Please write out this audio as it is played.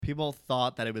people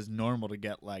thought that it was normal to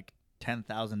get like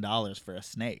 $10,000 for a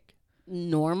snake.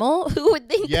 Normal? Who would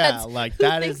think Yeah, that's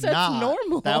that thinks is that's not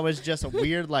normal? That was just a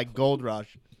weird like gold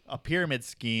rush, a pyramid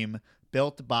scheme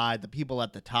built by the people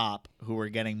at the top who were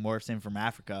getting morphs in from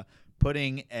Africa,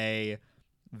 putting a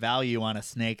value on a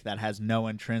snake that has no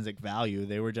intrinsic value.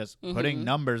 They were just putting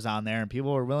numbers on there, and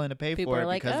people were willing to pay People for are it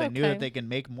like, because "Oh, they knew okay." that they can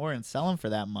make more and sell them for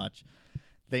that much.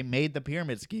 They made the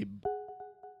pyramid scheme.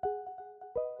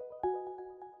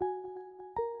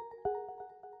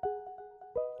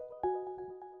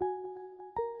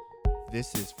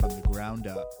 This is From the Ground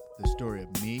Up, the story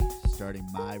of me starting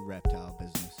my reptile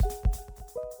business.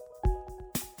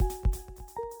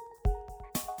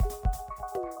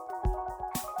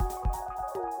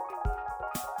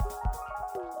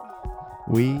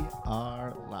 We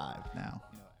are live now.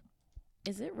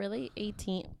 Is it really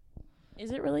 18?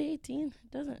 Is it really 18?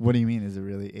 It doesn't. What do you mean? Is it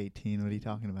really 18? What are you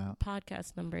talking about?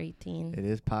 Podcast number 18. It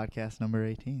is podcast number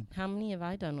 18. How many have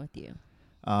I done with you?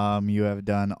 You have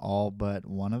done all but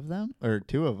one of them, or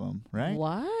two of them, right?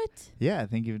 What? Yeah, I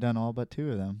think you've done all but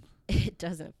two of them. It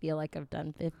doesn't feel like I've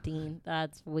done 15.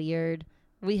 That's weird.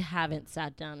 We haven't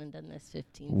sat down and done this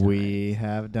 15 times. We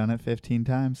have done it 15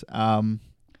 times.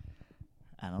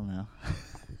 I don't know.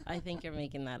 I think you're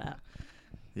making that up.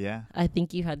 Yeah. I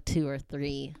think you had 2 or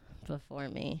 3 before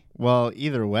me. Well,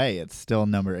 either way, it's still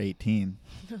number 18.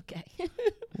 Okay.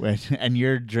 And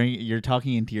you're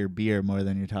talking into your beer more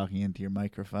than you're talking into your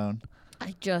microphone.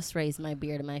 I just raised my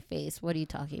beer to my face. What are you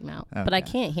talking about? But I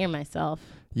Okay. can't hear myself.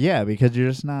 Yeah, because you're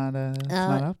just not it's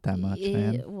not up that much,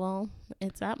 man. Well,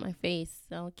 it's at my face,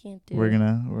 so I can't do We're it.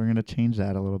 gonna change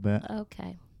that a little bit.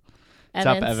 Okay. What's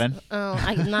up, Evan? Oh,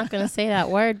 I'm not going to say that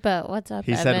word, but what's up,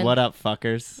 He Evan? said, "What up,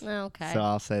 fuckers?" Okay. So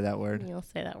I'll say that word. You'll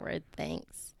say that word.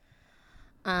 Thanks.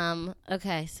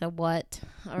 Okay, so what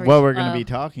are What we're going to be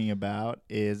talking about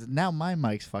is, now my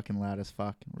mic's fucking loud as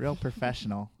fuck. Real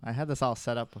professional. I had this all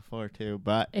set up before too,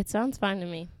 but It sounds fine to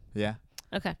me. yeah.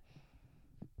 Okay.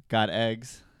 Got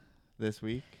eggs this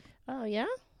week. Oh, yeah?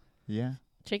 Yeah.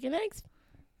 Chicken eggs?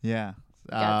 Yeah.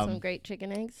 Got some great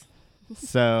chicken eggs.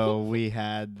 So we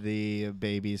had the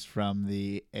babies from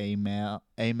the A male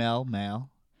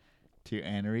to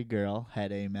Annery girl,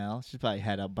 had A male. She's probably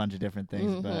had a bunch of different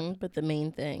things, But the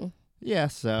main thing. yeah,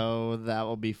 so that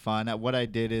will be fun. What I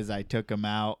did is I took them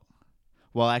out.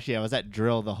 Well, actually, I was at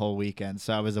drill the whole weekend,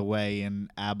 so I was away in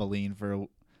Abilene for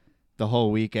the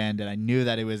whole weekend, and I knew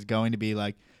that it was going to be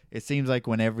like, it seems like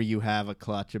whenever you have a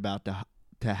clutch about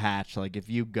to hatch, like if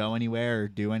you go anywhere or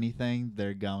do anything,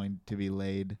 they're going to be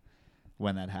laid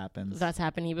when that happens. That's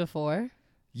happened to you before?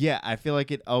 Yeah, I feel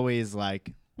like it always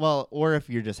like, well, or if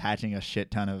you're just hatching a shit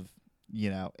ton of,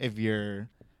 if you're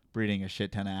breeding a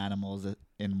shit ton of animals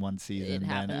in one season, then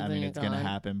happens I when mean you're it's going to gone.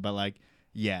 happen. But like,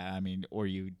 yeah, I mean, or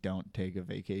you don't take a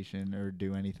vacation or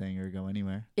do anything or go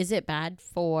anywhere. Is it bad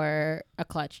for a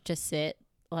clutch to sit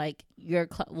like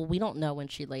well, we don't know when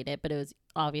she laid it, but it was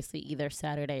obviously either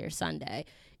Saturday or Sunday.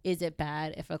 Is it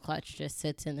bad if a clutch just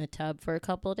sits in the tub for a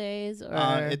couple days?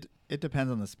 Or It depends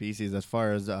on the species. As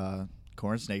far as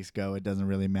corn snakes go, it doesn't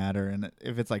really matter. And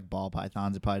if it's like ball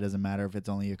pythons, it probably doesn't matter if it's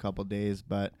only a couple days.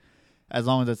 But as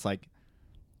long as it's like,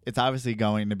 it's obviously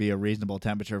going to be a reasonable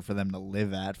temperature for them to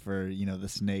live at, for the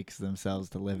snakes themselves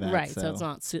to live at. right, so it's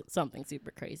not something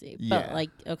super crazy. Yeah. But like,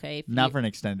 okay, Not for an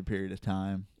extended period of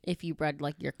time. if you bred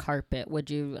like your carpet, would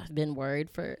you have been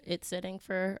worried for it sitting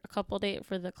for a couple days,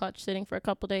 for the clutch sitting for a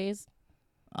couple days?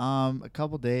 A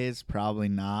couple days, probably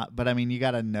not. But I mean, you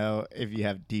got to know if you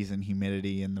have decent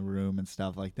humidity in the room and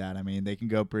stuff like that. I mean, they can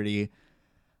go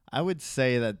I would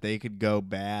say that they could go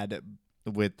bad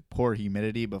with poor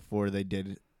humidity before they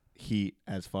did heat,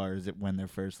 as far as when they're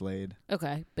first laid.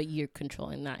 Okay, but you're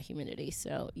controlling that humidity,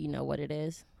 so you know what it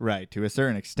is. Right, to a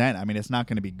certain extent. I mean, it's not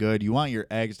going to be good. You want your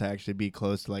eggs to actually be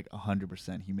close to like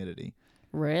 100% humidity.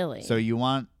 Really? So you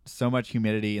want so much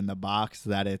humidity in the box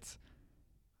that it's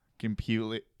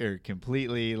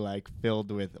completely like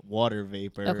filled with water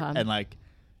vapor, Okay. and like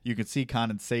you can see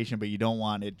condensation, but you don't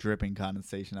want it dripping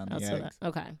condensation on the so eggs.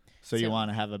 okay. So you want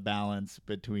to have a balance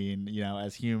between,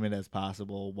 as humid as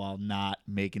possible while not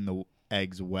making the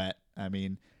eggs wet. I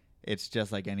mean, it's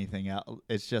just like anything else.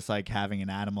 It's just like having an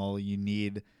animal. You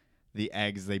need the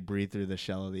eggs. They breathe through the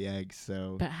shell of the eggs.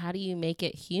 So, But how do you make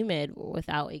it humid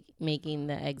without making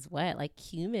the eggs wet? Like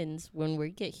humans, when we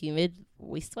get humid,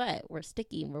 we sweat. We're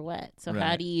sticky. We're wet. So how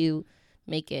Right. do you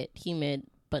make it humid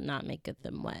but not make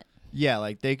them wet? yeah,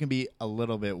 like they can be a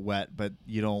little bit wet, but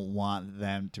you don't want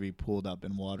them to be pooled up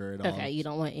in water at all. Okay, you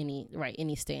don't want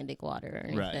any standing water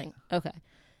or Right. anything. Okay.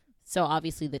 So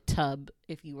obviously the tub,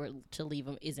 if you were to leave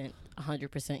them, isn't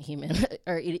 100% humid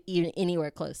or even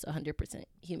anywhere close to 100%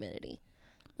 humidity.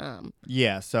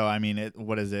 Yeah, so I mean,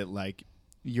 what is it like?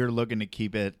 You're looking to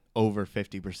keep it over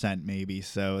 50% maybe,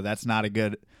 so that's not a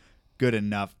good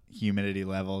enough humidity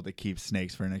level to keep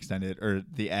snakes for an extended, or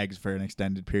the eggs for an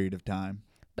extended period of time.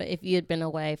 But if you had been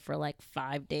away for like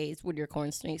 5 days, would your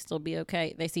corn snakes still be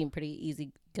okay? They seem pretty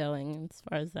easy going as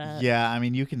far as that. Yeah, I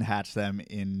mean, you can hatch them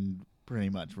in pretty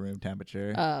much room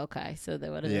temperature. Oh, okay. So they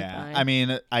would have been fine. I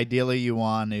mean, ideally you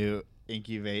want to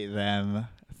incubate them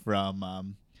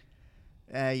from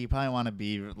you probably want to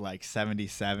be like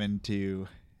 77 to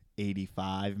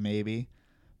 85 maybe.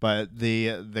 But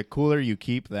the cooler you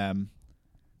keep them,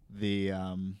 the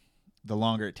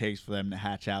longer it takes for them to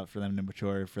hatch out, for them to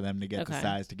mature, for them to get the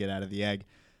size to get out of the egg.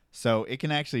 So it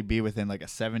can actually be within like a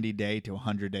 70-day to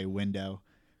 100-day window.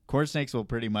 Corn snakes will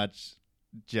pretty much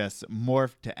just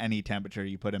morph to any temperature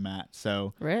you put them at.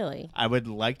 So really, I would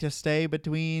like to stay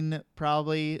between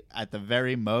probably at the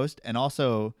very most. And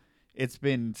also, it's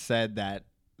been said that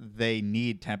they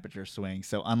need temperature swings.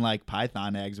 So unlike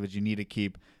python eggs, which you need to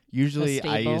keep, usually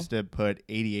I used to put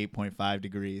 88.5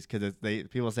 degrees because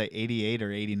people say 88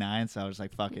 or 89. So I was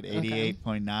like, fuck it,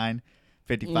 88.9,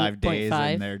 55 days,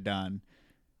 and they're done.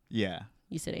 Yeah.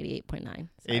 You said 88.9.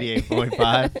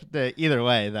 88.5. Either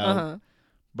way, though. Uh-huh.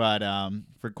 But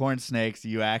for corn snakes,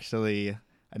 a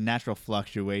natural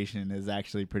fluctuation is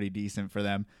actually pretty decent for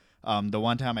them. The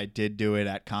one time I did do it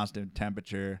at constant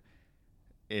temperature,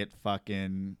 it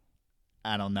fucking,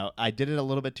 I don't know. I did it a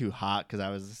little bit too hot because I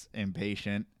was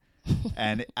impatient.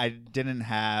 And I didn't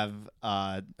have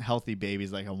healthy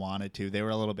babies like I wanted to. They were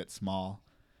a little bit small.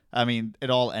 I mean, it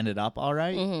all ended up all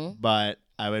right, but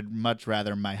I would much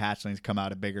rather my hatchlings come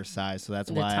out a bigger size. So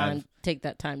that's why I take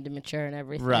that time to mature and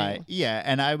everything. Right. Yeah.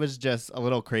 And I was just a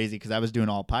little crazy because I was doing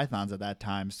all pythons at that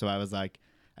time. So I was like,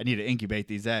 I need to incubate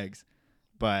these eggs.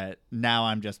 But now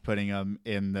I'm just putting them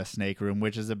in the snake room,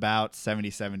 which is about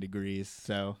 77 degrees.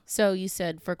 So you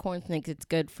said for corn snakes, it's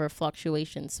good for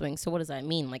fluctuation swings. So what does that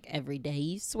mean? Like every day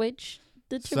you switch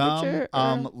the temperature?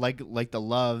 Like the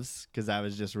loves, because I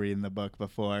was just reading the book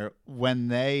before. When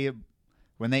they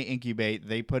incubate,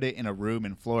 they put it in a room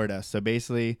in Florida. So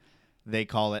basically, they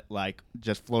call it like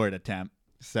just Florida temp.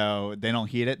 So they don't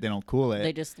heat it, they don't cool it.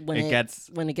 They just when it gets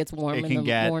warm in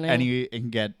the morning. It can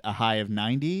get a high of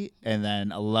 90 and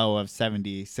then a low of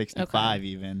 70, 65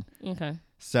 even. Okay.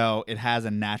 So it has a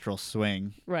natural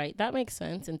swing. Right, that makes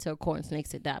sense. And so corn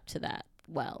snakes adapt to that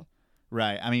well.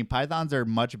 Right. I mean, pythons are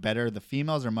much better. The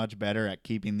females are much better at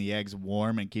keeping the eggs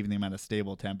warm and keeping them at a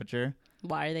stable temperature.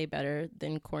 Why are they better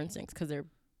than corn snakes? Because they're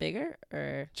bigger,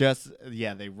 or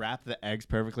they wrap the eggs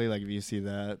perfectly. Like if you see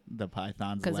the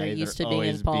pythons lay, they're used to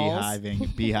always being in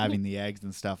beehiving the eggs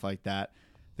and stuff like that.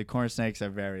 The corn snakes are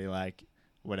very like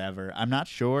whatever. I'm not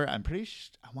sure. I'm pretty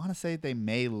I want to say they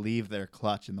may leave their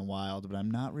clutch in the wild, but I'm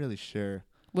not really sure.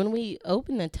 When we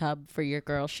opened the tub for your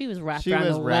girl, she was wrapped around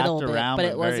a little bit, but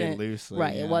it wasn't loosely,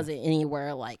 right. Yeah. It wasn't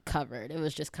anywhere like covered. It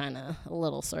was just kind of a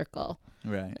little circle,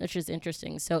 right? Which is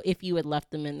interesting. So if you had left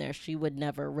them in there, she would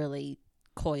never really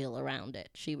coil around it.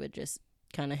 She would just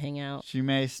kind of hang out. She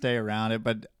may stay around it,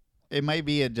 but it might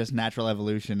be a just natural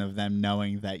evolution of them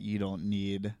knowing that they don't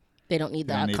need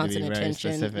that constant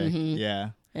attention. Mm-hmm.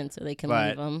 Yeah. And so they can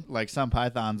leave them. Like some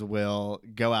pythons will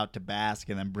go out to bask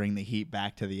and then bring the heat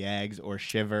back to the eggs or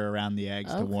shiver around the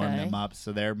eggs to warm them up.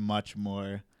 So they're much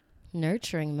more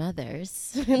nurturing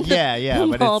mothers. Yeah.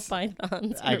 But all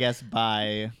pythons. I guess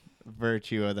by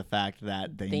virtue of the fact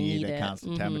that they need a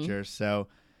constant temperature. So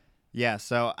yeah.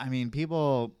 So I mean,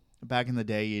 people back in the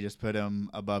day, you just put them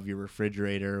above your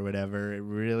refrigerator or whatever. It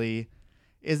really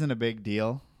isn't a big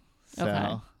deal. So.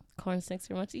 Okay. Corn snakes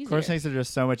are much easier. Corn snakes are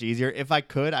just so much easier. If I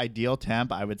could, ideal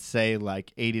temp, I would say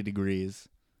like 80 degrees.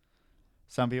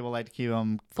 Some people like to keep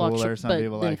them cooler. Some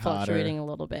people like hotter. Fluctuating a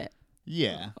little bit.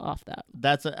 Yeah. Off that.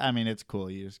 It's cool.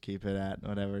 You just keep it at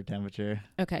whatever temperature.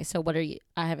 Okay. So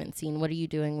I haven't seen, what are you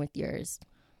doing with yours?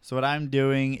 So what I'm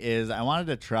doing is I wanted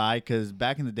to try, because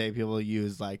back in the day, people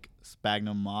use like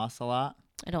sphagnum moss a lot.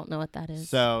 I don't know what that is.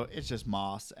 So it's just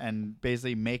moss, and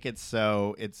basically make it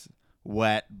so it's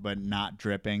wet but not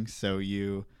dripping. So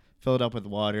you fill it up with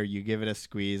water, you give it a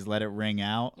squeeze, let it wring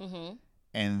out,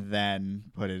 and then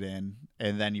put it in,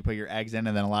 and then you put your eggs in,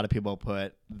 and then a lot of people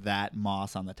put that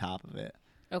moss on the top of it.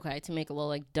 Okay, to make a little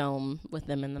like dome with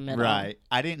them in the middle. Right.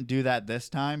 I didn't do that this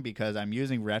time because I'm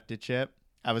using ReptiChip.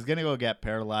 I was gonna go get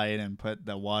perlite and put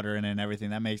the water in it and everything.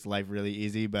 That makes life really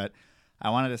easy, but I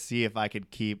wanted to see if I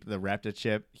could keep the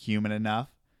ReptiChip humid enough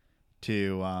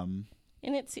to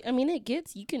And it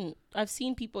gets, I've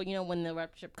seen people, when the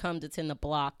rep chip comes, it's in the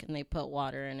block and they put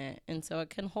water in it. And so it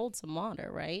can hold some water,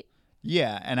 right?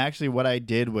 Yeah, and actually what I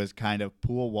did was kind of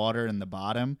pool water in the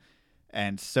bottom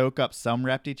and soak up some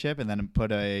Repti chip and then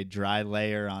put a dry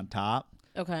layer on top.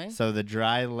 Okay. So the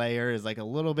dry layer is like a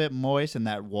little bit moist and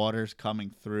that water's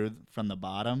coming through from the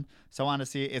bottom. So I want to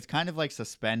see, it's kind of like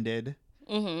suspended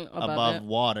above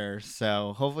water.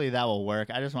 So hopefully that will work.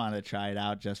 I just wanted to try it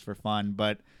out just for fun.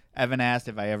 But Evan asked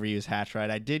if I ever use Hatch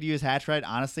Rite. I did use Hatch Rite.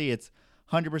 Honestly, it's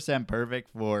 100% perfect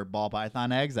for ball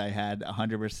python eggs. I had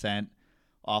 100%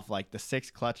 off like the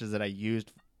 6 clutches that I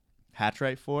used Hatch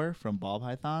Rite from ball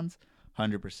pythons.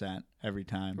 100% every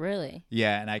time. Really?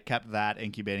 Yeah, and I kept that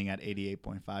incubating at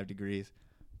 88.5 degrees.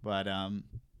 But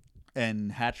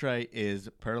and Hatch Rite is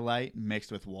perlite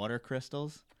mixed with water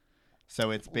crystals.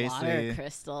 So it's basically water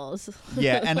crystals.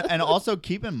 Yeah, and also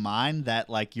keep in mind that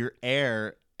like your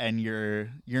air and your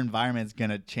environment is going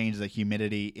to change the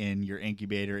humidity in your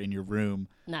incubator in your room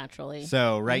naturally.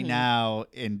 So right now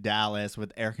in Dallas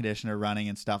with air conditioner running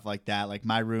and stuff like that, like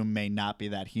my room may not be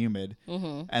that humid.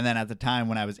 And then at the time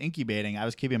when I was incubating, I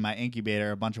was keeping my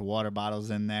incubator, a bunch of water bottles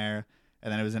in there.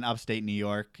 And then it was in upstate New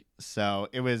York. So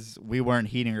we weren't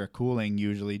heating or cooling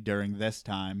usually during this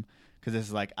time because this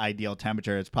is like ideal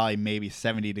temperature. It's probably maybe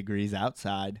 70 degrees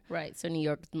outside. Right. So New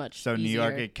York is much So easier. New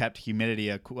York, it kept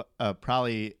humidity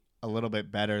probably a little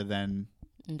bit better than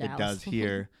it does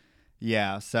here.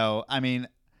 Yeah. So, I mean,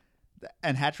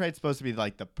 and Hatch Rite's supposed to be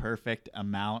like the perfect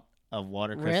amount of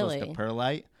water crystals to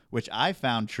perlite, which I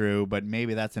found true, but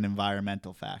maybe that's an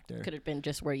environmental factor. Could have been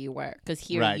just where you were. Because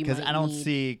here, right, because I don't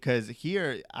see, because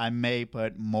here I may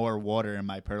put more water in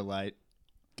my perlite.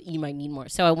 You might need more.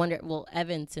 So I wonder, well,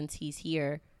 Evan, since he's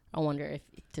here, I wonder if,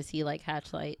 does he like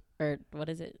Hatch Rite, or what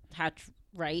is it? Hatch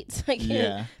Rite?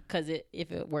 Yeah. Because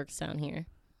if it works down here.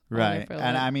 Right.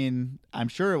 And I mean, I'm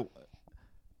sure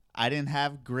I didn't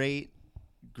have great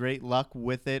luck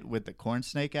with it with the corn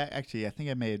snake. Actually, I think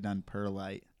I may have done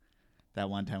perlite that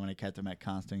one time when I kept them at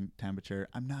constant temperature.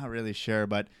 I'm not really sure,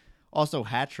 but also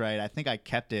Hatch Rite, I think I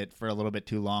kept it for a little bit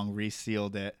too long,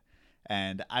 resealed it,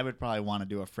 and I would probably want to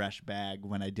do a fresh bag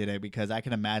when I did it because I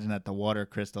can imagine that the water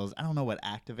crystals, I don't know what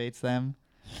activates them.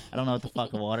 I don't know what the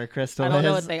fuck a water crystal is. I don't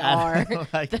know what they are.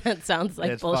 Like, that sounds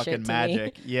like it's bullshit fucking to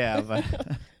magic. me. Yeah, but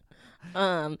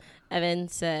Evan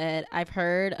said, I've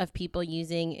heard of people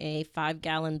using a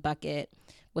 5-gallon bucket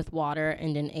with water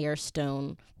and an air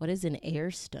stone. What is an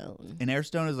air stone? An air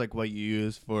stone is like what you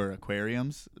use for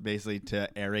aquariums, basically to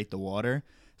aerate the water.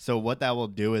 So what that will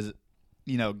do is,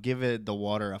 give it the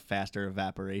water a faster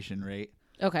evaporation rate.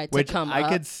 Okay, which I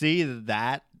could see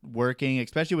that working,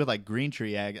 especially with like green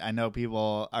tree eggs. I know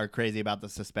people are crazy about the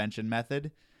suspension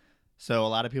method. So a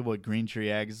lot of people with green tree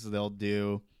eggs, they'll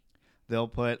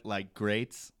put like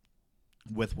grates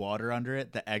with water under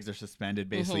it. The eggs are suspended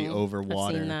basically over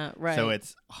water. I've seen that, right. So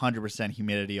it's 100%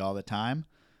 humidity all the time.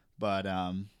 But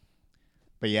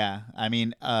yeah, I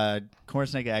mean, corn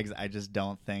snake eggs, I just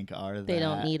don't think are that. They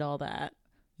don't need all that.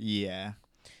 Yeah.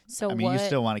 So I mean, you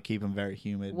still want to keep them very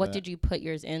humid. What did you put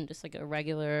yours in? Just like a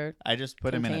regular I just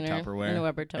put them in a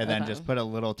Tupperware. And then just put a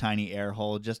little tiny air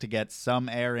hole just to get some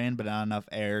air in, but not enough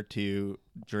air to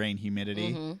drain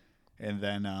humidity. And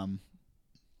then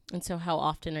and so how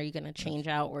often are you going to change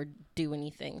out or do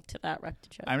anything to that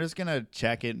ReptiChip? I'm just going to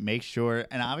check it, make sure.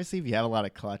 And obviously, if you have a lot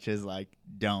of clutches, like,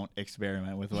 don't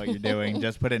experiment with what you're doing.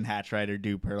 Just put in Hatch Rite or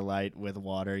do perlite with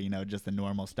water, just the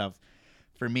normal stuff.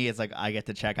 For me, it's like I get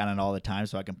to check on it all the time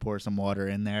so I can pour some water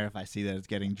in there if I see that it's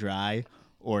getting dry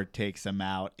or take some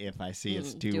out if I see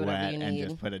it's too wet and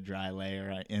just put a dry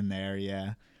layer in there,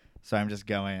 yeah. So I'm just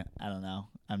going, I don't know.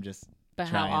 I'm just But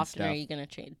how often are you going to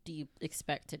change? Do you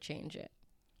expect to change it?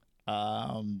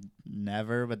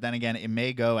 Never. But then again, it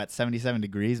may go at 77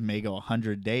 degrees, may go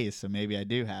 100 days. So maybe I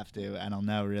do have to. I don't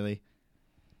know, really.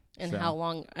 And how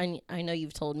long? I know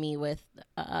you've told me with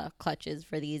clutches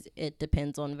for these, it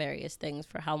depends on various things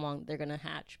for how long they're going to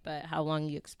hatch. But how long are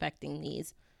you expecting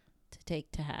these to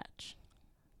take to hatch?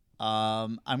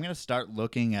 I'm going to start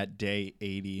looking at day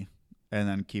 80 and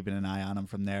then keeping an eye on them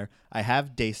from there. I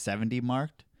have day 70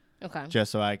 marked. Okay.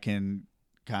 Just so I can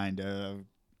kind of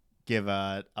give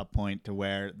a point to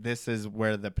where this is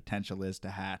where the potential is to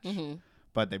hatch.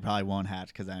 But they probably won't hatch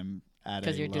because I'm at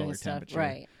a lower temperature.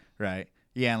 Right. Right.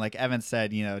 Yeah, and like Evan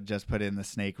said, just put it in the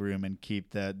snake room and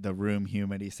keep the room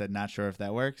humid. He said not sure if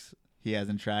that works. He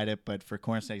hasn't tried it, but for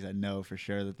corn snakes, I know for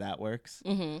sure that works.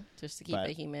 Just to keep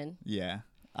it humid. Yeah.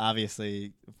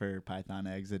 Obviously, for python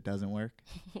eggs, it doesn't work.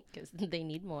 Because they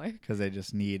need more. Because they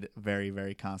just need very,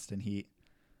 very constant heat.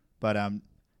 But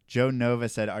Joe Nova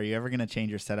said, "Are you ever gonna change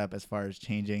your setup as far as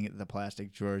changing the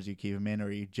plastic drawers you keep them in, or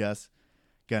are you just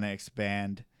gonna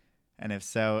expand? And if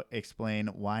so, explain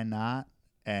why not,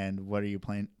 and what are you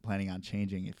planning on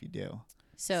changing if you do?"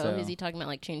 So is he talking about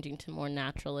like changing to more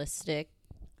naturalistic?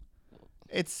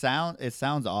 It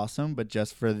sounds awesome, but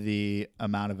just for the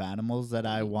amount of animals that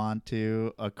I want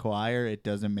to acquire, it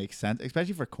doesn't make sense,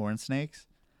 especially for corn snakes.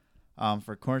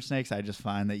 For corn snakes, I just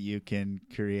find that you can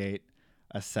create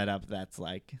a setup that's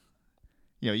like,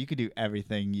 you could do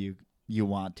everything you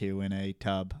want to in a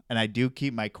tub. And I do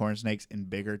keep my corn snakes in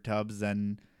bigger tubs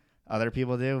than other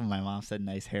people do. My mom said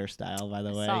nice hairstyle, by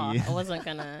the way. I wasn't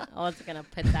gonna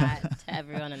put that to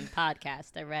everyone in the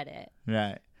podcast. I read it.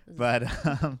 Right. But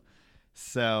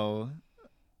so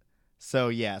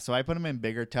I put them in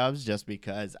bigger tubs just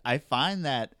because I find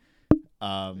that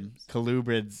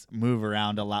colubrids move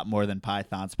around a lot more than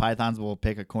pythons. Pythons will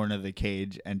pick a corner of the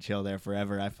cage and chill there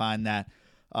forever. I find that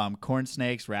corn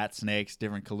snakes, rat snakes,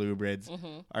 different colubrids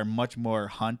are much more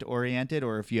hunt oriented,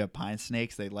 or if you have pine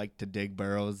snakes, they like to dig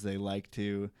burrows. They like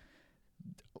to,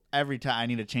 every time I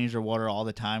need to change their water all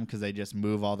the time because they just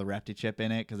move all the reptichip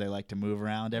in it because they like to move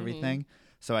around everything.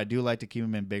 So I do like to keep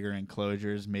them in bigger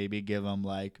enclosures, maybe give them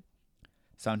like,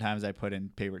 sometimes I put in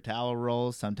paper towel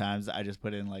rolls. Sometimes I just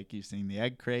put in, like you've seen, the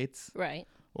egg crates. Right.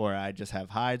 Or I just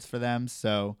have hides for them.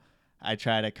 So I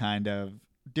try to kind of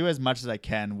do as much as I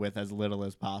can with as little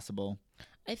as possible.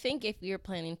 I think if you're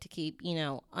planning to keep,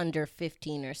 under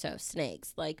 15 or so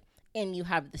snakes, and you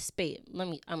have the space,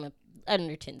 I'm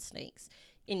under 10 snakes,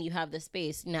 and you have the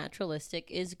space,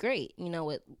 naturalistic is great.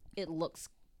 It looks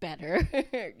better.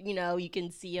 You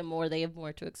can see them more. They have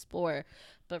more to explore.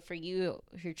 But for you,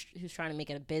 who's trying to make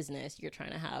it a business, you're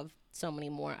trying to have so many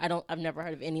more. I've never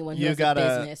heard of anyone who has a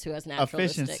business who has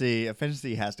naturalistic.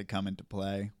 Efficiency has to come into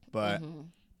play. But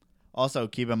also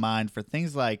keep in mind, for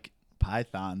things like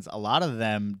pythons, a lot of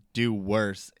them do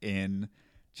worse in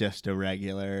just a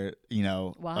regular,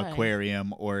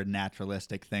 aquarium or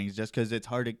naturalistic things, just because it's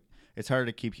hard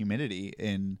to keep humidity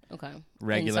in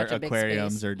regular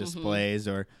aquariums or displays.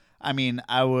 Or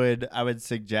I would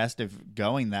suggest, if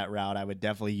going that route, I would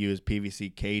definitely use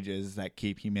PVC cages that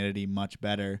keep humidity much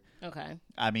better. Okay.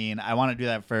 I want to do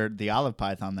that for the olive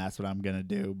python. That's what I'm gonna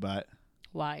do. But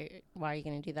why are you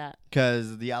gonna do that?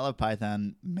 Because the olive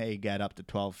python may get up to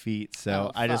 12 feet, so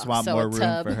I just want more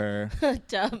room for her. A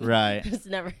tub, right?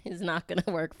 is not gonna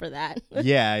work for that.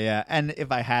 yeah. And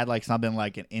if I had something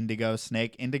like an indigo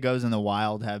snake, indigos in the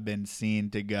wild have been seen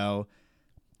to go.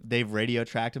 They've radio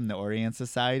tracked them, the Orient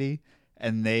Society,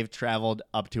 and they've traveled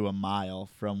up to a mile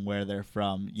from where they're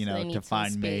from, to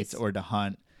find mates or to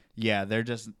hunt. Yeah, they're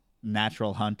just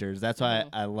natural hunters. That's why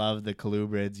I love the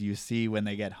colubrids. You see when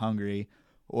they get hungry,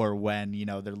 or when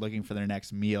they're looking for their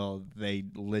next meal, they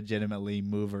legitimately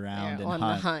move around and on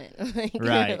hunt. The hunt.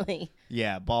 Right. Really.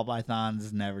 Yeah, ball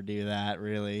pythons never do that,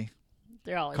 really.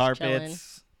 They're always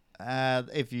carpets.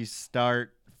 If you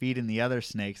start feeding the other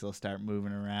snakes, they'll start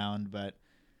moving around, but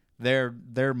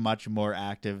they're much more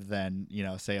active than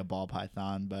say a ball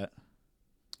python. But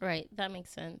right, that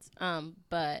makes sense.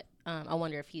 But I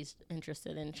wonder if he's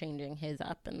interested in changing his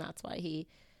up, and that's why he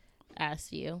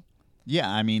asked you.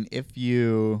 Yeah, if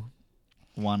you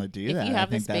want to do that, you have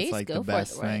I think the space, that's go the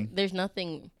best for it, right? thing. There's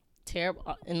nothing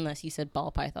terrible, unless you said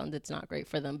ball pythons. It's not great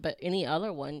for them, but any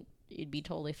other one, it'd be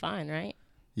totally fine, right?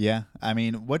 Yeah,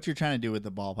 what you're trying to do with the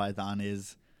ball python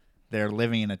is they're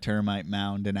living in a termite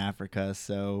mound in Africa,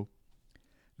 so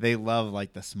they love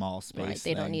the small space. Right,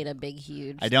 they don't need a big,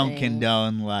 huge. I don't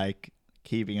condone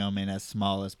keeping them in as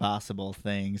small as possible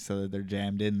things so that they're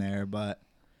jammed in there, but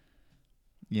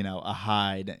a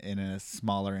hide in a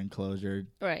smaller enclosure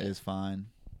is fine.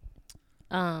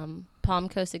 Palm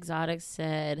Coast Exotics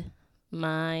said,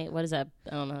 what is that?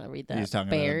 I don't know how to read that. He was talking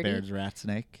about Baird's rat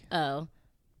snake. Oh,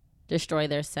 destroy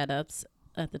their setups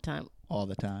at the time. All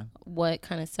the time. What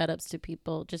kind of setups do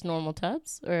people, just normal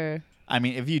tubs, or?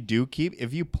 If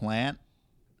you plant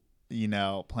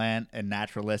a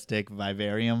naturalistic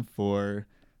vivarium for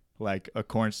a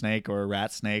corn snake or a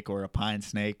rat snake or a pine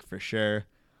snake, for sure,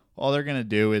 all they're going to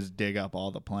do is dig up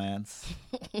all the plants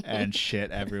and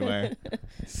shit everywhere.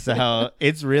 So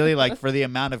it's really for the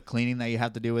amount of cleaning that you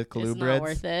have to do with colubrids. It's not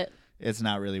worth it. It's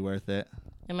not really worth it.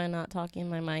 Am I not talking in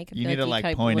my mic? You need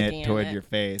to point it toward your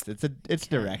face. It's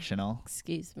directional.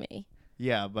 Excuse me.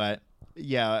 Yeah, but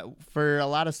for a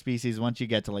lot of species, once you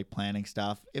get to planting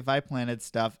stuff, if I planted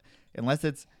stuff, unless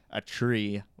it's a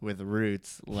tree with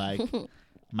roots,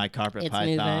 my carpet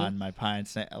python, my pine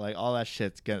snake, all that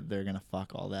shit's they're gonna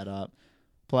fuck all that up.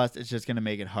 Plus, it's just gonna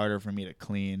make it harder for me to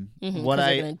clean. What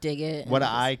they're gonna dig it. What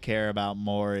I care about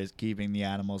more is keeping the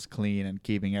animals clean and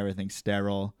keeping everything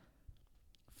sterile.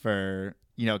 for,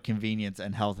 convenience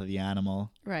and health of the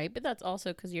animal. Right, but that's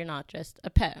also because you're not just a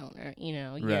pet owner.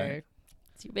 Right.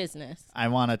 It's your business. I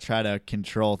want to try to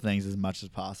control things as much as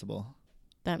possible.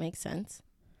 That makes sense.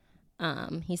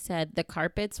 He said the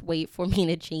carpets wait for me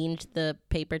to change the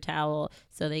paper towel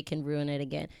so they can ruin it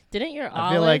again. Didn't your Olive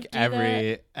I feel like do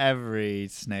that? every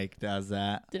snake does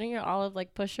that. Didn't your Olive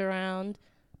like push around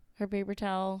her paper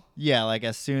towel? Yeah, like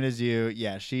as soon as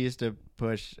she used to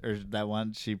push, or that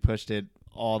one, she pushed it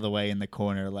all the way in the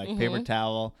corner, like paper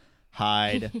towel,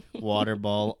 hide, water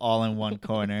bowl, all in one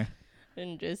corner.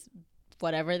 And just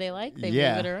whatever they like, they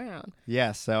Yeah. move it around.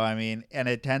 Yeah, so I mean, and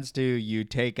it tends to, you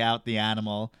take out the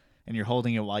animal and you're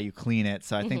holding it while you clean it.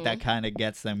 So I think that kind of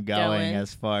gets them going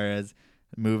as far as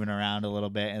moving around a little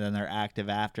bit, and then they're active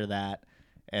after that,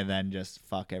 and then just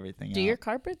fuck everything Do up. your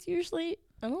carpets usually?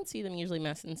 I don't see them usually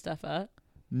messing stuff up.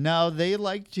 No, they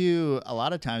like to, a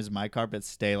lot of times my carpets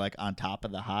stay like on top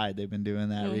of the hide. They've been doing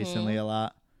that recently a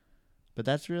lot. But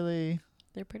that's really,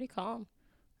 They're pretty calm.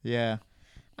 yeah.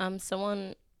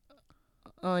 Someone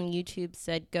on YouTube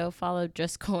said, go follow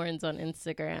Just Corns on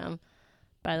Instagram.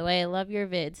 By the way, I love your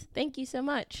vids. Thank you so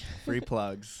much. Free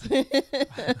plugs.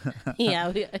 Yeah.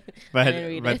 I didn't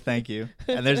read But it. thank you.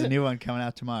 And there's a new one coming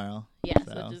out tomorrow. Yes,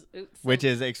 So, which which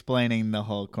is explaining the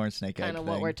whole corn snake egg kind of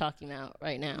thing. what we're talking about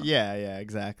right now. Yeah,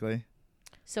 exactly.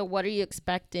 So what are you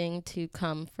expecting to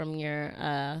come from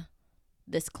your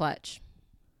this clutch?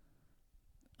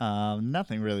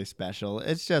 Nothing really special.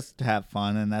 It's just to have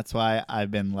fun, and that's why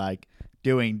I've been like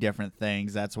doing different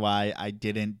things. That's why I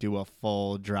didn't do a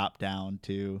full drop down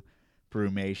to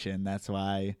brumation. That's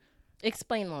why.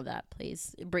 Explain all that,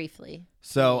 please, briefly.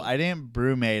 So I didn't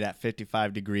brumate at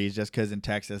 55 degrees just because in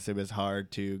Texas it was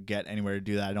hard to get anywhere to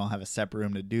do that. I don't have a separate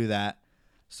room to do that.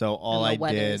 So all and I the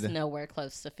weather is did, nowhere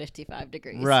close to 55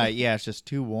 degrees. right? Yeah, it's just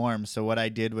too warm. So what I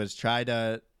did was try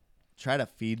to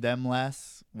feed them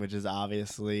less, which is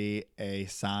obviously a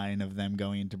sign of them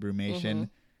going into brumation.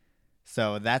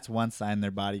 So that's one sign their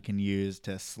body can use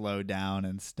to slow down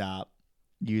and stop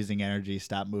using energy,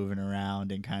 stop moving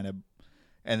around,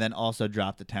 and then also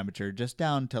drop the temperature just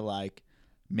down to like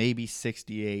maybe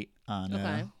 68 on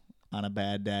a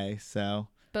bad day. So,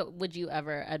 But would you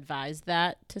ever advise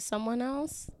that to someone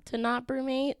else to not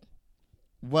brumate?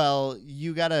 well,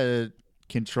 you gotta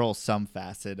control some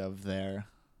facet of their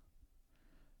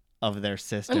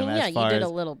system. I mean, yeah, as far you did as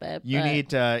a little bit. you but- need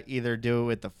to either do it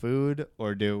with the food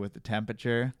or do it with the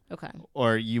temperature, Okay.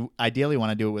 or you ideally want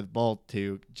to do it with both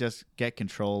to just get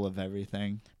control of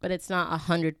everything. But it's not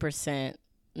 100%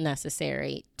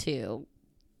 necessary to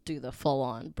do the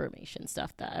full-on brumation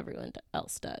stuff that everyone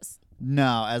else does.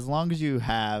 No, as long as you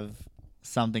have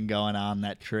something going on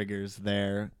that triggers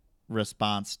their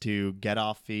response to get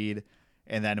off feed,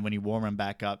 and then when you warm them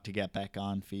back up to get back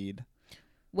on feed.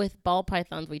 With ball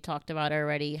pythons, we talked about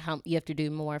already how you have to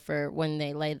do more for when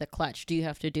they lay the clutch. Do you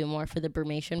have to do more for the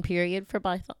brumation period for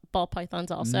ball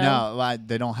pythons also? No,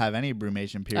 they don't have any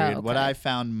brumation period. Oh, What okay. I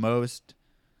found most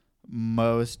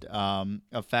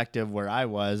effective where I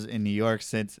was in New York,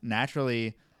 since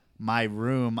naturally my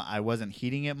room, I wasn't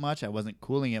heating it much, I wasn't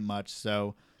cooling it much,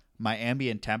 so my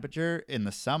ambient temperature in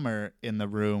the summer in the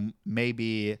room may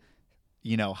be,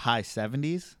 high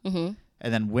 70s. Mm-hmm.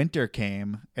 And then winter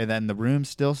came, and then the room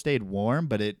still stayed warm,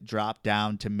 but it dropped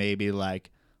down to maybe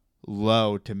like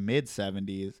low to mid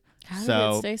 70s. How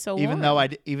did it stay so warm?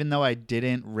 Even though I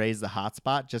didn't raise the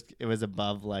hotspot, just it was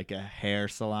above like a hair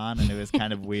salon, and it was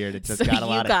kind of weird. It just So got a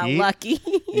lot you of heat. got lucky.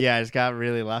 Yeah, I just got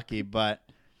really lucky, but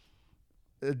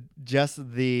just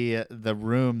the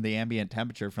room, the ambient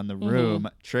temperature from the room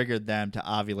triggered them to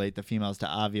ovulate, the females to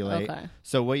ovulate. Okay.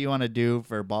 So what you want to do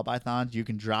for ball pythons, you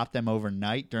can drop them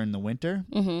overnight during the winter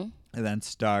Mm-hmm. and then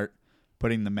start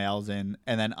putting the males in.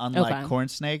 And then unlike Okay. corn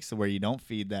snakes where you don't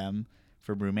feed them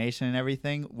for brumation and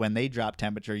everything, when they drop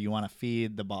temperature, you want to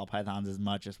feed the ball pythons as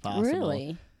much as possible.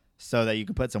 Really? So that you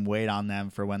can put some weight on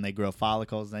them for when they grow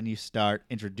follicles. Then you start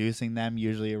introducing them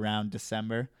usually around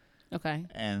December. Okay.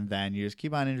 And then you just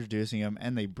keep on introducing them,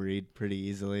 and they breed pretty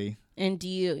easily. And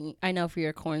I know for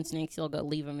your corn snakes, you'll go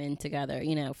leave them in together,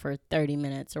 for 30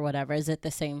 minutes or whatever. Is it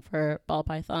the same for ball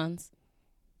pythons?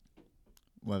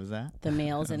 What was that? The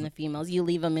males and the females? You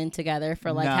leave them in together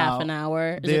for like No. half an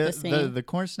hour? Is it the same? The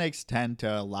corn snakes tend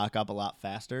to lock up a lot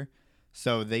faster.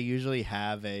 So they usually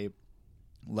have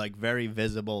very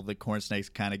visible, the corn snakes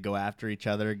kind of go after each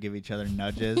other, give each other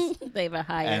nudges. They have a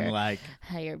and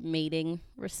higher mating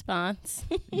response.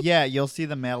 yeah, you'll see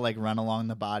the male run along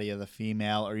the body of the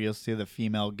female, or you'll see the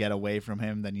female get away from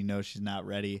him, then you know she's not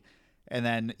ready. And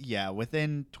then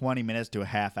within 20 minutes to a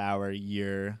half hour,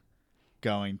 you're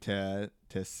going to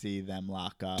see them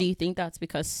lock up. Do you think that's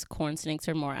because corn snakes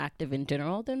are more active in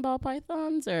general than ball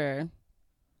pythons, or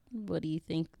what do you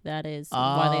think that is?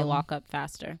 Why they lock up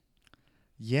faster?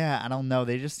 Yeah, I don't know.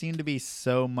 They just seem to be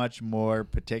so much more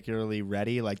particularly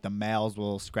ready. Like the males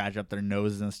will scratch up their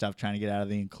noses and stuff trying to get out of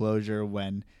the enclosure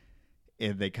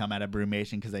if they come out of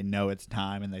brumation because they know it's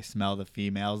time and they smell the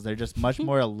females. They're just much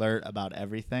more alert about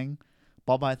everything.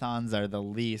 Ball pythons are the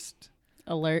least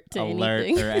alert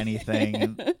anything. or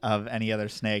anything of any other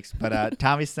snakes. But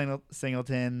Tommy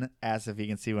Singleton asked if he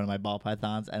can see one of my ball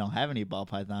pythons. I don't have any ball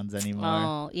pythons anymore.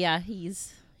 Oh, yeah,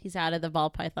 he's out of the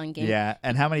ball python game. Yeah,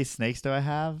 and how many snakes do I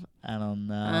have? I don't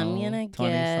know. I'm gonna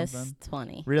 20 guess something?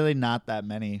 20. Really not that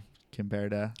many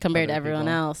compared to everyone people.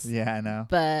 else. Yeah, I know.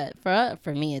 But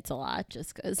for me, it's a lot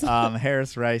just because.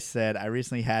 Harris Rice said, I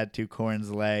recently had 2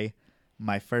 corns lay.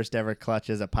 My first ever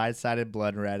clutch is a pied-sided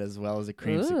blood red as well as a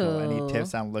creamsicle. Ooh. Any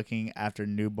tips on looking after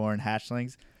newborn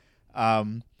hatchlings?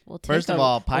 First of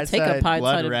all, pied-sided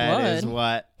blood red is blood.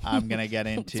 what I'm going to get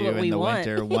into in the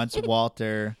winter. Once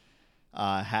Walter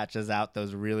hatches out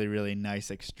those really, really nice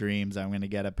extremes, I'm going to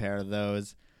get a pair of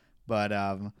those. But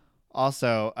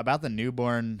also, about the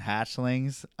newborn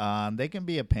hatchlings, they can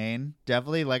be a pain.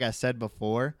 Definitely, like I said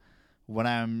before, what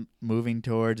I'm moving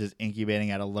towards is incubating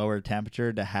at a lower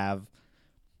temperature to have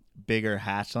bigger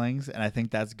hatchlings, and I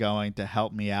think that's going to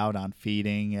help me out on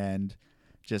feeding and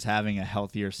just having a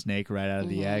healthier snake right out of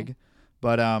the egg.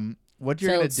 But what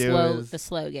you're going to do is the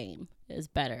slow game is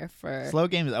better for slow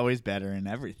game is always better in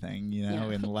everything,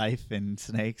 in life and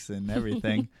snakes and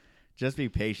everything. Just be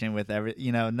patient with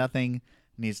nothing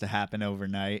needs to happen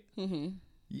overnight.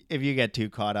 If you get too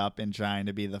caught up in trying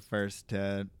to be the first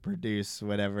to produce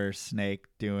whatever snake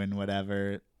doing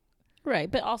whatever.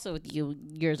 Right, but also with you,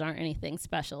 yours aren't anything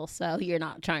special, so you're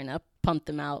not trying to pump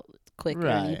them out quick or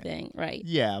anything, right?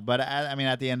 Yeah, but I mean,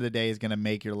 at the end of the day, it's going to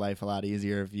make your life a lot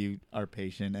easier if you are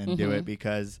patient and do it,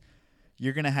 because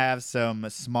you're going to have some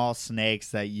small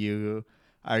snakes that you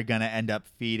are going to end up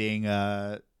feeding,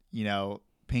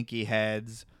 pinky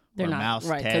heads or mouse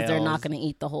tails. Right, because they're not going to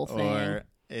eat the whole thing. Or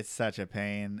it's such a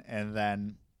pain. And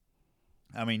then,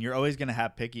 I mean, you're always going to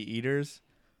have picky eaters.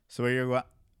 So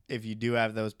if you do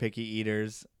have those picky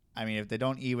eaters, I mean, if they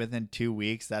don't eat within 2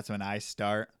 weeks, that's when I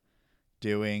start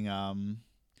doing,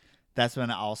 that's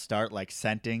when I'll start like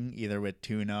scenting either with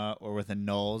tuna or with a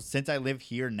nulls. Since I live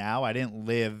here now, I didn't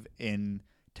live in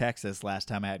Texas last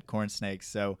time I had corn snakes.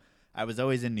 So I was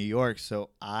always in New York. So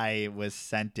I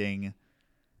wasn't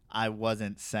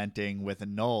scenting with a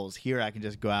nulls. Here I can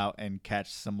just go out and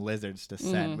catch some lizards to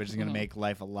scent, which is going to make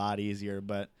life a lot easier.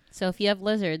 But so if you have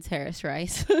lizards, Harris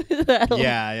Rice. So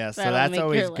that's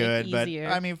always good. But easier.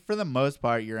 I mean, for the most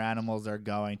part, your animals are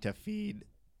going to feed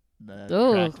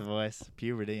the cracked voice.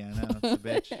 Puberty, I know, it's a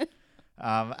bitch.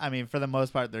 I mean, for the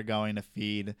most part, they're going to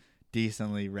feed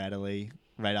decently readily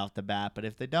right off the bat. But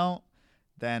if they don't,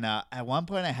 then at one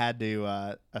point I had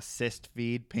to assist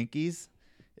feed pinkies.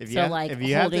 If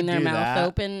you holding their mouth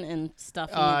open and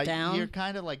stuffing it down? You're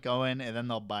kind of like going, and then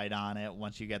they'll bite on it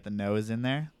once you get the nose in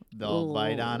there. They'll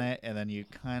bite on it, and then you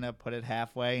kind of put it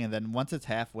halfway. And then once it's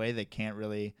halfway, they can't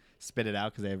really spit it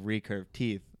out because they have recurved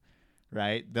teeth,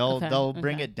 right? They'll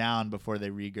bring it down before they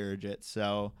regurgitate.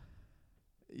 So,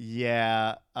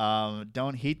 yeah,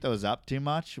 don't heat those up too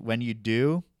much. When you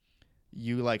do,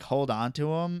 you like hold on to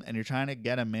them, and you're trying to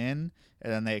get them in,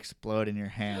 and then they explode in your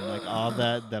hand. Like all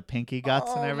the pinky guts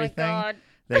and everything,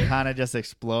 they kind of just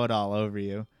explode all over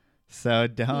you. So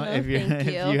don't, if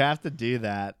you have to do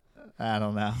that, I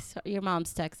don't know. So your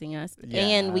mom's texting us,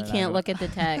 and we can't look at the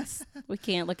text. We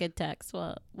can't look at text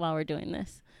while we're doing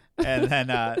this. And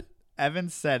then Evan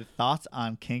said, thoughts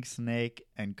on king snake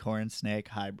and corn snake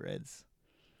hybrids?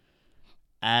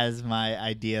 As my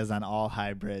ideas on all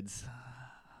hybrids,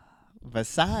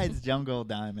 besides jungle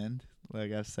diamond,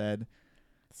 like I've said,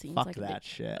 fuck that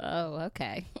shit. Oh,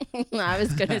 okay. I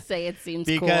was gonna say it seems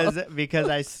cool because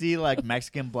I cool. see like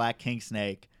Mexican black king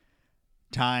snake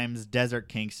times desert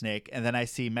king snake, and then I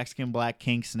see Mexican black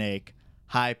king snake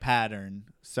high pattern.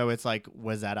 So it's like,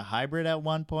 was that a hybrid at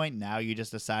one point? Now you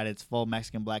just decide it's full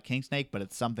Mexican black king snake, but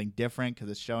it's something different because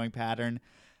it's showing pattern.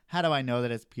 How do I know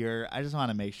that it's pure? I just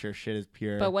want to make sure shit is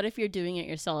pure. But what if you're doing it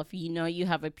yourself? You know you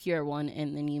have a pure one,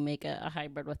 and then you make a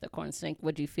hybrid with a corn snake.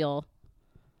 Would you feel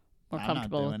more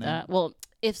comfortable with that? Well,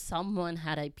 if someone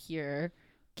had a pure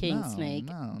king snake.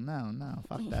 No.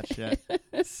 Fuck that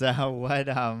shit. So what,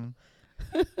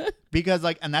 because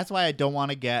like, and that's why I don't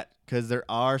want to get, because there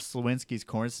are Slowinski's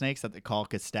corn snakes that they call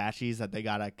Kostachis, that they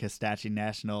got at Kostachi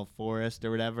National Forest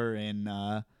or whatever in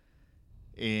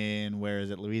where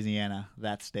is it, Louisiana,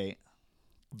 that state.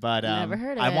 But Never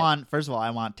heard of I it. want, first of all, I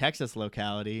want Texas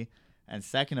locality, and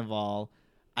second of all,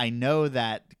 I know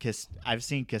that I've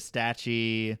seen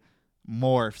Kostaki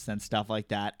morphs and stuff like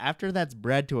that. After that's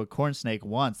bred to a corn snake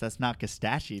once, that's not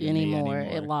Kostaki to me anymore.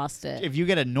 It lost it. If you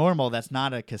get a normal, that's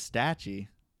not a Kostaki.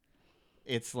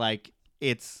 It's like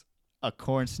it's a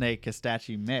corn snake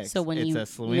Kostaki mix. So when it's you a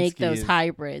Slowinski's, make those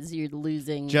hybrids, you're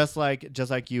losing. just like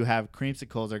you have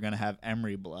creamsicles are gonna have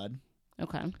Emery blood.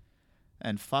 Okay.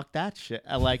 And fuck that shit.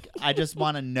 I just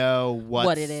want to know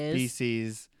what it is.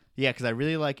 species. Yeah, because I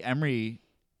really like Emery.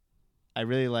 I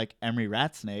really like Emery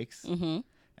rat snakes, Mm-hmm.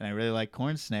 and I really like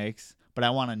corn snakes. But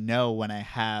I want to know when I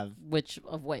have, Which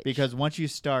of which? because once you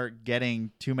start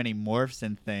getting too many morphs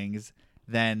and things,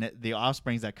 then the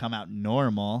offsprings that come out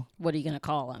normal, What are you gonna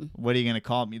call them? what are you gonna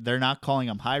call them? They're not calling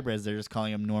them hybrids. They're just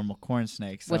calling them normal corn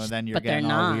snakes. So then you're but they're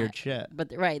getting all not. weird shit.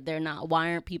 But right, they're not.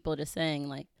 Why aren't people just saying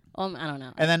like, I don't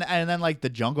know. And then like the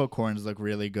jungle corns look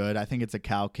really good. I think it's a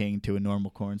cow king to a normal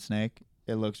corn snake.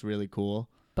 It looks really cool.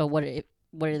 But what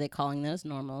are they calling those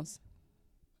normals?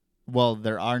 Well,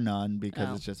 there are none because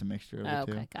Oh. it's just a mixture of Oh,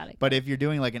 the two. okay, got it. But if you're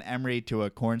doing like an emery to a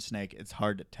corn snake, it's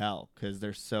hard to tell because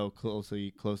they're so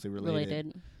closely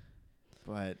related.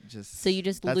 But just So you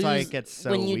just that's lose why it gets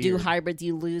so when you do weird. hybrids.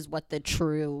 You lose what the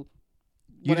true.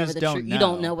 You whatever just the don't true, know. You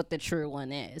don't know what the true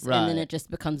one is, and then Right. it just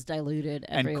becomes diluted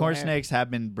And everywhere. corn snakes have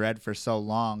been bred for so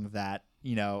long that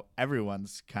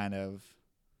everyone's kind of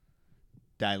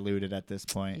diluted at this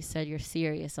You point. said you're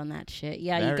serious on that shit.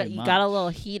 Yeah, Very you got a much. little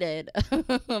heated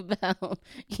about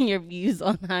your views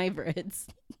on hybrids.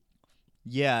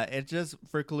 Yeah, it just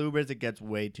for colubrids it gets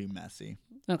way too messy.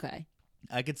 Okay.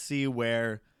 I could see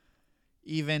where,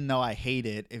 even though I hate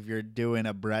it, if you're doing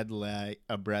a breadlie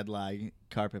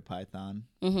carpet python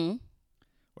Mm-hmm.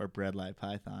 or breadlie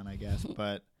python, I guess,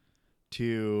 but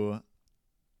to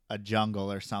a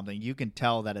jungle or something, you can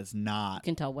tell that it's You not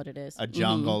can tell what it is. a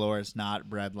jungle or it's not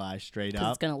breadlie straight 'Cause up.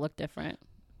 it's gonna look different.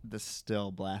 This is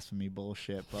still blasphemy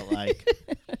bullshit, but like,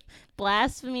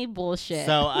 Blasphemy bullshit.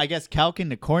 so I guess Calkin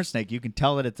to corn snake, you can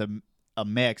tell that it's a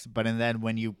mix, but and then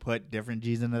when you put different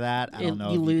G's into that, I don't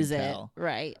know. You if lose you can it, tell.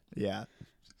 right? Yeah.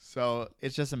 So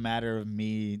it's just a matter of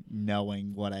me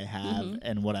knowing what I have Mhm.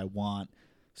 and what I want.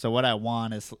 So what I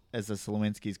want is a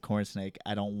Slowinski's corn snake.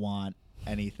 I don't want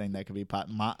anything that could be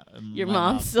Your my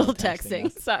mom's still texting texting.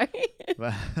 us. Sorry.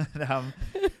 But,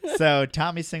 so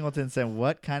Tommy Singleton said,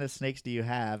 "What kind of snakes do you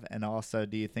have? And also,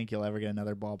 do you think you'll ever get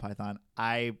another ball python?"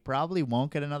 I probably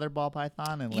won't get another ball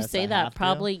python unless You say I that have to.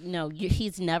 probably no.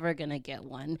 He's never gonna get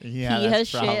one. Yeah, he that's has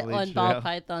shit probably on true. ball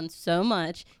python so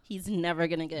much. He's never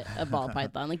gonna get a ball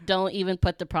python. Like, don't even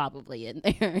put the probably in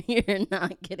there. You're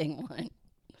not getting one.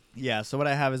 Yeah, so what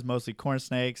I have is mostly corn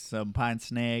snakes, some pine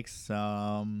snakes,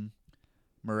 some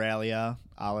Morelia,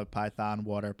 olive python,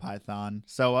 water python.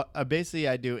 So basically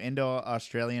I do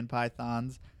Indo-Australian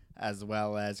pythons as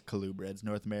well as colubrids,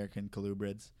 North American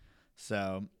colubrids.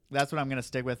 So that's what I'm going to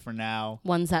stick with for now.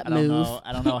 Ones that I don't move. know.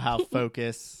 I don't know how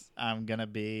focused I'm going to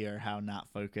be or how not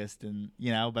focused, and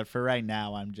but for right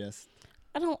now I'm just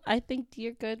I think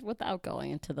you're good without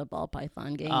going into the ball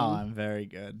python game. I'm very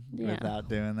good Yeah. without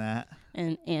doing that.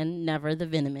 and never the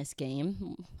venomous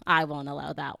game. I won't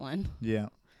allow that one. Yeah.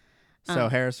 So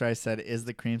Harris Rice said, "Is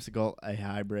the creamsicle a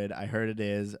hybrid?" I heard it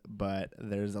is, but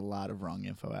there's a lot of wrong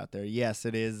info out there. Yes,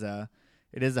 it is.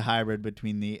 It is a hybrid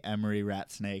between the Emery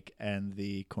rat snake and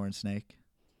the corn snake.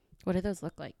 What do those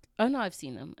look like? Oh no, I've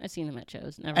seen them. I've seen them at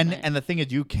shows. Never And mind. and the thing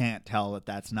is, you can't tell that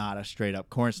that's not a straight up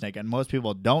corn snake, and most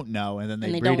people don't know, and then they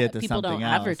breed don't, it to people something don't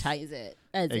else. advertise it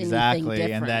as anything Exactly,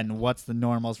 different. and then what's the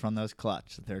normals from those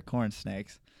clutch? They're corn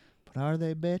snakes. But are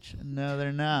they, bitch? No,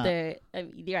 they're not.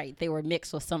 You're right. They were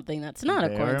mixed with something that's not a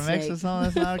They corn were snake. mixed with something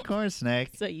that's not a corn snake.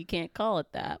 So you can't call it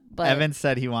that. But Evan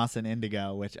said he wants an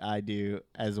indigo, which I do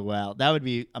as well. That would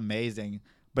be amazing.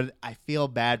 But I feel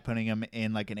bad putting him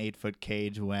in like an 8-foot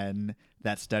cage when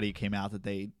that study came out that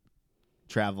they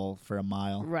travel for a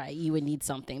mile. right, you would need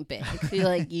something big. I feel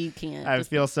like you can't. I just-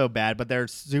 feel so bad, but they're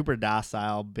super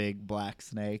docile, big black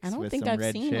snakes I don't with think some I've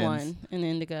red seen chins. one in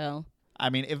indigo. I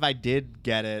mean, if I did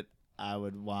get it, I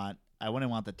wouldn't want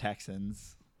the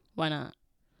Texans Why not?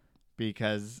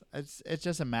 because it's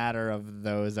just a matter of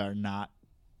those are not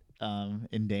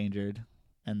endangered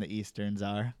and the Easterns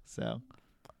are. So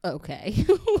Okay.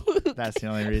 that's the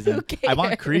only reason. Who I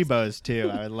want cares? Crebos too.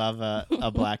 I would love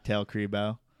a blacktail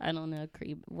Crebo. I don't know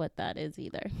what that is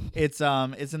either. It's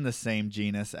in the same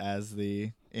genus as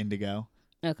the indigo.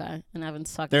 Okay, and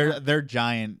Evan's talking. They're about,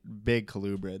 big, big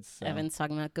colubrids. So. Evan's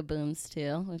talking about gabooms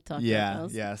too. We've talked about Yeah,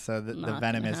 those. yeah. So the Not gonna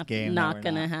venomous happen. game. Not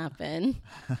gonna happen.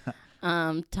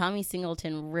 Tommy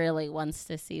Singleton really wants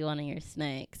to see one of your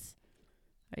snakes.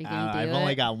 Are you gonna do I've it?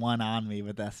 only got one on me,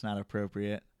 but that's not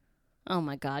appropriate. Oh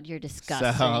my God, you're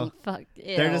disgusting. So, Fuck.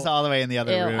 Ew. They're just all the way in the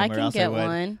other Ew, room, I or can else I get would.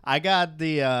 one. I got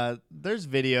the there's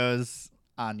videos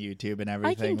on YouTube and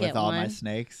everything get with all my one.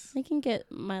 snakes. I can get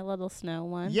my little snow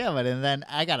one. Yeah, but and then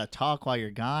I gotta talk while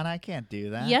you're gone. I can't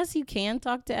do that. Yes, you can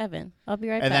talk to Evan. I'll be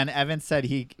right And back. then Evan said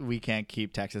we can't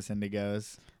keep Texas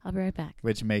Indigos, I'll be right back.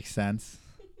 which makes sense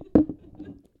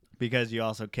because you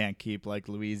also can't keep like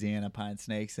Louisiana pine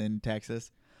snakes in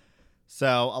Texas.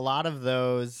 So a lot of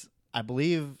those, I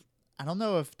believe, I don't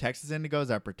know if Texas Indigos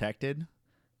are protected,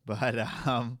 but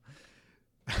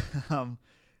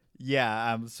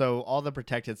so all the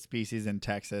protected species in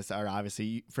Texas are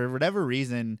obviously, for whatever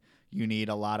reason, you need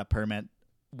a lot of permit.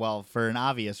 Well, for an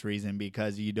obvious reason,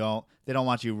 because they don't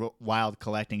want you wild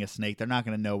collecting a snake. They're not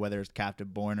going to know whether it's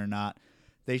captive born or not.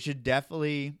 They should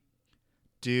definitely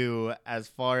do, as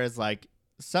far as like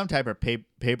some type of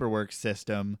paperwork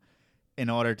system in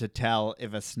order to tell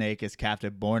if a snake is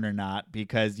captive born or not,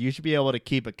 because you should be able to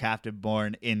keep a captive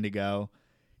born indigo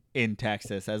in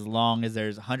Texas as long as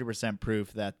there's 100%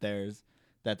 proof that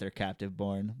they're captive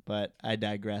born. But I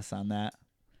digress on that.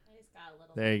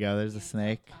 There you go. There's a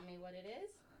snake. Tell me what it is.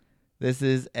 This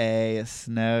is a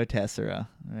snow tessera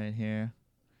right here.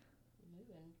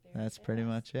 That's pretty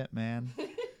much it, man.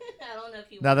 I don't know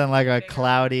if you Nothing like a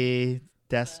cloudy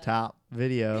desktop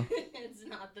video. It's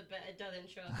not the best. It doesn't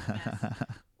show up the best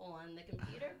on the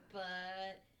computer,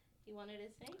 but he wanted a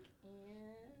snake,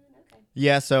 and okay.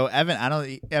 Yeah, so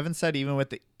Evan said even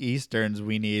with the Easterns,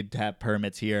 we need to have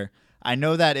permits here. I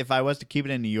know that if I was to keep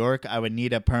it in New York, I would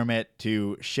need a permit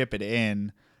to ship it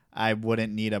in. I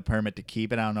wouldn't need a permit to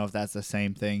keep it. I don't know if that's the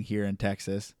same thing here in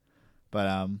Texas.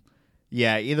 But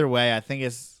yeah, either way, I think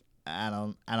I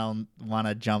don't want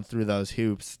to jump through those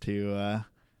hoops to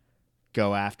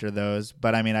go after those.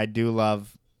 But I mean, I do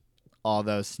love all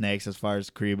those snakes as far as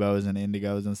Cribos and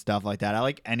Indigos and stuff like that. I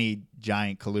like any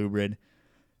giant colubrid.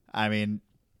 I mean,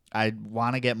 I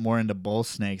want to get more into bull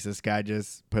snakes. This guy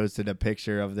just posted a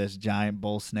picture of this giant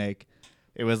bull snake.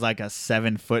 It was like a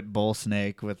 7-foot bull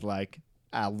snake with like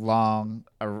a long,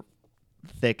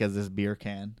 thick as this beer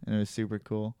can, and it was super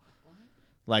cool.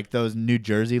 Like those New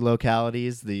Jersey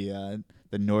localities, the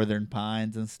Northern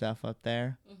Pines and stuff up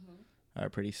there are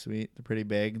pretty sweet. They're pretty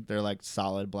big. They're like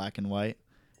solid black and white,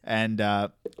 and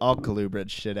all colubrid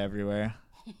shit everywhere.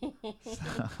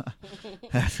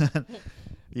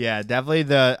 Yeah,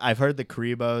 definitely I've heard the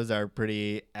Cribos are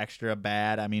pretty extra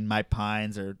bad. I mean, my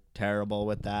pines are terrible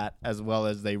with that, as well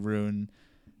as they ruin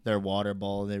their water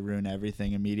bowl. They ruin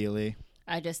everything immediately.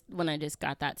 When I just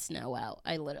got that snow out,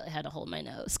 I literally had to hold my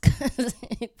nose because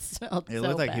it smelled so bad. It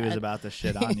looked like he was about to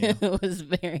shit on you. It was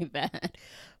very bad.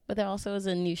 But there also was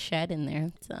a new shed in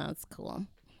there, so that's cool.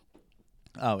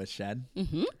 Oh, it's shed?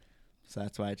 Mm-hmm. So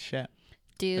that's why it's shit.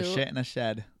 A shit in a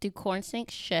shed. Do corn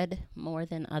snakes shed more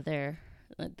than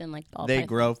like ball They pythons?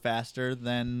 grow faster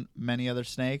than many other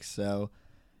snakes, so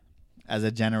as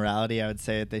a generality, I would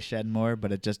say that they shed more,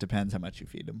 but it just depends how much you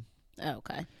feed them. Oh,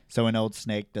 okay. So an old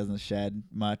snake doesn't shed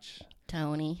much.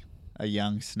 Tony. A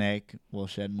young snake will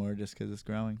shed more just because it's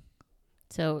growing.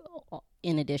 So,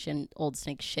 in addition, old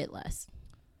snakes shit less.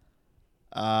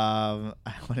 I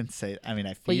wouldn't say. I mean,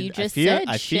 I feed. Well, you just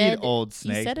I feed old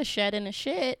snakes. You said a shed and a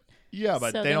shit. Yeah,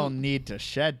 but so they don't need to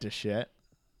shed to shit.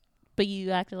 But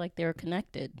you acted like they were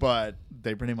connected. But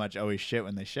they pretty much always shit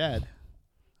when they shed.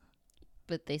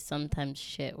 But they sometimes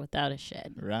shit without a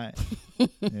shed. Right.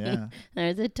 Yeah.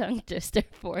 There's a tongue twister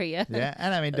for you. Yeah,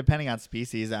 and I mean, depending on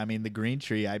species, I mean, the green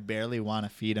tree, I barely want to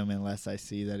feed him unless I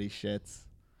see that he shits.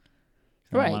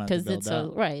 Right, because it's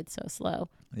so slow.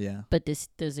 Yeah. But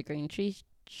does a green tree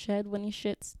shed when he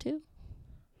shits too?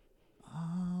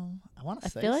 I want to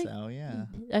say feel like- so. Yeah.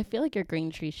 I feel like your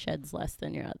green tree sheds less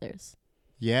than your others.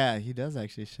 Yeah, he does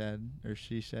actually shed, or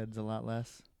she sheds a lot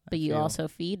less. But you also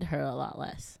feed her a lot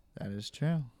less. That is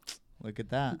true. Look at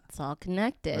that. It's all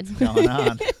connected. What's going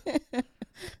on?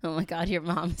 Oh my God, your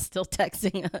mom is still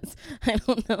texting us. I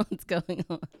don't know what's going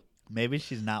on. Maybe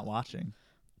she's not watching.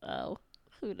 Oh,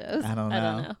 who knows? I don't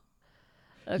know.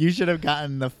 Okay. You should have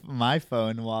gotten my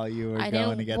phone while you were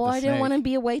going to get the snake. I didn't want to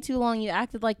be away too long. You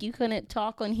acted like you couldn't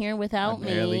talk on here without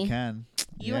me. I barely can.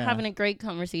 You were having a great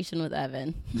conversation with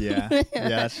Evan. Yeah. Yeah,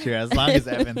 that's true. As long as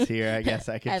Evan's here, I guess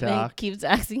I could Evan talk. keeps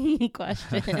asking you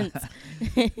questions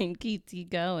and keeps you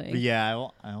going. But yeah,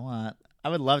 I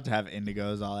would love to have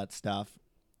indigos, all that stuff.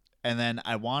 And then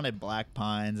I wanted black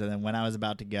pines, and then when I was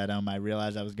about to get them, I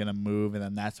realized I was going to move, and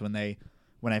then that's when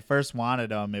I first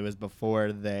wanted them, it was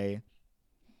before they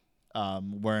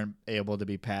weren't able to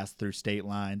be passed through state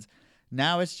lines.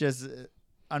 Now it's just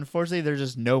unfortunately,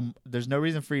 there's no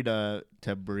reason for you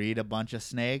to breed a bunch of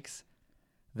snakes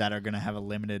that are gonna have a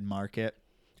limited market.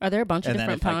 Are there a bunch of And then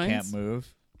different if pines? I can't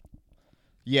move,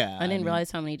 yeah, I didn't mean,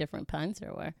 realize how many different pines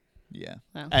there were. Yeah,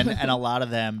 Wow. and a lot of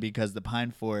them, because the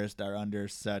pine forests are under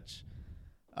such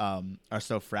are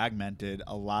so fragmented.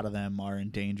 A lot of them are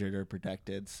endangered or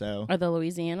protected. So Are the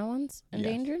Louisiana ones Yes.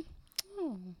 endangered?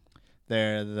 Oh.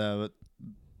 they're the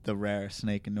rarest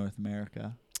snake in North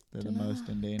America. They're the most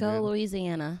endangered. Go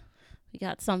Louisiana. We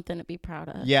got something to be proud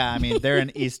of. Yeah, I mean, they're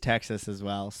in East Texas as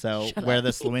well. So Shut where up.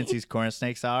 the Slawinski's corn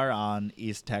snakes are on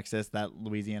East Texas, that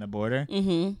Louisiana border,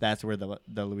 Mm-hmm. that's where the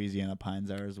Louisiana pines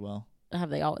are as well. Have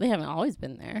they all? They haven't always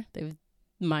been there. They've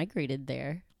migrated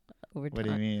there over time. What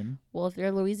do you mean? Well, if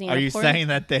they're Louisiana, Are you port- saying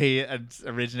that they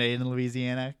originated in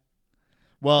Louisiana?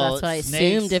 Well, That's what I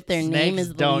snakes, assumed if their name snakes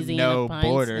is don't Louisiana know pine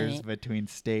borders snake. between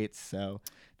states, so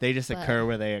they just But occur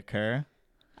where they occur.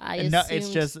 I And no, it's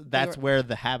assumed just they that's were- where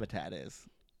the habitat is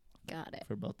got it.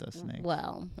 for both those snakes.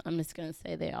 Well, I'm just gonna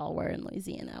say they all were in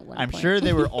Louisiana at one I'm point. sure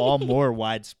they were all more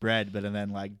widespread, but then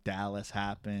like Dallas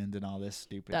happened and all this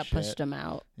stupid that shit. pushed them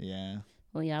out. Yeah.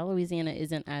 Well, yeah, Louisiana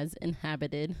isn't as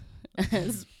inhabited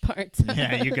as parts.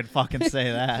 Yeah, you could fucking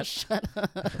say that. Shut up.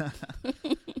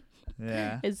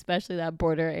 Yeah. Especially that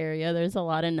border area. There's a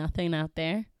lot of nothing out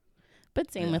there.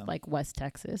 But same Yeah. with like West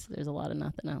Texas. There's a lot of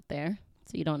nothing out there.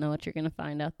 So you don't know what you're going to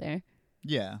find out there.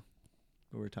 Yeah.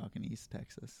 But we're talking East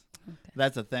Texas. Okay.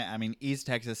 That's the thing. I mean, East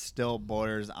Texas still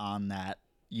borders on that,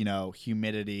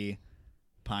 humidity,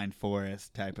 pine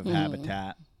forest type of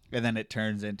habitat. And then it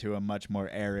turns into a much more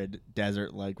arid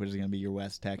desert like, which is going to be your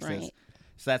West Texas. Right.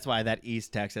 So that's why that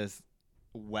East Texas,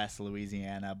 West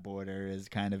Louisiana border is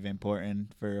kind of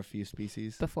important for a few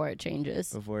species Before it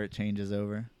changes. before it changes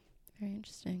over. Very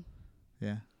interesting.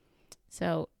 Yeah.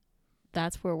 So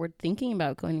that's where we're thinking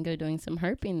about going to go doing some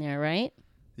herping there, right?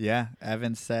 Yeah.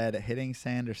 Evan said hitting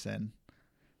Sanderson,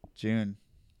 June.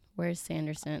 Where's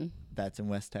Sanderson? That's in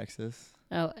West Texas.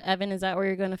 Oh, Evan, is that where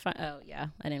you're going to find? Oh, yeah.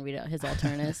 I didn't read out his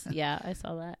Alternus. Yeah, I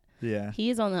saw that. Yeah.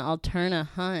 He's on the Alterna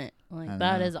hunt. I Like,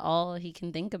 that know. is all he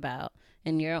can think about.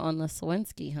 And you're on the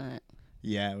Slawinski hunt.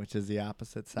 Yeah, which is the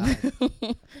opposite side.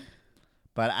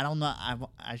 But I don't know.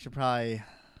 I should probably.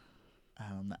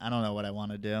 I don't know what I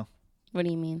want to do What do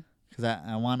you mean? because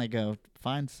I want to go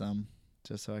find some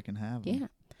just so I can have them. Yeah.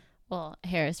 Well,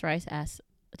 Harris Rice asked,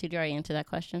 did you already answer that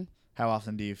question? How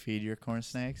often do you feed your corn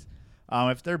snakes?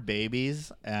 If they're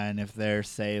babies and if they're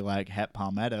say like het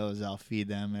palmettos, I'll feed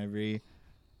them every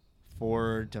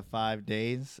 4 to 5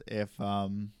 days. If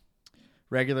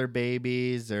regular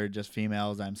babies or just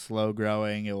females, I'm slow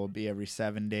growing, it will be every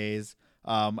 7 days.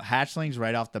 Hatchlings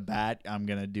right off the bat, I'm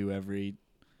gonna do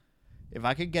if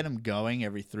I could get them going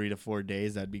every 3 to 4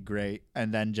 days, that'd be great.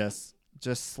 And then just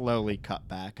slowly cut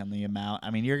back on the amount.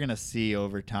 I mean, you're gonna see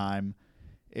over time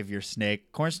if your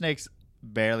corn snakes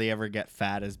barely ever get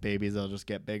fat as babies, they'll just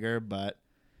get bigger, but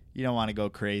you don't want to go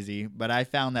crazy. But I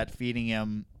found that feeding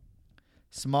them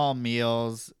small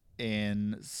meals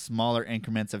in smaller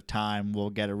increments of time will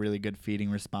get a really good feeding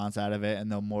response out of it,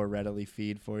 and they'll more readily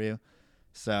feed for you.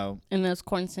 So And those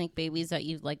corn snake babies that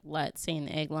you've like let say an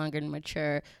egg longer to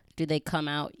mature, do they come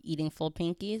out eating full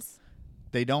pinkies?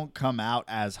 they don't come out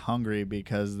as hungry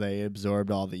because they absorbed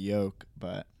all the yolk,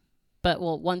 but But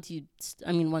well, once you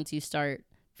start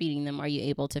feeding them, are you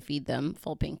able to feed them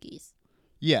full pinkies?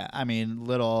 yeah, I mean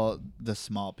the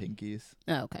small pinkies.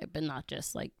 Oh, okay, but not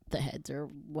just like the heads or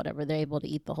whatever. They're able to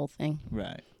eat the whole thing.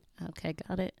 Right. Okay,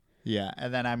 got it. Yeah,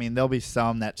 and then I mean there'll be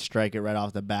some that strike it right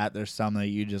off the bat. There's some that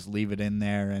you just leave it in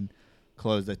there and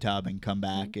close the tub and come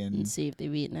back And see if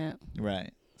they've eaten it.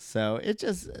 right. So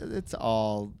it's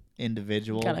all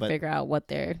individual, Got to but figure out what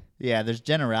they're. yeah, there's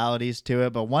generalities to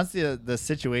it. But once the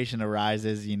situation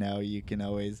arises, you can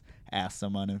always ask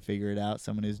someone and figure it out.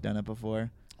 Someone who's done it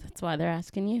before. That's why they're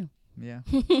asking you. Yeah.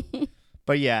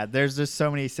 But yeah, there's just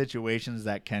so many situations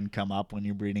that can come up when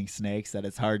you're breeding snakes that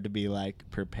it's hard to be like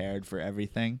prepared for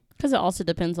everything. Because it also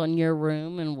depends on your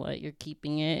room and what you're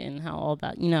keeping it and how all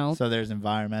that, So there's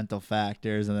environmental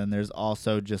factors, and then there's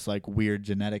also just like weird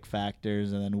genetic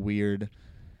factors, and then weird,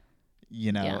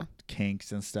 Yeah.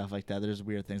 kinks and stuff like that. There's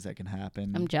weird things that can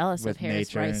happen. I'm jealous with of Harris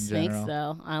nature Rice in snakes, general.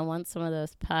 though. I want some of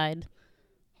those pied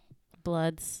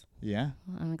bloods. Yeah,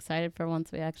 I'm excited for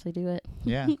once we actually do it.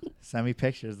 yeah. Send me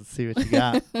pictures. Let's see what you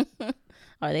got.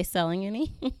 Are they selling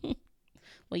any?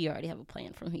 Well, you already have a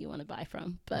plan from who you want to buy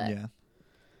from, but Yeah.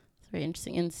 it's very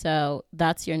interesting. And so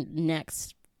that's your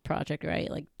next project, right?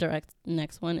 Like direct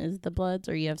next one is the bloods,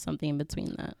 or you have something in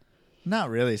between that? Not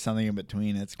really something in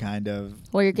between. It's kind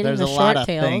of Well, you're getting there's the a lot short of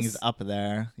tails. things up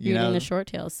there. You're getting the short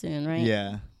tails soon, right?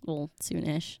 Yeah. Well,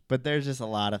 soonish. But there's just a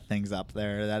lot of things up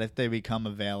there that if they become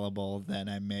available, then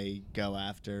I may go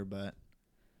after. But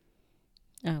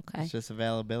Okay. it's just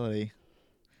availability.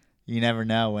 You never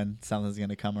know when something's going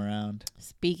to come around.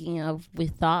 Speaking of, we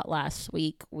thought last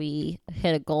week we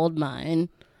hit a gold mine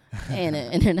and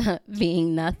it ended up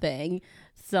being nothing.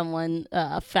 Someone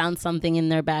found something in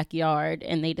their backyard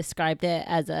and they described it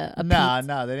as a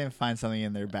No, they didn't find something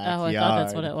in their backyard. Oh, I thought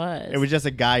that's what it was. It was just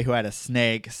a guy who had a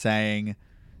snake saying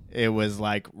it was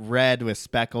like red with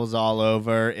speckles all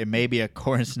over. It may be a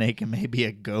corn snake, it may be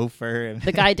a gopher.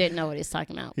 The guy didn't know what he's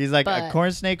talking about. He's like a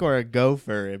corn snake or a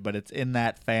gopher, but it's in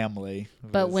that family.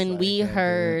 But when we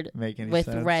heard with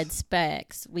sense. red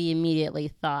specks, we immediately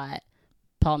thought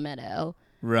palmetto.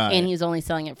 Right. And he was only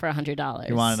selling it for $100.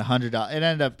 He wanted $100. It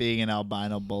ended up being an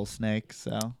albino bull snake,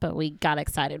 so. But we got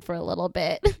excited for a little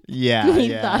bit. Yeah,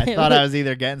 I thought I was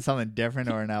either getting something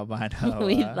different or an albino.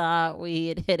 We thought we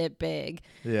had hit it big.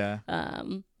 Yeah.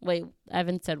 Wait,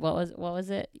 Evan said what was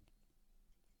it?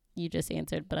 You just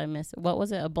answered, but I missed it. What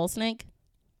was it? A bull snake?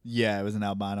 Yeah, it was an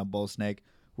albino bull snake.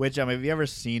 Which, I mean, have you ever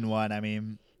seen one? I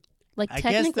mean, like, I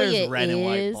guess there's red and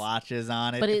white is, blotches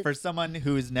on it. but For someone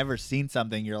who's never seen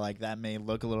something, you're like, that may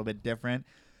look a little bit different.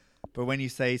 But when you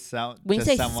say someone,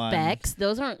 specks,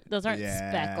 those aren't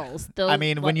speckles. Those, I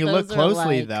mean, when you look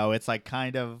closely, though, it's like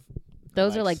kind of.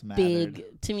 Those are like smattered.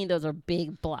 big. To me, those are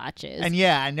big blotches. And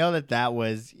yeah, I know it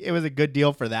was a good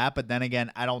deal for that. But then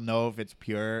again, I don't know if it's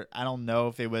pure. I don't know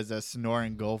if it was a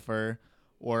snoring gopher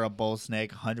or a bull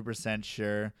snake. 100%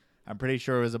 sure. I'm pretty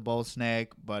sure it was a bull snake,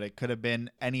 but it could have been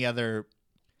any other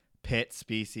pit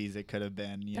species. It could have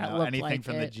been, anything like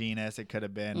from the genus. It could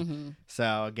have been. Mm-hmm.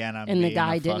 So again, the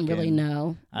guy didn't really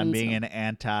know. I'm being an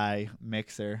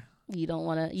anti-mixer. You don't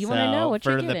want to. You want to know what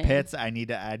you're getting. For the pits, I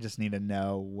just need to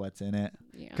know what's in it.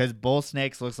 Because bull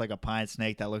snakes looks like a pine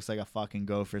snake that looks like a fucking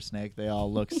gopher snake. They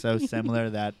all look so similar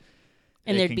that.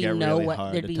 And there'd be no way.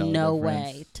 There'd be no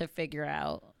way to figure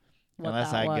out.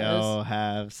 Unless I go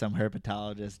have some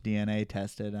herpetologist DNA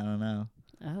tested. I don't know.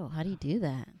 Oh, how do you do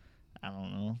that? I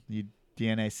don't know.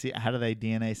 How do they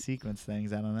DNA sequence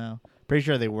things? I don't know. Pretty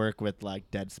sure they work with like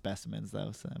dead specimens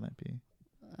though, so that might be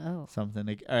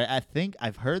something. I think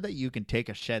I've heard that you can take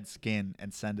a shed skin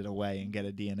and send it away and get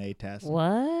a DNA test.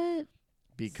 What?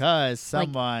 Because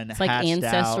someone it's like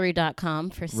Ancestry.com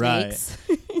for snakes.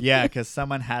 Right. Yeah, because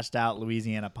someone hashed out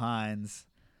Louisiana pines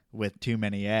with too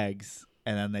many eggs.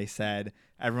 And then they said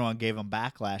everyone gave them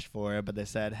backlash for it, but they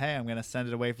said, "Hey, I'm going to send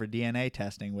it away for DNA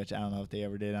testing," which I don't know if they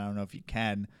ever did. I don't know if you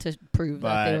can to prove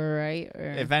that they were right.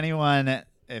 Or... If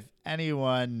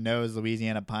anyone knows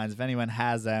Louisiana pines, if anyone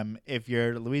has them, if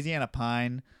your Louisiana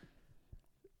pine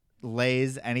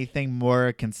lays anything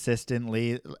more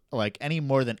consistently, like any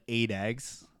more than 8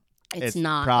 eggs, it's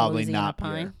not probably Louisiana not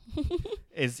pine.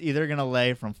 It's either going to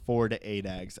lay from 4 to 8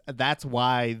 eggs. That's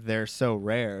why they're so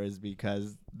rare, is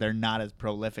because they're not as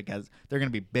prolific as they're going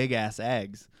to be big ass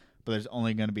eggs, but there's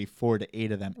only going to be 4 to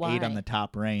 8 of them, Why? 8 on the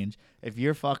top range. If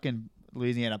your fucking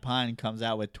Louisiana pine comes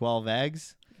out with 12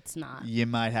 eggs, it's not. You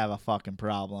might have a fucking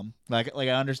problem. Like I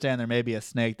understand there may be a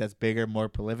snake that's bigger, more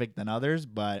prolific than others,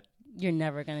 but you're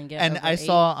never going to get And over I 8.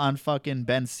 saw on fucking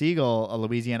Ben Siegel a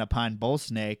Louisiana pine bull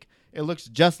snake. It looks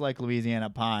just like Louisiana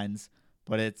pines,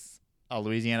 but it's a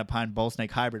Louisiana pine bull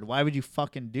snake hybrid. Why would you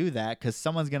fucking do that? Because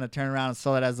someone's going to turn around and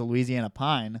sell it as a Louisiana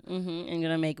pine. Mm-hmm. And going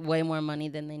to make way more money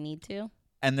than they need to.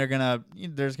 And they're going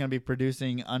to be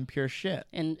producing unpure shit.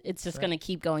 And it's just going to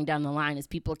keep going down the line as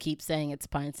people keep saying it's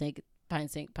pine snake,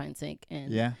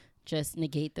 and just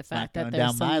negate the fact that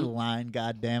there's down my line,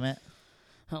 God damn it.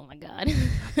 Oh my God.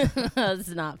 That's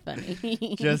not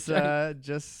funny.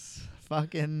 Just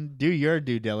fucking do your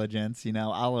due diligence.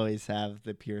 I'll always have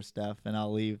the pure stuff, and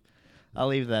I'll leave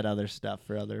that other stuff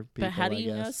for other people. But how do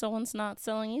you know someone's not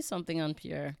selling you something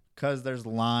unpure? Because there's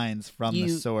lines from the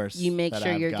source. You make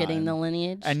sure you're getting the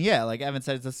lineage. And yeah, like Evan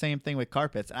said, it's the same thing with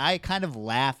carpets. I kind of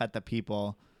laugh at the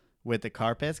people with the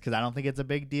carpets because I don't think it's a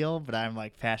big deal, but I'm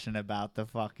like passionate about the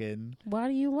fucking. Why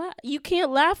do you laugh? You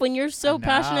can't laugh when you're so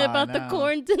passionate about the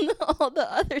corns and all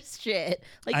the other shit.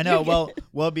 Like, I know.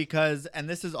 Well, because, and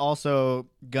this is also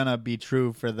gonna be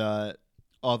true for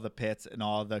all the pits and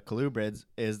all the colubrids,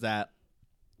 is that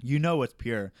what's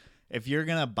pure. If you're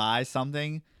gonna buy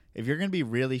something, if you're gonna be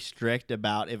really strict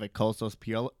about if a coastal's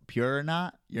pure or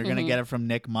not, you're gonna get it from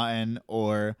Nick Mutton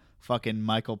or fucking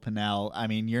Michael Pinnell. I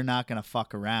mean, you're not gonna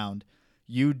fuck around.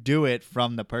 You do it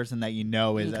from the person that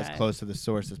is as close to the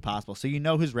source as possible. So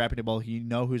who's reputable,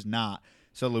 who's not.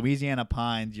 So Louisiana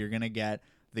pines, you're gonna get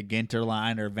the Ginter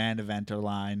line or Van de Venter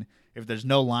line. If there's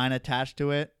no line attached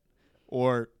to it,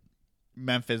 or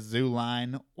Memphis Zoo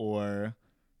line, or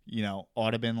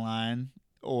Audubon line,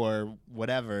 or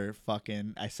whatever.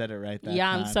 Fucking, I said it right that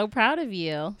Yeah, time. I'm so proud of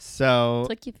you. So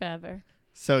Took you forever.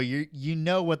 So you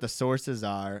know what the sources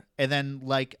are, and then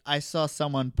like I saw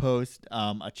someone post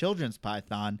a children's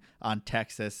python on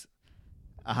Texas,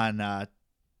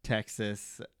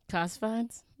 Texas.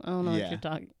 Classifieds? I don't know Yeah. what you're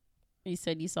talking. You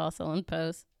said you saw someone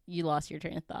post. You lost your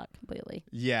train of thought completely.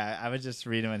 Yeah, I was just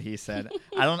reading what he said.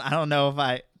 I don't know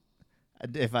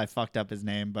if I fucked up his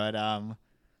name, but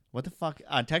what the fuck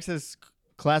on Texas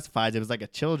Classifieds? It was like a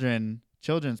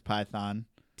children's python.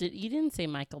 You didn't say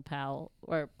Michael Powell,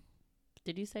 or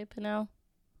did you say Pinnell?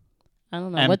 I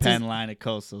don't know. M What's Pen line of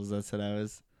coastals. That's what I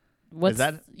was. What's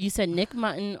that- you said Nick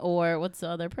Mutton, or what's the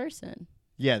other person?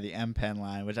 Yeah, the M Pen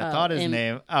line, which I Oh, thought his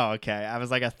name. Oh, okay. I was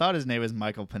like, I thought his name was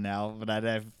Michael Pinnell, but I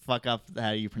didn't fuck up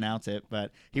how you pronounce it.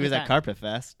 But he was at Okay. Carpet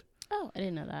Fest, Oh, I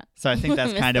didn't know that. so I think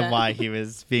that's Missed kind of that. why he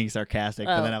was being sarcastic.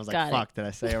 But Oh, then I was like, got it. fuck, did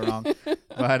I say it wrong?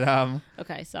 But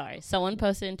Okay, sorry. Someone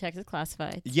posted in Texas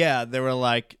Classifieds. yeah, they were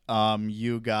like,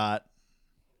 you got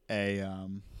a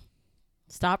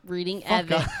Stop reading fuck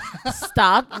Evan. off.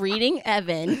 Stop reading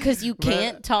Evan, because you But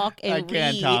can't talk and I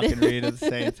can't read. talk and read at the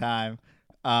same time.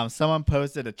 Someone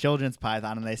posted a children's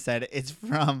python, and they said it's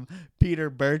from Peter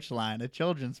Birch line of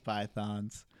children's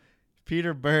pythons.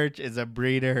 Peter Birch is a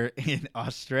breeder in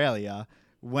Australia.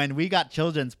 When we got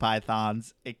children's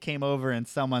pythons, it came over in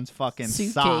someone's fucking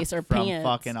Suitcase sock or from pants.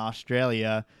 fucking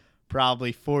Australia,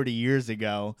 probably 40 years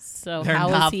ago. So They're how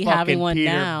not is he fucking having one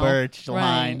Peter now? Birch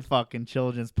line Right. fucking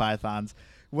children's pythons.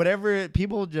 Whatever,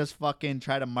 people just fucking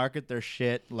try to market their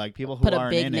shit like people who Put a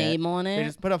aren't big in name on They it.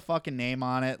 just put a fucking name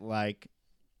on it, like,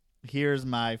 here's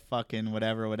my fucking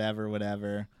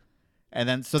whatever. And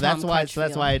then so Tom that's why I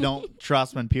Crutchfield. don't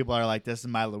trust when people are like, this is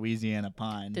my Louisiana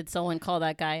pine. Did someone call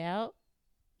that guy out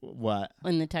What?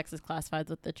 in the Texas Classifieds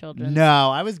with the children? No,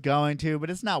 I was going to, but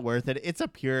it's not worth it. It's a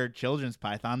pure children's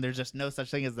python. There's just no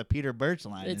such thing as the Peter Birch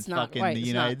line It's in not fucking right. the It's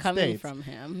United not coming States. from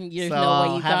him. There's So no way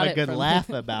I'll you have got a it good from laugh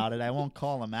him. about it. I won't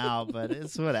call him out, but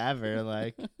it's whatever.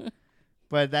 Like,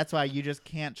 but that's why you just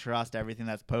can't trust everything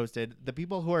that's posted. The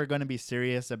people who are going to be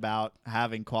serious about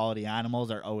having quality animals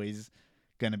are always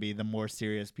going to be the more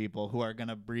serious people who are going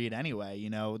to breed anyway. You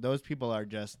know, those people are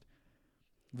just,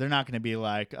 they're not going to be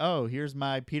like, oh, here's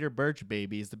my Peter Birch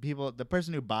babies. The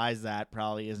person who buys that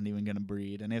probably isn't even going to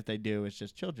breed. And if they do, it's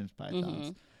just children's pythons.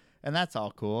 Mhm. And that's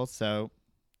all cool. So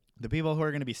the people who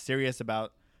are going to be serious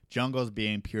about jungles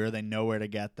being pure, they know where to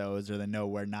get those, or they know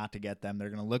where not to get them. They're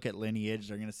going to look at lineage.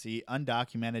 They're going to see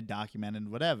undocumented, documented,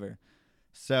 whatever.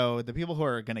 So the people who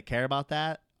are going to care about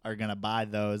that are going to buy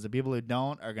those. The people who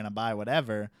don't are going to buy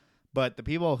whatever. But the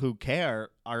people who care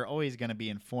are always going to be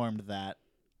informed that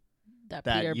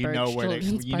Peter you Birch know where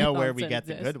children's you know where we pythons get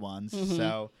the exist. good ones. Mhm.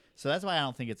 So that's why I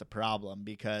don't think it's a problem,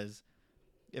 because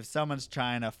if someone's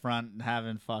trying to front and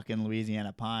having fucking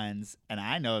Louisiana pines, and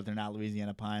I know if they're not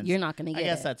Louisiana pines, You're not gonna get I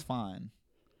guess it. that's fine.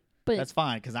 But That's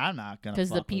fine, because I'm not gonna. because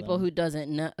the fuck with people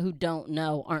them. who don't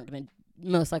know aren't gonna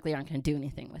most likely aren't gonna do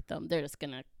anything with them. They're just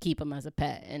gonna keep them as a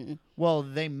pet. And Well,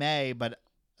 they may, but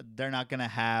they're not gonna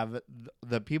have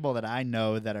the people that I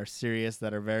know that are serious,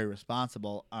 that are very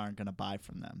responsible, aren't gonna buy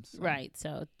from them. So. right,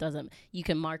 so it doesn't. You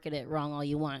can market it wrong all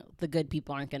you want. The good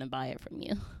people aren't gonna buy it from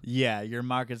you. Yeah, your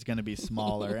market's gonna be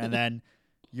smaller, and then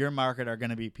your market are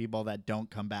gonna be people that don't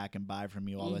come back and buy from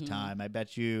you all the Mhm. time. I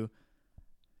bet you.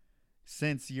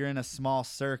 Since you're in a small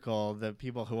circle, the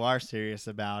people who are serious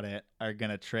about it are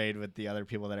going to trade with the other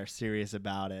people that are serious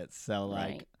about it. So, like,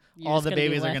 Right. You're all just the gonna be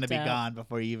babies are going to left be out. gone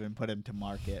before you even put them to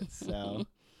market. So,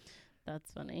 That's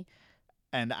funny.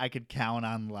 and I could count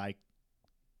on, like,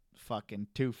 fucking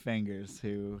 2 fingers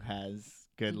who has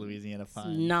good Louisiana It's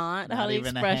pines. not how the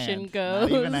even a expression hand. goes.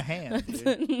 Not even a hand, That's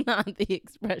dude. not the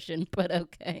expression, but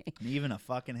okay. Even a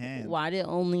fucking hand. Why did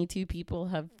only 2 people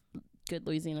have good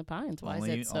Louisiana pines? Why is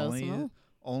it so small?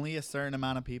 Only a certain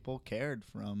amount of people cared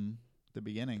from the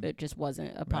beginning. It just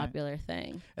wasn't a Right. popular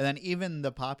thing. And then even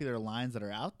the popular lines that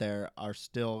are out there are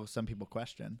still some people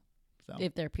question. So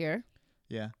If they're pure.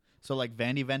 yeah. So like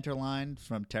Vandy Venter line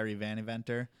from Terry Vandy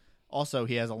Venter. Also,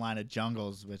 he has a line of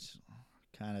jungles which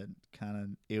kind of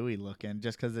ewy looking,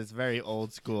 just because it's very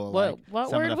old school. What like what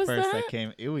some word of the was first that?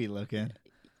 came ewy looking.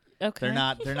 Okay. They're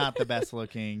not the best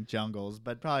looking jungles,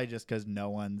 but probably just because no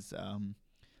one's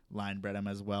line bred them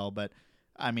as well. But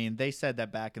I mean, they said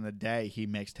that back in the day he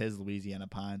mixed his Louisiana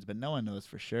pines, but no one knows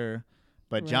for sure.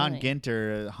 But John Really?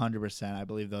 Ginter, 100%. I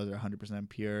believe those are 100%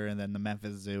 pure. And then the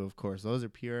Memphis Zoo, of course, those are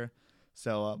pure.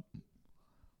 So,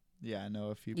 yeah, I know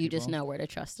a few people. You just know where to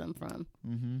trust them from.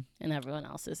 Mm-hmm. And everyone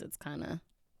else's, it's kind of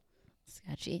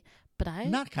sketchy. But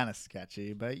Not kind of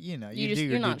sketchy, but, you know, you do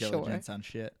you're your due not sure. diligence on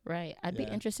shit. Right. I'd be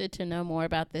Yeah. interested to know more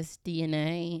about this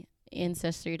DNA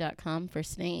Ancestry.com for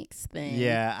snakes thing.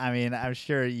 Yeah, I mean, I'm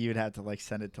sure you'd have to like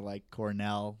send it to like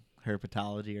Cornell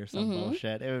herpetology or some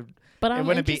bullshit. But It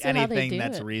wouldn't be interested how they anything do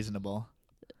that's it. reasonable.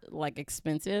 Like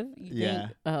expensive. You Yeah.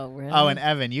 think? Oh really? Oh, and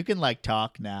Evan, you can like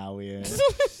talk now. Yeah.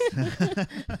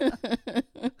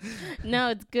 No,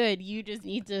 it's good. You just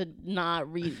need to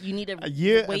not read. You need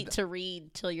to wait to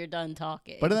read till you're done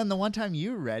talking. But then the one time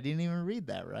you read, you didn't even read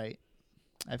that right.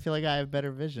 I feel like I have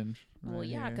better vision. Well,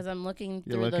 yeah, because I'm looking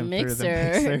You're through the looking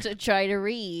mixer to try to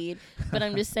read. But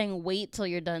I'm just saying wait till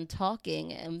you're done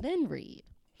talking and then read.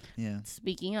 Yeah.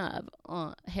 Speaking of,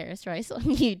 Harris Rice on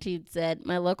YouTube said,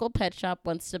 my local pet shop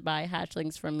wants to buy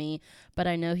hatchlings from me, but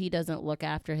I know he doesn't look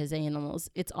after his animals.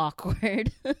 It's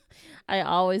awkward. I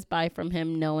always buy from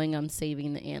him knowing I'm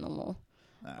saving the animal.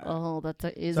 Oh, that's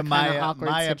a kind of awkward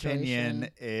my situation. opinion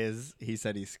is he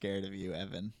said he's scared of you,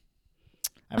 Evan.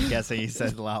 I'm guessing he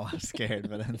said, "Well, I'm scared,"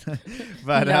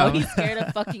 but no, he's scared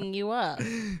of fucking you up,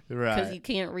 right? Because you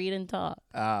can't read and talk.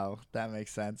 Oh, that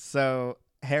makes sense. So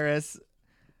Harris,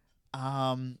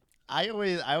 I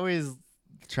always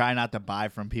try not to buy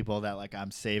from people that like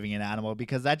I'm saving an animal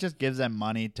because that just gives them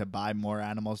money to buy more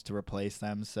animals to replace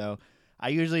them. So I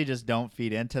usually just don't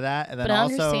feed into that. And then but I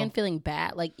also understand feeling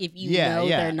bad. Like if you know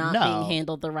they're not being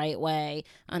handled the right way,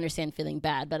 I understand feeling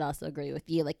bad, but I also agree with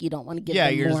you. Like you don't want to give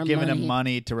them you're more just giving money. them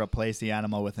money to replace the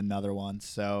animal with another one.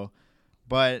 So,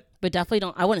 but definitely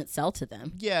don't. I wouldn't sell to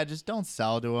them. Yeah, just don't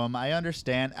sell to them. I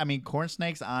understand. I mean, corn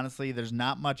snakes, honestly, there's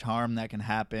not much harm that can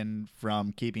happen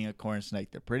from keeping a corn snake.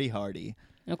 They're pretty hardy.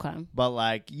 Okay. But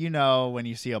like, when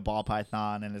you see a ball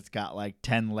python and it's got like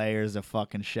 10 layers of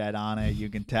fucking shed on it, you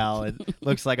can tell it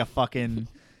looks like a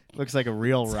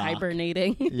real rock.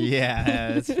 Hibernating.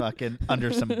 Yeah, it's fucking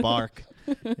under some bark.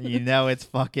 It's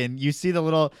fucking, you see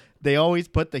they always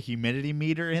put the humidity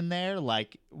meter in there.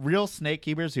 Like real snake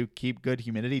keepers who keep good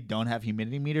humidity don't have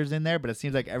humidity meters in there, but it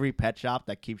seems like every pet shop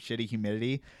that keeps shitty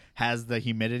humidity has the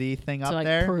humidity thing up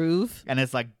there. Prove. And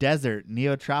it's like desert,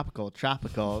 neotropical,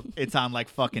 tropical. It's on like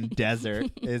fucking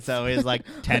desert. It's always like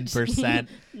 10%.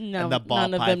 No, and the ball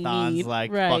python's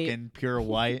like right. fucking pure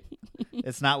white.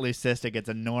 It's not leucistic, it's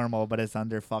a normal, but it's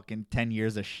under fucking 10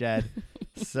 years of shed.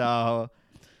 So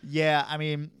yeah, I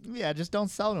mean, just don't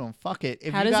sell to them. Fuck it.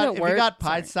 If you got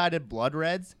pied-sided blood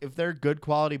reds, if they're good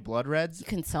quality blood reds, you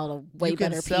can sell to way better people. You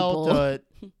can sell to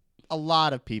a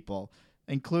lot of people,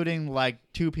 including like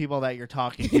 2 people that you're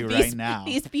talking to right now.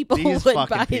 These people these would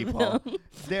fucking buy people. them.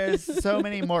 There's so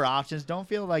many more options. Don't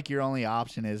feel like your only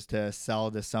option is to sell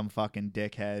to some fucking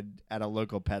dickhead at a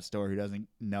local pet store who doesn't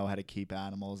know how to keep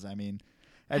animals. I mean,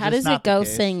 how does it go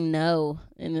saying no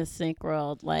in the snake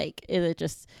world? Like, is it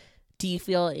just... Do you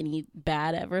feel any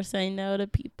bad ever saying no to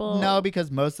people? No, because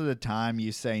most of the time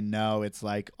you say no, it's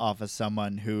like off of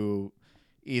someone who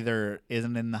either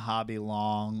isn't in the hobby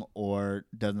long or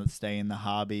doesn't stay in the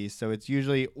hobby. So it's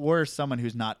usually, or someone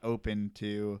who's not open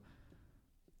to,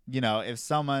 if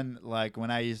someone, like when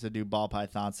I used to do ball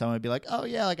pythons, someone would be like, oh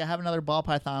yeah, like I have another ball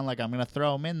python, like I'm going to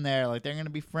throw them in there, like they're going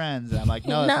to be friends. And I'm like,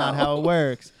 no, that's not how it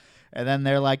works. And then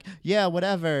they're like, yeah,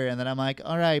 whatever. And then I'm like,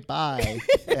 all right, bye.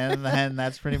 And then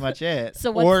that's pretty much it.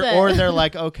 So or they're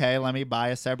like, okay, let me buy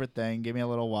a separate thing. Give me a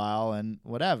little while and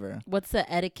whatever. What's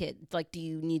the etiquette? Like, do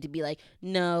you need to be like,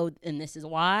 no, and this is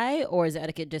why? Or is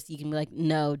etiquette just you can be like,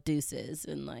 no, deuces?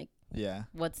 And like, yeah.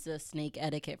 What's the snake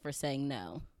etiquette for saying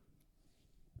no?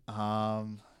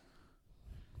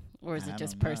 Or is it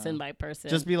just person by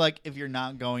person? Just be like, if you're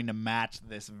not going to match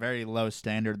this very low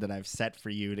standard that I've set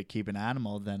for you to keep an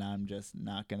animal, then I'm just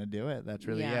not going to do it. That's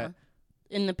really it.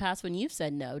 In the past, when you've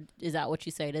said no, is that what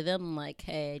you say to them? Like,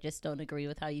 hey, I just don't agree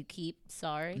with how you keep.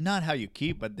 Sorry. Not how you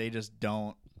keep, but they just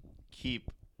don't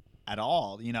keep at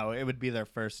all. It would be their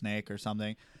first snake or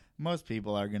something. Most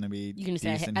people are going to be You can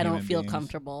say, hey, I don't feel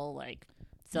comfortable, like,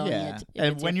 selling it.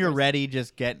 And when you're ready,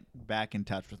 just get back in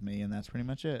touch with me, and that's pretty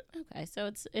much it. Okay,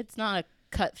 so it's not a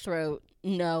cutthroat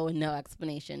no and no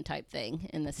explanation type thing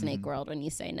in the snake world when you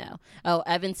say no. Oh,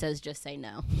 Evan says just say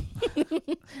no.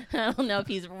 I don't know if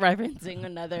he's referencing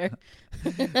another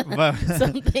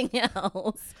something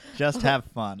else. Just have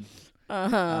fun.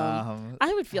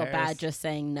 I would feel bad just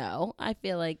saying no. I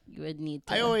feel like you would need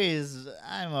to.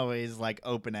 I'm always like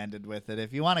open-ended with it.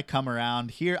 If you want to come around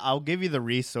here, I'll give you the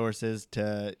resources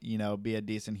to, be a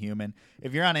decent human.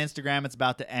 If you're on Instagram, it's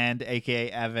about to end, aka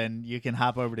Evan. You can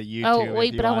hop over to YouTube. Oh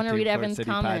wait, but I want to read Evan's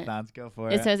City comment. Pythons. Go for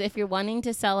it. It says, if you're wanting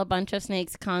to sell a bunch of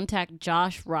snakes, contact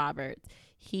Josh Roberts.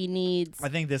 He needs. I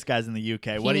think this guy's in the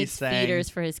UK. What he's saying? Feeders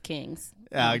for his kings.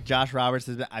 Josh Roberts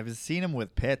I've seen him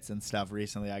with pits and stuff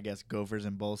recently. I guess gophers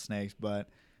and bull snakes, but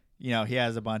he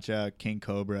has a bunch of king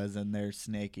cobras and they're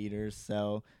snake eaters.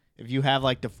 So if you have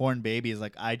like deformed babies,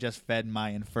 like I just fed my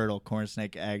infertile corn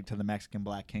snake egg to the Mexican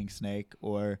black king snake,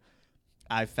 or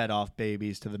I fed off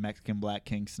babies to the Mexican black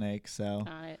king snake. So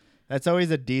Got it. that's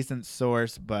always a decent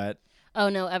source, but Oh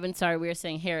no, Evan, sorry, we were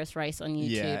saying Harris Rice on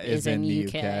YouTube yeah, is in the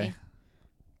UK.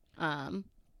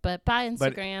 But by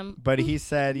Instagram. But he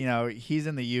said, he's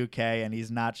in the UK and he's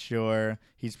not sure.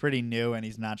 He's pretty new and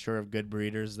he's not sure of good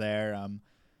breeders there.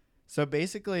 So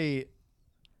basically,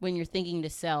 when you're thinking to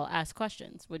sell, ask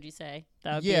questions, would you say?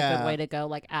 That would be a good way to go,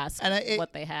 like ask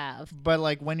what they have. But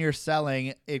like when you're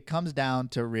selling, it comes down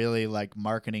to really like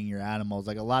marketing your animals.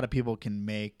 Like a lot of people can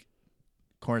make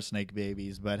corn snake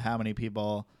babies, but how many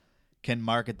people can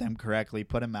market them correctly,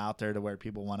 put them out there to where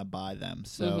people want to buy them?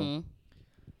 So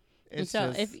it's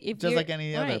so just, if just like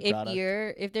any other product.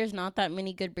 If there's not that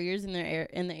many good breeders in the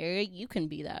area, you can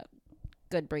be that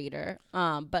good breeder.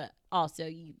 But also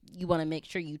you want to make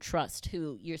sure you trust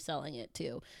who you're selling it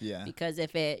to. Yeah. Because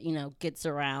if it, gets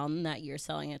around that you're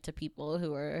selling it to people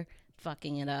who are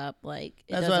fucking it up, like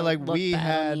that's why like we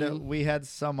had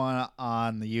someone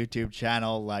on the YouTube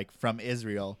channel like from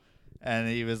Israel, and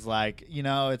he was like,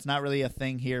 it's not really a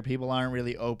thing here. People aren't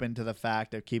really open to the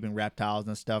fact of keeping reptiles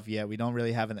and stuff yet. We don't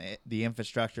really have the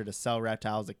infrastructure to sell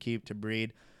reptiles, to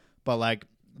breed. But like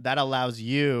that allows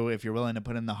you, if you're willing to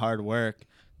put in the hard work,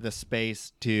 the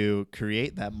space to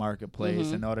create that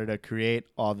marketplace in order to create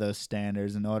all those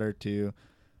standards, in order to,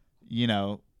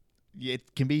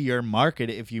 it can be your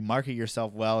market if you market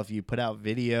yourself well, if you put out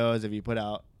videos, if you put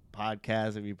out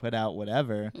podcasts, if you put out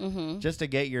whatever, just to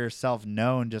get yourself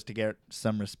known, just to get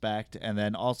some respect, and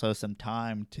then also some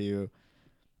time to,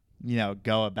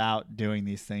 go about doing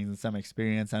these things and some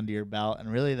experience under your belt.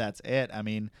 And really that's it. I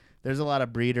mean, there's a lot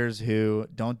of breeders who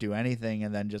don't do anything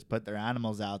and then just put their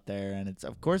animals out there, and it's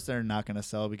of course they're not going to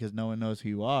sell because no one knows who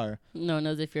you are. No one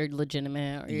knows if you're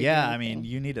legitimate. Or I mean,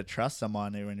 you need to trust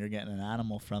someone when you're getting an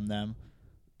animal from them.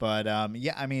 But I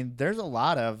mean, there's a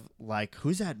lot of like,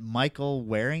 who's that? Michael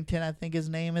Warrington, I think his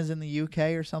name is, in the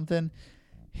UK or something.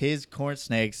 His corn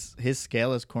snakes, his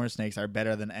scaleless corn snakes are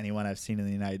better than anyone I've seen in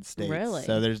the United States. Really?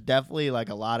 So there's definitely like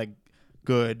a lot of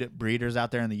good breeders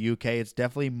out there in the UK. It's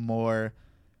definitely more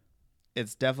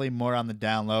on the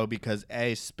down low because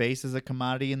space is a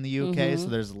commodity in the UK, so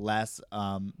there's less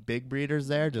big breeders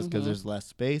there just because there's less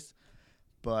space.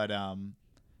 But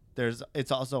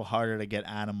it's also harder to get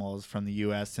animals from the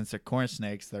U.S. since they're corn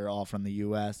snakes. They're all from the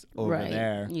U.S. over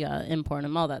there. Yeah, import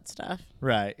them, all that stuff.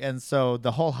 Right, and so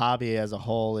the whole hobby as a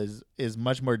whole is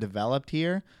much more developed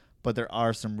here. But there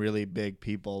are some really big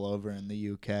people over in the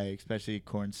U.K., especially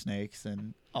corn snakes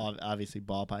and obviously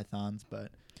ball pythons, but.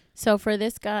 So for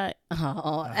this guy,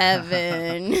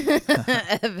 Evan,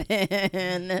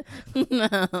 Evan,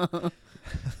 no.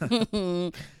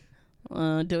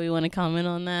 Do we want to comment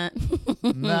on that?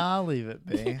 No, I'll leave it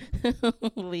be.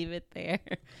 Leave it there.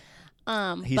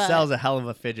 He sells a hell of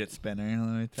a fidget spinner,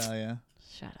 let me tell you.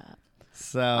 Shut up.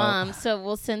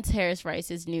 So, Since Harris Rice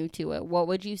is new to it, what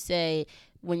would you say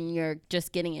when you're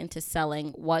just getting into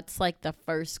selling? What's like the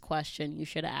first question you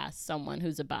should ask someone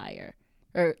who's a buyer?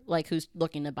 Or like who's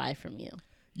looking to buy from you?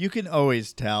 You can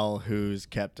always tell who's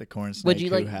kept a corn snake. Would you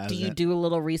do you do a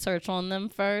little research on them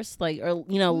first, look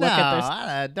at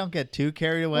their? Don't get too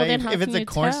carried away. Well, if it's a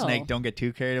corn snake, don't get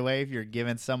too carried away. If you're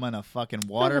giving someone a fucking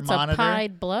water monitor, it's a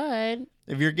pied blood.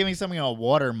 If you're giving someone a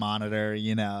water monitor,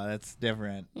 that's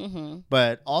different.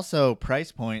 But also,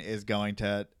 price point is going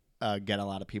to get a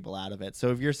lot of people out of it. So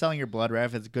if you're selling your blood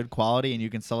ref, it's good quality, and you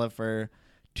can sell it for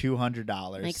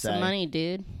 $200. Make some money,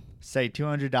 dude. Say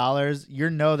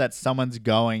 $200, that someone's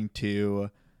going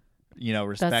to,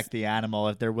 respect the animal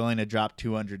if they're willing to drop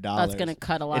 $200. That's going to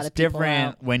cut a lot of people out. It's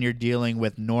different when you're dealing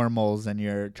with normals and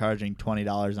you're charging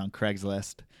 $20 on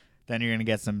Craigslist. Then you're going to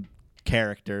get some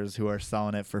characters who are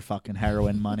selling it for fucking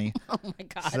heroin money. Oh my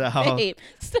God, babe,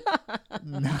 stop.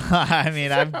 No, I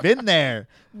mean, I've been there.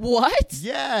 What?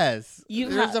 Yes.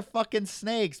 There's a fucking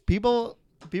snakes. People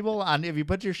if you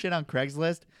put your shit on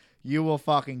Craigslist, you will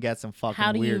fucking get some fucking weirdos.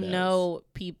 How do you know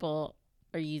people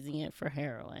are using it for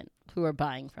heroin who are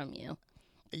buying from you?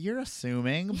 You're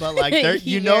assuming, but like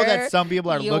that some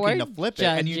people are looking to flip it,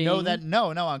 and that no,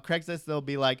 on Craigslist they'll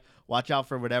be like, watch out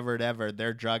for whatever.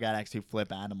 They're drug addicts who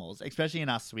flip animals, especially in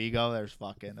Oswego. There's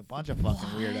fucking a bunch of fucking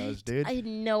weirdos, dude. I had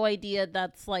no idea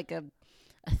that's like a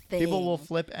thing. People will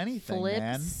flip anything,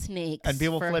 man. Snakes, and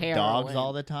people flip heroin. Dogs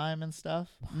all the time and stuff.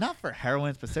 Not for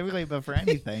heroin specifically, but for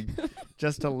anything,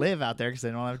 just to live out there because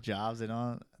they don't have jobs.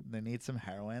 They need some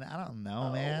heroin. I don't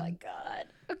know, man. Oh my God.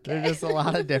 Okay. There's just a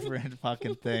lot of different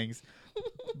fucking things.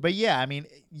 But yeah, I mean,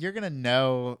 you're gonna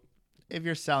know if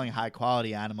you're selling high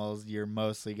quality animals. You're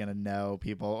mostly gonna know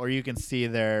people, or you can see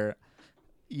their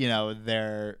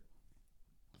their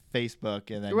Facebook,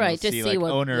 and then Right, you'll just see see like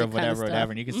what- owner what of kind of whatever, stuff.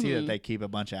 and you can see that Mhm. they keep a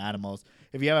bunch of animals.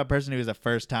 If you have a person who's a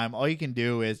first time, all you can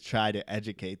do is try to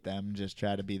educate them. Just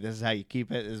try to be, this is how you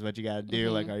keep it. This is what you got to do.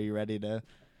 Mhm. Like, are you ready to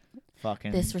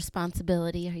fucking This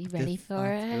responsibility, are you ready for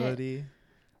it? responsibility?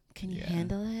 Can you Yeah.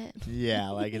 handle it? Yeah,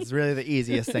 like it's really the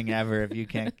easiest thing ever. If you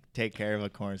can't take care of a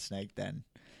corn snake, then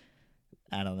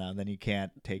I don't know. Then you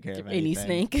can't take care of Any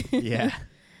anything. snake. Yeah.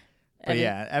 But Evan-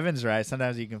 yeah, Evan's right.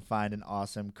 Sometimes you can find an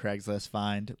awesome Craigslist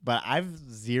find. But I've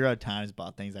 0 times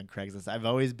bought things on Craigslist. I've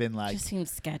always been like, just seems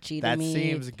sketchy to that me.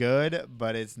 seems good,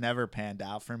 but it's never panned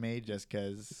out for me just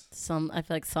because, I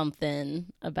feel like something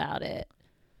about it.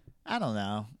 I don't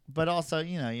know. But also,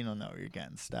 you don't know where you're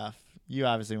getting stuff. You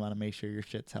obviously want to make sure your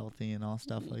shit's healthy and all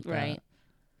stuff like Right. that.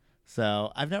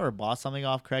 So I've never bought something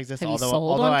off Craigslist. Have you although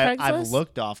sold on I've Craigslist?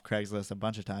 looked off Craigslist a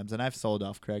bunch of times, and I've sold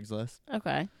off Craigslist.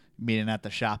 Okay. Meeting at the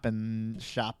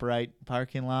ShopRite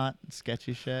parking lot,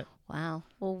 sketchy shit. Wow.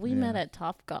 Well, we Yeah. met at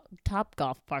Top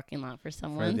Golf parking lot for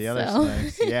someone. For the other so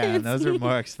snakes. Yeah, and those are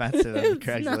more expensive than it's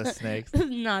Craigslist not- snakes.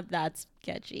 Not that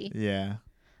sketchy. Yeah.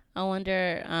 I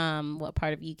wonder what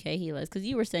part of UK he lives, because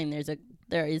you were saying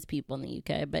there is people in the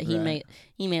UK, but he Right.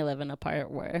 may live in a part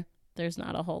where there's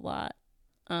not a whole lot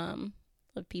of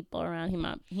people around.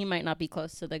 He might not be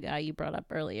close to the guy you brought up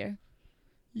earlier.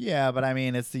 Yeah, but I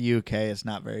mean, it's the UK. It's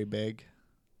not very big.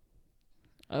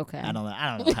 Okay. I don't know.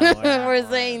 I don't know. How We're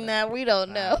saying that we don't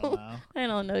I know. don't know. I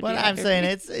don't know. But I'm geography. saying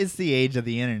it's the age of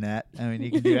the internet. I mean,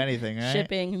 you can do anything, right?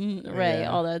 Shipping, right?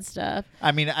 Yeah. All that stuff.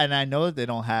 I mean, and I know that they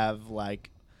don't have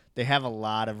they have a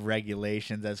lot of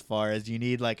regulations as far as you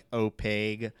need like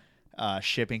opaque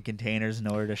shipping containers in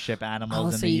order to ship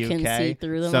animals in so the you UK. can see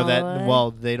through them so all that the way?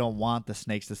 well, they don't want the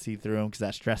snakes to see through them because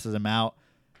that stresses them out.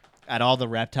 At all the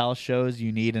reptile shows,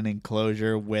 you need an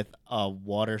enclosure with a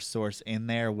water source in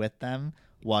there with them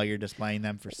while you're displaying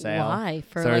them for sale. Why?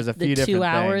 For So there's like a the few 2 different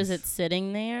hours things. it's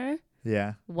sitting there?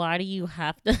 Yeah. Why do you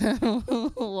have to have a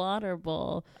water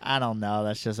bowl? I don't know.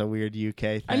 That's just a weird UK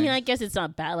thing. I mean, I guess it's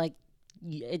not bad. Like,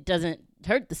 it doesn't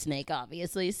hurt the snake,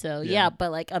 obviously. So, Yeah. yeah,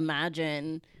 but like,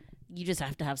 imagine you just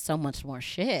have to have so much more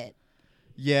shit.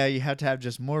 Yeah, you have to have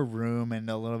just more room and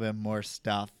a little bit more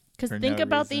stuff. Because for think no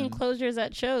about the reason. enclosures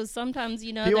at shows. Sometimes,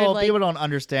 they're People like, people don't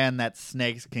understand that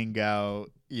snakes can go,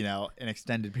 an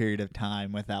extended period of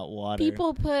time without water.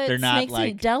 people put They're not snakes in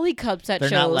like- deli cups at they're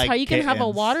not shows. like How you can have a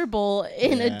kittens. water bowl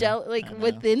in Yeah, a deli, I know.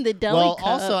 within the deli well, cup.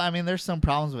 also, I mean, there's some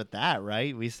problems with that,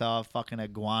 right? We saw a fucking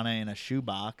iguana in a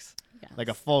shoebox, like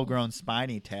a full-grown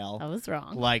spiny tail. I was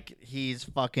wrong. Like he's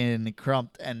fucking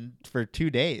crumped, and for 2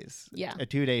 days, Yeah. a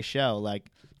 2-day show, like.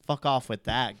 Fuck off with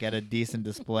that. Get a decent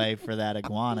display for that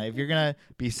iguana. If you're gonna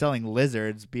be selling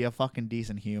lizards, be a fucking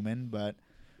decent human. But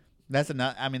that's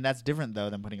that's different though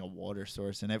than putting a water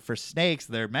source in it. For snakes,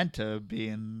 they're meant to be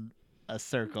in a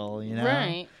circle.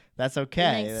 Right. That's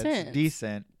okay. makes That's sense.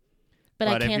 decent. But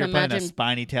I if can't you're putting a imagine.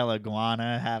 spiny tail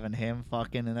iguana, having him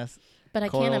fucking in us. But I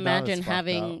coiled can't up, imagine it's fucked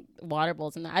having water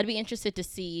bowls in that. I'd be interested to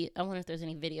see. I wonder if there's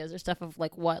any videos or stuff of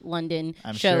like what London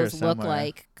I'm sure shows look somewhere.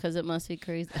 like, because it must be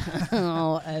crazy.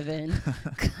 Oh, Evan,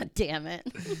 God damn it!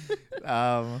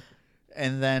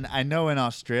 And then I know in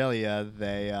Australia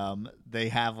they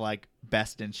have like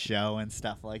best in show and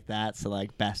stuff like that. So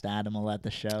like best animal at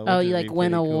the show. Oh, which you would like be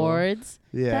win pretty cool. awards?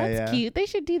 Yeah, That's yeah. cute. They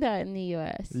should do that in the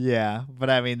U.S. Yeah, but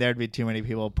I mean there'd be too many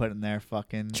people putting their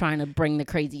fucking Trying to bring the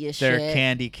craziest their shit.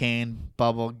 candy cane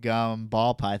bubble gum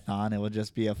ball python. It would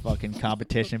just be a fucking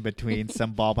competition between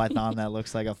some ball python that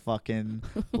looks like a fucking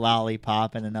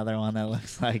lollipop and another one that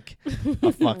looks like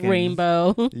a fucking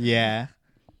Rainbow. Yeah.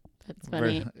 That's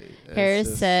funny. It's Harris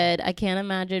just- said, "I can't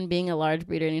imagine being a large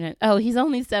breeder anytime." Oh, he's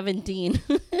only 17,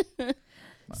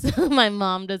 so my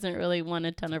mom doesn't really want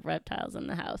a ton of reptiles in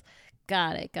the house.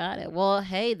 Got it. Well,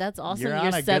 hey, that's awesome. You're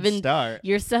on a good start.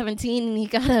 You're 17 and you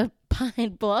got a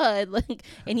pine blood, like,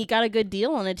 and he got a good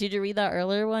deal on it. Did you read that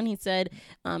earlier one? He said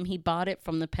he bought it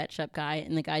from the pet shop guy,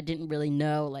 and the guy didn't really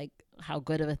know like how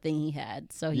good of a thing he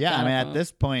had. So he Yeah, got I it mean, from at him.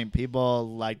 this point,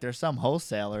 people like there's some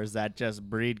wholesalers that just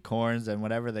breed corns and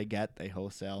whatever they get, they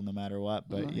wholesale no matter what.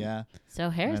 But Right. yeah, So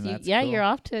Harris, and that's yeah, cool. you're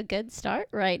off to a good start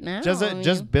right now. just I mean,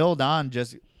 just build on,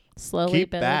 just slowly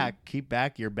keep build.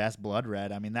 back your best blood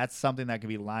red. I mean, that's something that can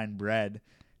be line bred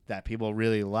that people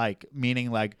really like.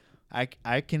 Meaning, like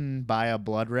I can buy a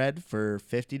blood red for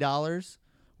 $50,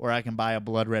 or I can buy a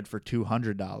blood red for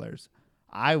 $200.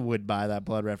 I would buy that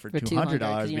blood red for For $200 $200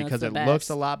 'cause because it's the it looks best.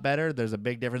 a lot better. There's a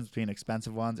big difference between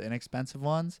expensive ones and inexpensive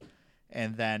ones.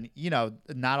 And then,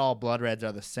 not all blood reds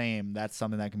are the same. That's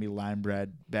something that can be line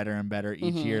bred better and better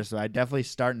each Mhm. year. So I definitely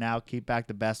start now, keep back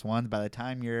the best ones. By the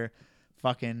time you're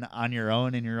fucking on your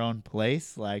own in your own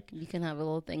place, like You can have a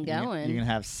little thing you going. can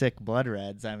have sick blood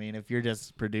reds. I mean, if you're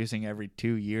just producing every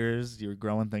 2 years, you're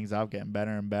growing things up, getting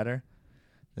better and better,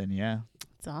 then yeah.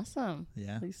 It's awesome.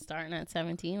 Yeah. He's starting at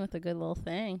 17 with a good little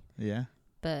thing. Yeah.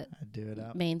 But I'd do it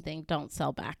up. main thing, don't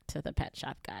sell back to the pet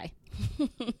shop guy.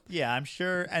 Yeah, I'm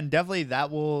sure. And definitely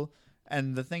that will,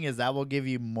 and the thing is that will give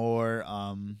you more,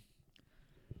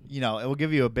 it will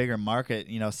give you a bigger market,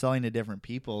 selling to different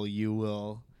people. You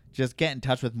will just get in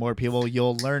touch with more people.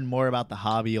 You'll learn more about the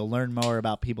hobby. You'll learn more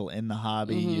about people in the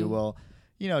hobby. Mm-hmm. You will,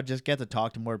 just get to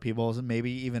talk to more people,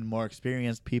 maybe even more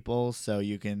experienced people, so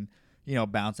you can,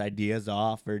 bounce ideas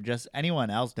off, or just anyone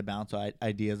else to bounce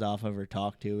ideas off of or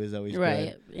talk to is always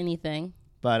Right. good. Anything.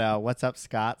 But what's up,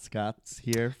 Scott? Scott's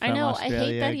here from I know. Australia I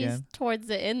hate that again. he's towards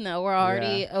the end though. We're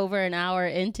already over an hour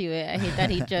into it. I hate that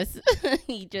he just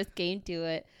he just came to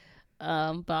it.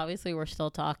 But obviously we're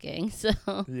still talking. So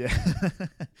Yeah.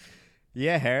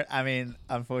 Yeah, I mean,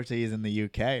 unfortunately he's in the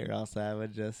UK, or else I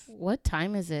would just... what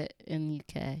time is it in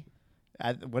UK?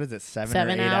 what is it, 7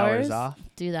 7 or 8 hours off?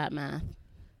 Do that math.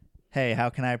 Hey, how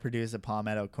can I produce a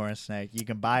palmetto corn snake? You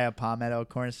can buy a palmetto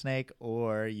corn snake,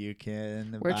 or you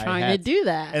can We're buy trying hets. to do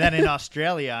that. And then in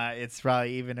Australia, it's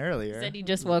probably even earlier. Said he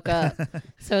just woke up.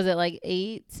 So is it like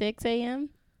 6 a.m.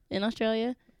 in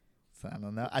Australia? So I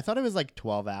don't know. I thought it was like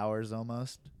 12 hours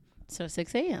almost. So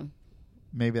 6 a.m.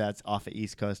 Maybe that's off of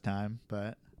East Coast time,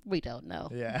 but We don't know.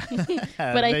 yeah.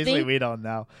 But I basically think- we don't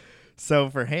know. So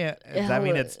for him, does that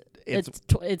mean it's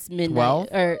It's midnight 12?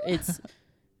 or it's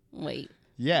wait.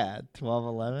 yeah,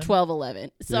 12:11.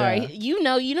 12:11. Sorry, Yeah.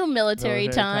 you know military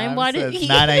time. Why so did it's he?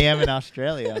 9 a.m. in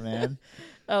Australia, man?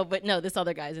 Oh, but no, this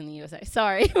other guy's in the USA.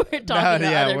 Sorry, we're talking to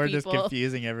yeah, other we're people. just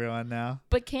confusing everyone now.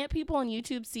 But can't people on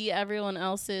YouTube see everyone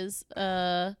else's?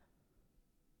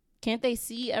 Can't they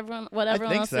see what I everyone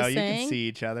think else so. is You saying? can see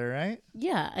each other, right?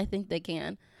 Yeah, I think they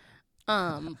can.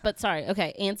 But sorry.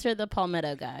 Okay, answer the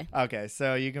palmetto guy. Okay,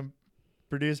 so you can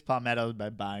produce palmettos by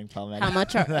buying palmettos. How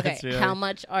much are That's really- How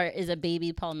much is a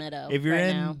baby palmetto? If you're right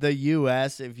in now? the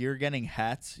U.S., if you're getting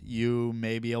hets, you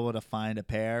may be able to find a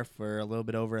pair for a little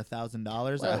bit over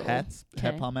 $1,000 Whoa, of het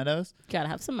okay. palmettos. Gotta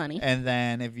have some money. And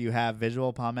then if you have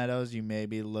visual palmettos, you may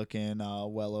be looking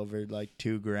well over like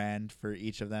 $2,000 for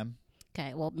each of them.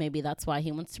 Okay, well, maybe that's why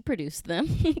he wants to produce them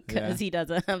because he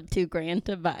doesn't have $2,000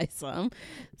 to buy some.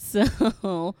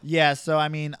 So Yeah, so I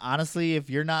mean, honestly, if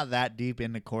you're not that deep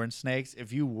into corn snakes,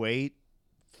 if you wait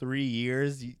 3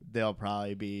 years, they'll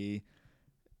probably be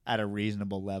at a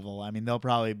reasonable level. I mean, they'll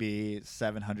probably be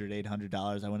 $700,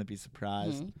 $800. I wouldn't be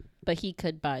surprised. but he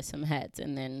could buy some heads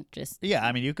and then just Yeah,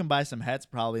 I mean, you can buy some hets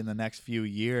probably in the next few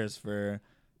years for,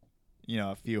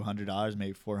 a few $100s,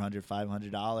 maybe $400,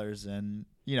 $500, and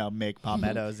make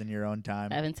palmettos in your own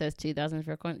time. Evan says 2,000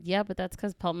 for corn. Yeah, but that's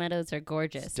because palmettos are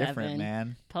gorgeous. It's different, Evan.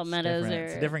 man. Palmettos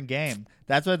It's are a different game.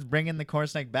 That's what's bringing the corn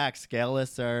snake back.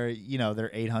 Scaleless are, they're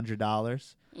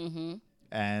 $800, Mm-hmm.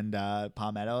 and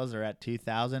palmettos are at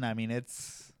 $2,000. I mean,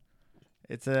 it's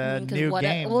a new Well,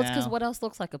 game it's because now. what else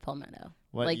looks like a palmetto?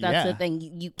 What- Like that's yeah. the thing.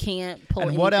 You can't pull And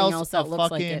anything what else else? that A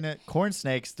looks like fucking it. corn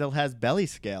snake still has belly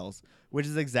scales, which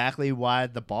is exactly why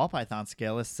the ball python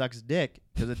scaleless sucks dick,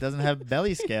 because it doesn't have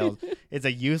belly scales. It's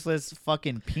a useless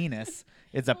fucking penis.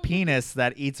 It's a penis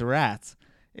that eats rats.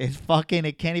 It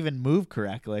can't even move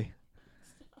correctly.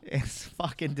 It's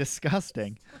fucking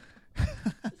disgusting.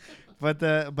 But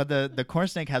the corn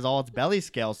snake has all its belly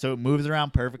scales, so it moves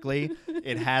around perfectly.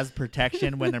 It has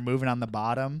protection when they're moving on the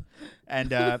bottom, and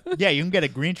yeah, you can get a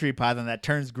green tree python that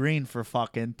turns green for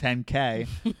fucking $10K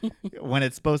when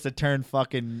it's supposed to turn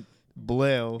fucking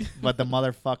blue, but the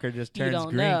motherfucker just You turns don't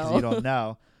green because know. you don't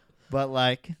know. But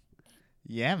like,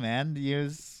 yeah, man, You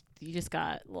just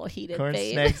got a little heated. corn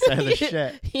babe. snakes are the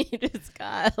shit. You just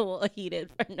got a little heated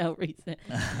for no reason.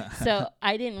 So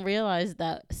I didn't realize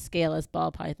that scaleless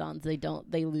ball pythons they don't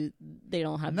have the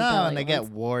No, belly and they get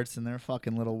ones. warts and they're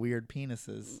fucking little weird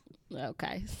penises.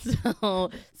 Okay,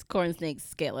 so corn snakes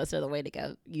scaleless are the way to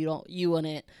go. You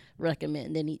wouldn't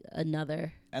recommend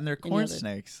another. And they're Any corn other-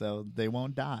 snakes, so they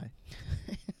won't die.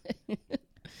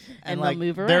 And like, they'll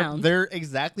move they're- around. They're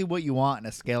exactly what you want in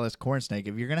a scaleless corn snake.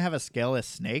 If you're going to have a scaleless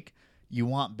snake, you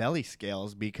want belly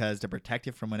scales because to protect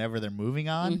it from whenever they're moving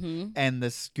on. Mm-hmm. And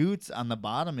the scoots on the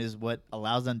bottom is what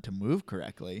allows them to move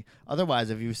correctly. Otherwise,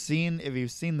 if you've seen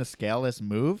the scaleless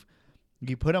move,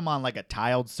 you put them on like a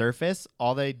tiled surface,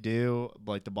 all they do,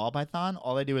 like the ball python,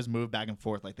 all they do is move back and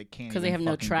forth. Like they can't Because they even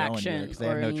have no fucking go anywhere traction 'cause they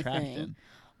have or no anything. traction.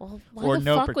 Well, why Or the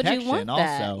no fuck would you want protection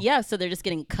that? also. Yeah, so they're just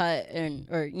getting cut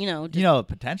just,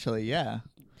 Potentially, yeah.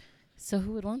 So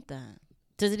who would want that?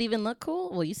 Does it even look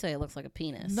cool? Well, you say it looks like a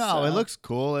penis. No, so. it looks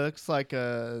cool. It looks like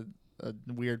a a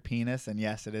weird penis, and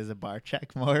yes, it is a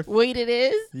Barchek morph. Wait, it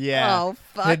is? Yeah. Oh,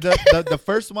 fuck. The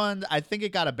first one, I think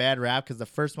it got a bad rap because the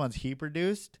first ones he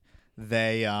produced,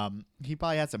 he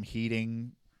probably had some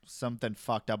heating, something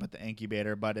fucked up at the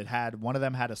incubator, but one of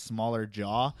them had a smaller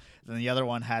jaw, and the other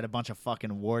one had a bunch of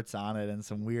fucking warts on it and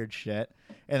some weird shit.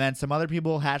 And then some other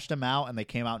people hatched them out, and they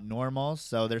came out normal.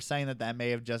 So they're saying that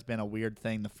may have just been a weird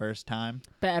thing the first time.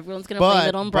 But everyone's going to blame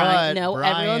it on Brian. No,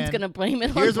 Brian, everyone's going to blame it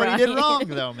on Brian. Here's what he did wrong,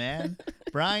 though, man.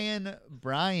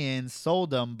 Brian sold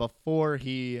them before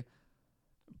he...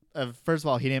 first of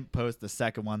all, he didn't post the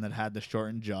second one that had the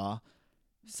shortened jaw.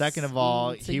 Second of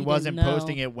all, so he wasn't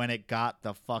posting it when it got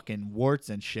the fucking warts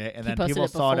and shit. And then people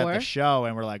saw it at the show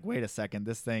and were like, wait a second,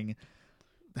 this thing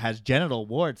has genital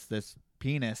warts. This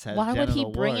penis has Why genital warts. would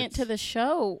he bring it to the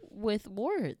show with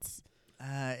warts?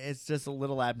 It's just a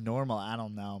little abnormal. I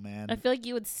don't know, man. I feel like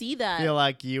you would see that. I feel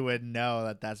like you would know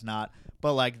that that's not.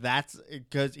 But like that's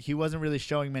because he wasn't really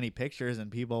showing many pictures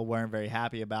and people weren't very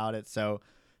happy about it. So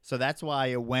that's why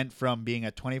it went from being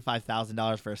a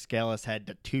 $25,000 for a scaleless head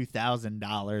to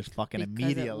 $2,000 fucking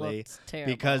immediately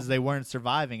because they weren't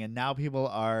surviving. And now people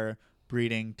are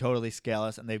breeding totally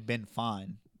scaleless and they've been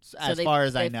fine as far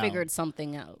as I know. They figured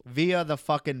something out. Via the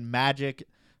fucking magic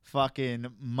fucking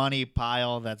money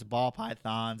pile that's ball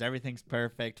pythons. Everything's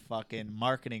perfect fucking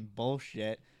marketing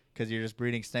bullshit because you're just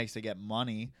breeding snakes to get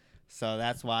money. So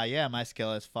that's why, yeah, my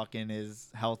scaleless fucking is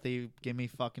healthy. Give me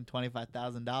fucking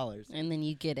 $25,000. And then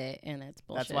you get it, and it's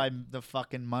bullshit. That's why the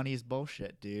fucking money's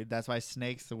bullshit, dude. That's why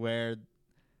snakes when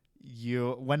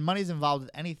money's involved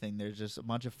with anything, there's just a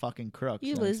bunch of fucking crooks.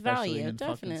 You lose value,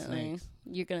 definitely.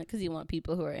 You're gonna, because you want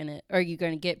people who are in it, or you're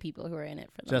gonna get people who are in it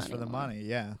for the money. Just for the money,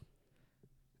 yeah.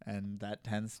 And that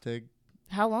tends to.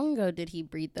 How long ago did he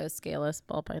breed those scaleless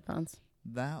ball pythons?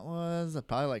 That was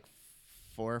probably like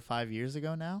 4 or 5 years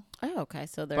ago now. Oh, okay.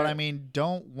 So they're. But I mean,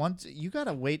 you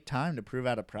gotta wait time to prove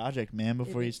out a project, man,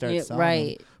 before you start selling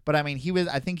right. them. But I mean,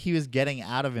 I think he was getting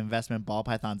out of investment ball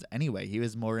pythons anyway. He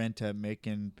was more into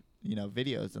making,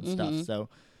 videos and stuff. So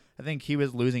I think he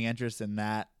was losing interest in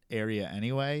that area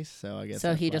anyway. So I guess.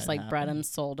 So he just bred them,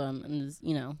 sold them, and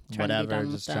trying to be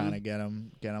done with them. Trying to get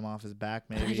him off his back,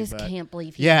 maybe. But I just can't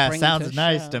believe. Sounds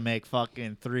nice to make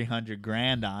fucking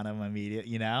 $300,000 on him immediate.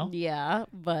 Yeah,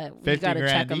 but we 50 gotta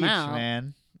grand check them each, out,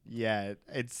 man. Yeah,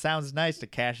 it sounds nice to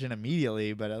cash in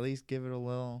immediately, but at least give it a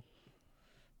little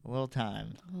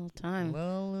time. A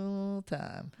little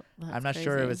time. I'm not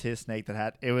sure it was his snake that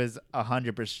had. It was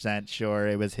 100% sure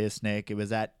it was his snake. It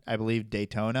was at, I believe,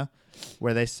 Daytona,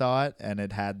 where they saw it, and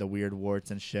it had the weird warts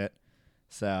and shit.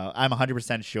 So I'm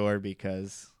 100% sure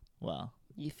because, well,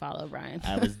 you follow Ryan.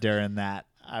 I was during that.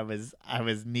 I was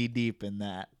knee deep in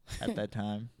that at that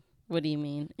time. What do you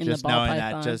mean? Just the ball knowing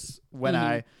python? that, just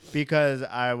when because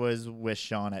I was with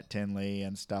Sean at Tinley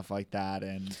and stuff like that,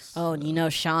 and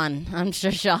Sean, I'm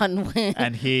sure Sean went,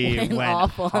 and he went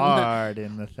off hard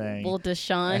in the thing. Well, does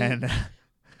Sean? And you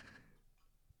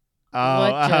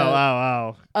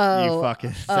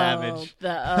fucking savage!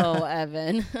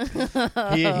 Evan.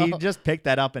 he just picked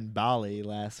that up in Bali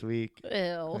last week. Ew.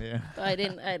 Yeah. I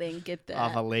didn't get that.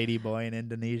 Off a lady boy in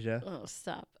Indonesia. Oh,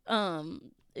 stop.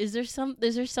 Is there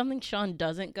something Sean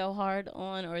doesn't go hard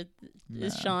on, or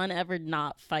is Sean ever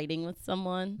not fighting with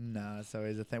someone? No, it's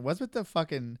always a thing. What's with the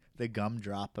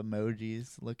gumdrop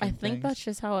emojis looking? I think that's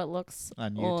just how it looks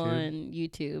on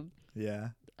YouTube.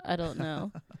 Yeah. I don't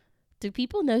know. Do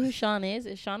people know who Sean is?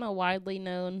 Is Sean a widely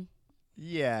known?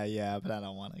 Yeah, but I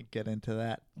don't want to get into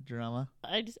that drama.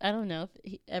 I don't know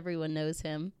if everyone knows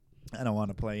him. I don't want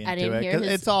to play into it because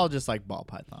it's all just like ball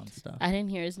python stuff. I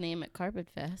didn't hear his name at Carpet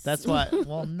Fest. That's why.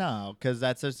 Well, no, because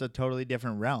that's just a totally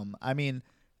different realm. I mean,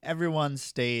 everyone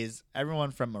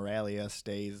from Morelia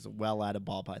stays well out of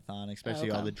ball python,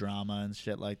 especially all the drama and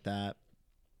shit like that.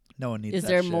 No one needs. Is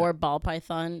there more ball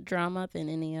python drama than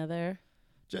any other?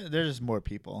 There's just more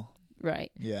people.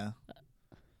 Right. Yeah.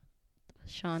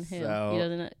 Sean who? So, he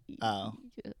doesn't. Oh.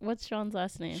 What's Sean's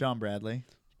last name? Sean Bradley.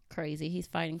 Crazy. He's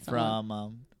fighting someone.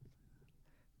 From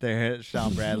there's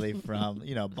Sean Bradley from,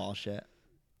 ball shit.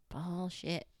 Ball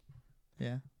shit.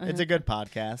 Yeah. It's a good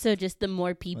podcast. So just the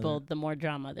more people, the more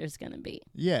drama there's going to be.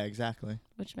 Yeah, exactly.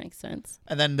 Which makes sense.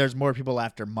 And then there's more people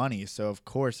after money, so of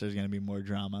course there's going to be more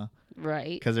drama.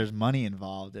 Right. Because there's money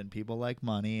involved, and people like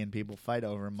money, and people fight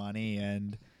over money,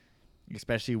 and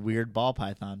especially weird ball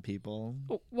python people.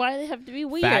 Why do they have to be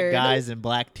weird? Fat guys in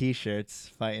black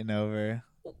T-shirts fighting over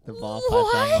the ball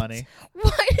python money.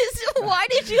 Why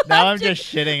did you now I'm just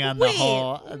shitting on the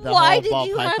whole why whole did ball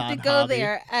you python have to go hobby.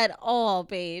 there at all,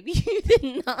 babe? You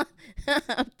did not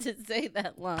have to say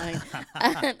that line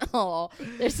at all.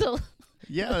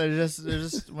 Yeah, there's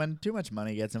just when too much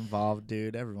money gets involved,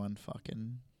 dude, everyone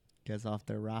fucking gets off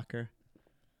their rocker.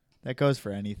 That goes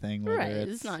for anything. Right.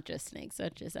 It's not just snakes.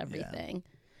 That's just everything.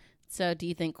 Yeah. So do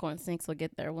you think corn snakes will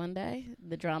get there one day?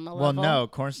 The drama level? Well, no.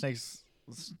 Corn snakes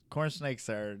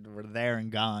were there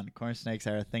and gone. Corn snakes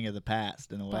are a thing of the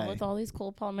past in a way. But with all these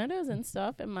cool palmettos and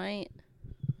stuff, it might.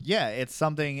 Yeah, it's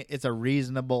a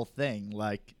reasonable thing.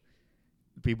 Like,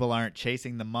 people aren't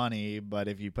chasing the money, but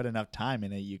if you put enough time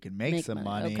in it, you can make some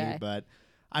money. Okay. But,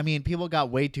 I mean, people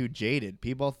got way too jaded.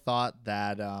 People thought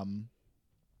that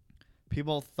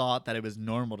it was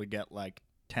normal to get like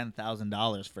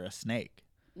 $10,000 for a snake.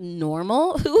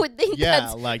 Normal? Who would think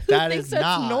that's like that is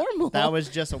not normal? That was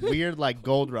just a weird like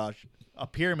gold rush, a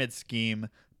pyramid scheme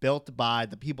built by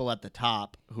the people at the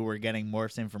top who were getting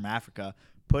morphs in from Africa,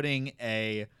 putting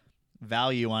a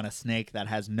value on a snake that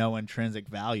has no intrinsic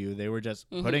value. They were just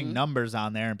putting numbers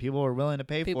on there, and people were willing to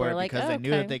pay for it because they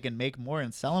knew that they can make more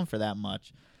and sell them for that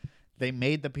much. They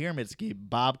made the pyramid scheme.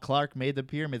 Bob Clark made the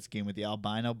pyramid scheme with the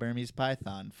albino Burmese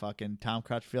python. Fucking Tom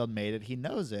Crutchfield made it. He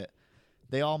knows it.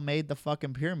 They all made the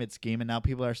fucking pyramid scheme, and now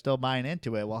people are still buying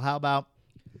into it. Well, how about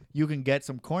you can get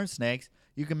some corn snakes?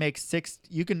 You can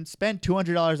you can spend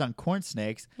 $200 on corn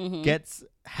snakes,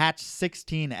 hatch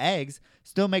 16 eggs,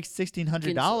 still make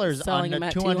 $1,600 on a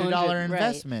 $200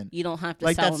 investment. Right. You don't have to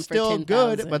like sell that's them for still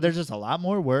good, but there's just a lot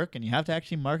more work, and you have to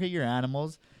actually market your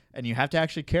animals, and you have to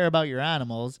actually care about your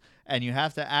animals, and you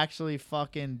have to actually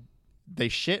they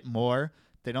shit more.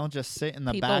 They don't just sit in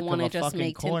the back of a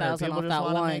fucking corner. People just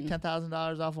want to make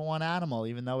 $10,000 off of one animal,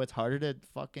 even though it's harder to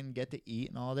fucking get to eat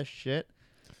and all this shit.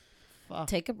 Fuck.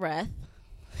 Take a breath.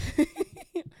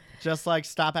 Just like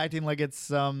stop acting like it's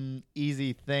some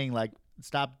easy thing. Like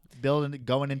stop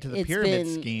going into the pyramid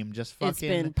scheme. Just fucking it's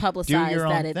been publicized do your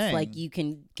own that it's thing. like you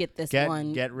can get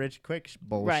get rich quick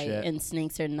bullshit. Right, and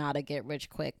snakes are not a get rich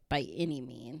quick by any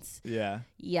means. Yeah.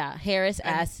 Harris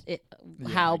asked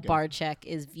how Barczyk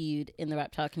is viewed in the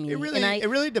reptile community. It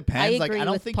really depends. I agree I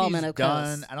don't with think Palmetto he's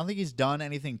done. Coast. I don't think he's done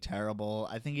anything terrible.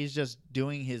 I think he's just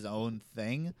doing his own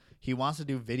thing. He wants to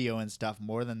do video and stuff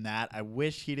more than that. I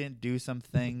wish he didn't do some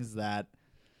things that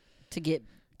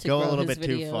go a little bit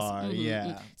too far.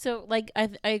 Yeah. So like I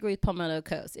agree with Palmetto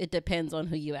Coast. It depends on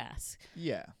who you ask.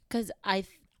 Yeah. Because I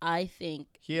think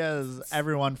he has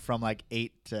everyone from like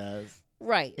 8 to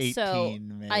 18. So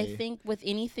maybe. I think with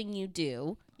anything you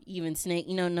do, even snake,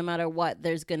 no matter what,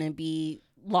 there's gonna be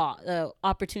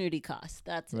opportunity cost.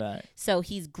 That's right. It. So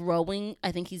he's growing.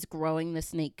 I think he's growing the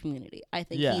snake community. I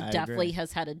think he definitely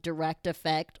has had a direct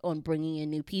effect on bringing in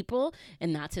new people,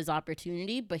 and that's his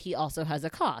opportunity. But he also has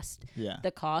a cost. Yeah. The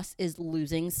cost is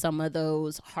losing some of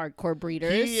those hardcore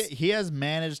breeders. He has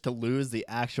managed to lose the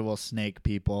actual snake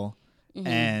people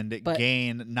and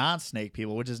gain non-snake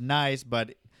people, which is nice,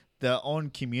 but the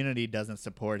own community doesn't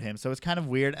support him. So it's kind of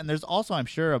weird. And there's also, I'm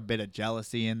sure, a bit of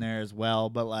jealousy in there as well.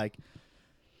 But like,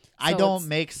 I don't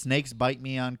make snakes bite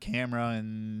me on camera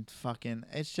and fucking.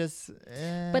 It's just.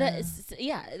 But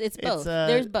it's both.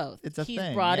 There's both. It's a he's thing.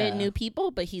 He's brought in new people,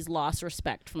 but he's lost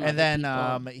respect from. And other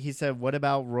then people. He said, "What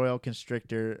about Royal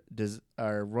Constrictor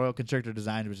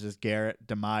Designs, which is Garrett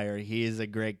DeMeyer? He is a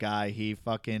great guy. He's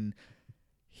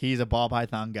a ball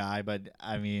python guy, but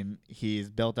I mean,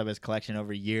 he's built up his collection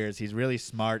over years. He's really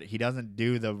smart. He doesn't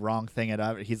do the wrong thing at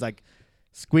all. He's like."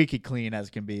 Squeaky clean as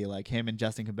can be, like him and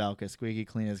Justin Kabelka, squeaky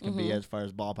clean as can be as far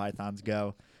as ball pythons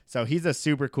go. So he's a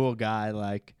super cool guy.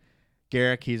 Like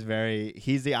Garrick, he's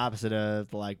the opposite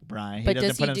of like Brian. He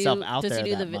doesn't put himself out there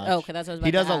that much. Okay, that's what I was about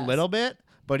He does to a ask. little bit,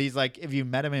 but he's like, if you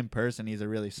met him in person, he's a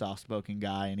really soft-spoken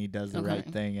guy, and he does the right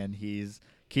thing, and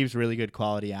keeps really good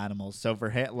quality animals. So for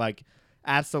him, like,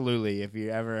 absolutely, if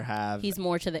you ever have, he's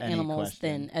more to the animals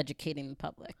than educating the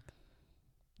public.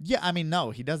 Yeah, I mean,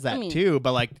 no, he does that too,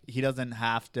 but like he doesn't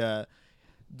have to.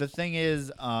 The thing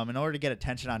is, in order to get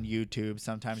attention on YouTube,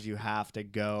 sometimes you have to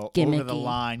go over the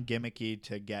line, gimmicky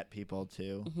to get people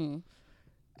to. Mm-hmm.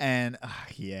 And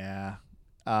yeah,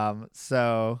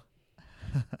 so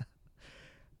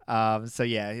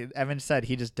yeah, Evan said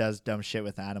he just does dumb shit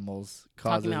with animals,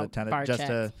 causes a ton of just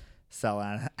to sell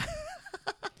on.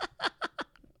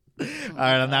 All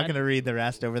right, I'm not going to read the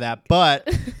rest over that,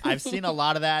 but I've seen a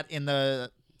lot of that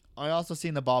I also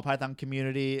seen the ball python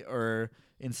community or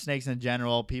in snakes in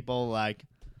general. People like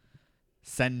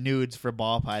send nudes for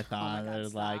ball python. They're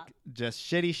like just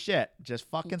shitty shit. Just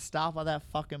fucking stop all that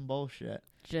fucking bullshit.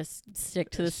 Just stick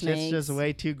to the snakes. It's just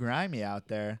way too grimy out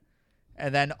there.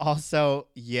 And then also,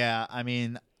 yeah, I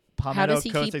mean, Palmetto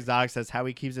Coast Exotic says how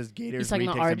he keeps his gators,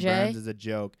 retakes, and burns is a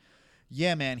joke.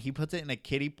 Yeah, man, he puts it in a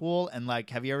kiddie pool, and like,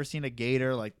 have you ever seen a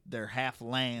gator? Like, they're half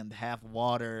land, half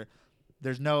water.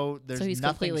 There's he's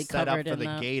nothing completely set up covered for in the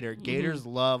that. gator. Gators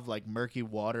love like murky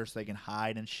water so they can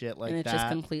hide and shit like and it's that. just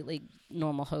completely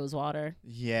normal hose water.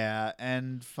 Yeah,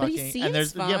 and But he fucking seems and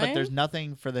there's yeah, but fine. there's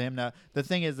nothing for him to. The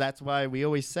thing is, that's why we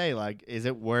always say like, is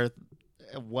it worth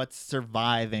what's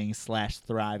surviving /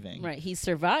 thriving? Right, he's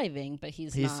surviving, but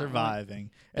he's not. Surviving,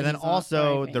 But and then he's not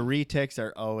also thriving. the retics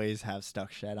are always have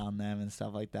stuck shed on them and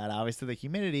stuff like that. Obviously, the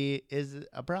humidity is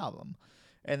a problem,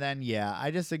 and then yeah,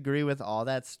 I just agree with all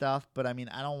that stuff. But I mean,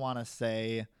 I don't want to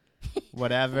say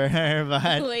whatever,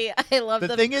 but Wait, I love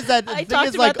the thing is that I the thing talked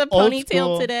is about like the old ponytail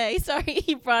school, today. Sorry,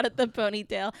 he brought up the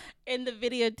ponytail. In the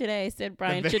video today, I said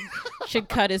Brian should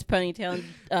cut his ponytail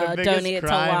and the biggest donate it to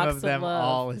crime Locks of them Love.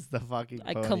 all is the fucking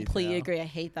I ponytail. completely agree. I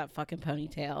hate that fucking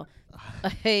ponytail. I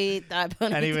hate that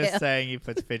ponytail. And he was saying he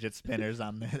puts fidget spinners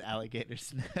on the alligator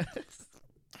snips.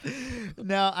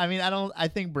 No, I mean I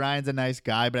think Brian's a nice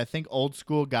guy, but I think old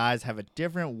school guys have a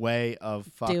different way of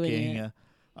fucking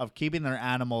of keeping their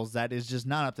animals that is just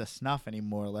not up to snuff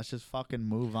anymore. Let's just fucking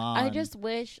move on. I just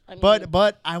wish. I mean,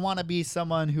 but I want to be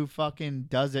someone who fucking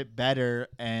does it better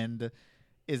and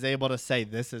is able to say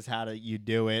this is how you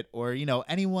do it, or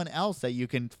anyone else that you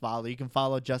can follow. You can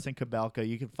follow Justin Kabelka.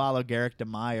 You can follow Garrick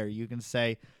DeMeyer. You can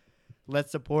say,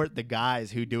 let's support the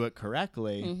guys who do it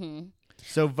correctly. Mm-hmm.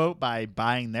 So vote by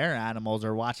buying their animals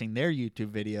or watching their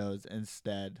YouTube videos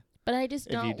instead. But I just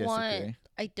if you don't want. disagree.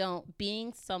 I don't.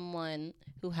 Being someone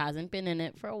who hasn't been in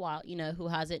it for a while, who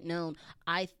hasn't known,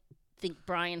 I think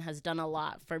Brian has done a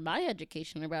lot for my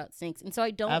education about snakes, and so I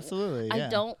don't. Absolutely, yeah. I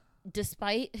don't.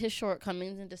 Despite his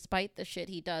shortcomings and despite the shit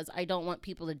he does, I don't want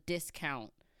people to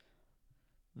discount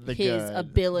his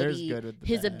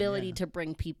ability to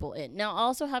bring people in. Now, I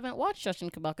also haven't watched Justin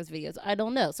Kabelka's videos. I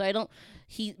don't know. So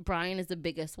Brian is the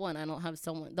biggest one. I don't have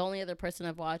someone. The only other person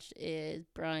I've watched is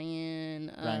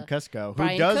Brian Cusco,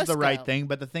 Brian who does the Cusco. right thing,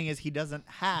 but the thing is he doesn't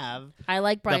have I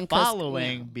like Brian the Cusco,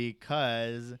 following yeah.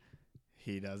 because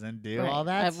he doesn't do Right. all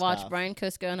that I've watched stuff. Brian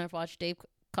Cusco and I've watched Dave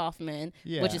Kaufman,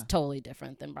 Yeah. which is totally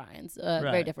different than Brian's. Very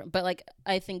Right. different. But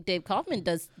I think Dave Kaufman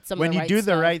does some when of the you right do the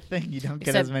stuff. right thing, you don't get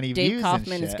Except as many Dave views.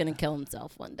 Kaufman and is shit. going to kill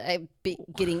himself one day.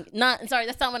 Sorry,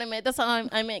 that's not what I meant. That's not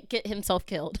I meant get himself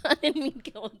killed. I didn't mean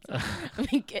kill himself. I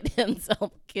mean get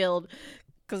himself killed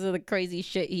because of the crazy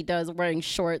shit he does, wearing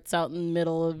shorts out in the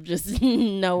middle of just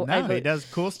No, he does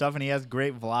cool stuff and he has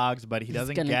great vlogs, but he He's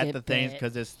doesn't gonna get get the things bit.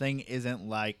 because his thing isn't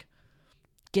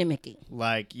gimmicky.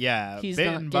 He's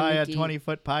not bitten by a gimmicky.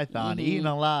 20-foot python, Mhm. eaten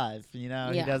alive. He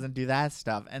Yeah. doesn't do that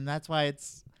stuff, and that's why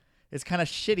it's kind of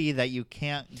shitty that you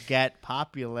can't get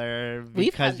popular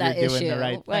We've because had that you're doing issue. the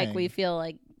right thing. We feel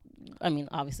like, I mean,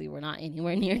 obviously we're not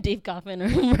anywhere near Dave Kaufman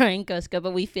or Brian Cusco,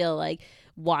 but we feel like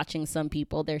watching some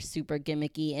people, they're super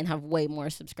gimmicky and have way more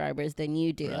subscribers than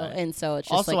you do. Right. And so it's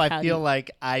just Also, like, I feel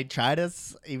like I try to,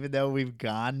 even though we've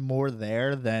gone more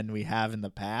there than we have in the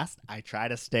past, I try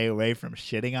to stay away from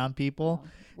shitting on people.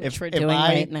 which we're doing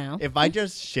right now. If I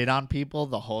just shit on people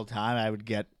the whole time, I would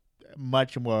get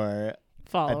much more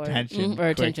Follower attention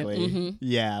or quickly. attention. Mhm.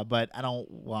 Yeah, but I don't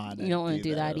want to. You don't want to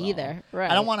do that at all. either.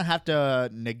 Right. I don't want to have to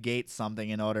negate something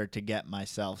in order to get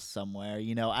myself somewhere.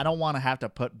 I don't want to have to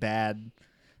put bad.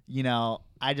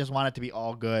 I just want it to be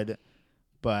all good.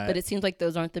 But it seems like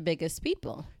those aren't the biggest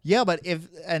people. Yeah, but if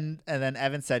and then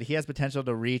Evan said he has potential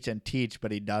to reach and teach,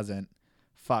 but he doesn't.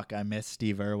 Fuck, I miss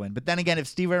Steve Irwin. But then again, if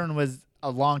Steve Irwin was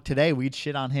along today, we'd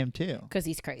shit on him too. Because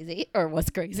he's crazy or was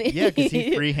crazy. Yeah, because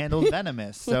he free handles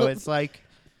venomous. So it's like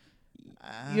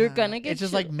You're gonna get It's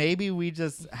just shit. like maybe we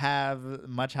just have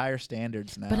much higher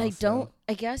standards now. But I so- don't.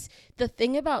 I guess the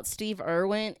thing about Steve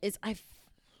Irwin is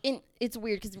it's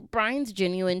weird because Brian's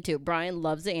genuine too. Brian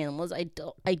loves the animals. I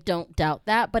don't doubt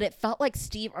that. But it felt like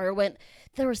Steve Irwin.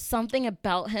 There was something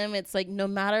about him. It's like no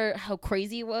matter how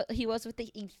crazy he was with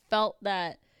it, he felt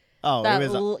that. Oh, That it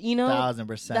was l- you know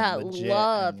 1,000% that legit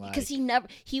love and, because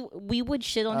like, we would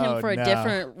shit on him Oh, for a no.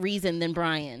 different reason than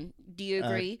Brian. Do you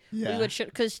agree? yeah. We would shit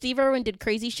because Steve Irwin did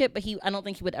crazy shit, but I don't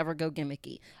think he would ever go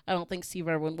gimmicky. I don't think Steve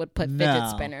Irwin would put fidget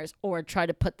No. spinners or try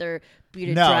to put their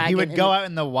bearded No, dragon he would in go the- out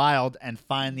in the wild and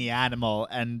find the animal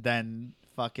and then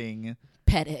fucking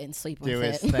pet it and sleep do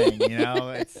with his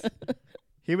it. thing.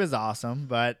 He was awesome,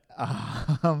 but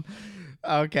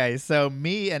okay. So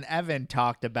me and Evan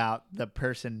talked about the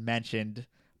person mentioned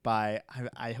by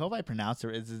I hope I pronounced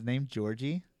it. Is his name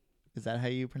Georgie? Is that how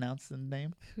you pronounce the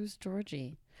name? Who's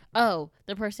Georgie? Oh,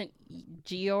 the person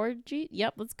Georgie.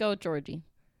 Yep, let's go with Georgie.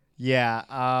 Yeah,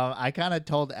 I kind of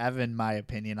told Evan my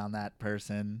opinion on that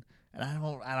person, and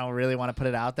I don't really want to put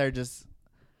it out there. Just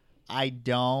I'm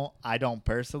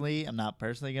not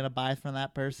personally gonna buy from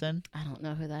that person. I don't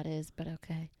know who that is, but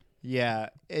okay. Yeah,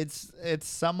 it's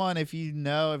someone, if you've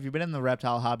been in the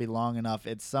reptile hobby long enough,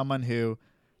 it's someone who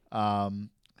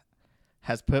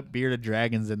has put bearded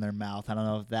dragons in their mouth. I don't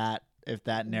know if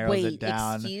that narrows it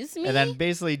down. Excuse me? And then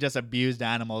basically just abused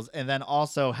animals, and then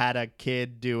also had a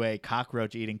kid do a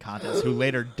cockroach eating contest who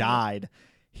later died.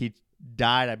 He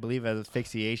died, I believe, of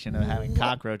asphyxiation of having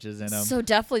cockroaches in him. So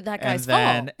definitely that guy's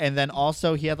fault. And then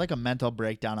also he had like a mental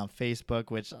breakdown on Facebook,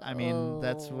 which I mean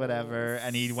that's whatever.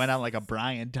 And he went on like a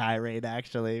Brian tirade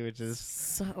actually, which is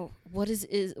so. What is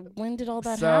when did all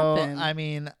that so? happen? I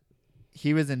mean,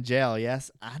 he was in jail. Yes,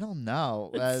 I don't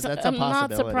know. That's a I'm not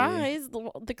possibility. surprised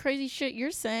the crazy shit you're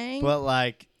saying. But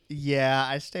like, yeah,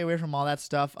 I stay away from all that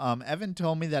stuff. Evan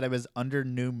told me that it was under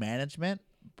new management.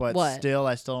 But what? still,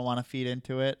 I still don't want to feed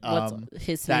into it. What's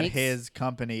his that snakes? his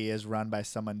company is run by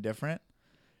someone different.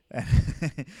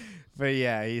 But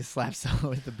yeah, he slapped someone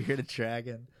with a bearded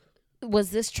dragon.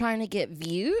 Was this trying to get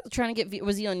views?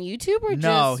 Was he on YouTube or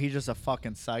No, just? he's just a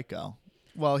fucking psycho.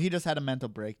 Well, he just had a mental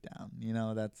breakdown. You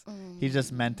know, he's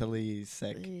just mentally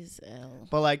sick. He's ill.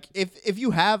 But like, if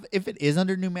it is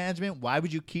under new management, why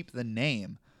would you keep the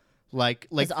name? Like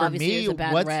for obviously me, there's a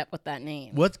bad rap with that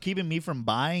name. What's keeping me from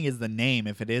buying is the name.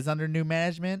 If it is under new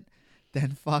management,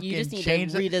 then fucking You just need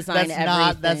change to it. redesign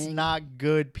That's everything. not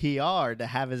good PR to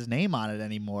have his name on it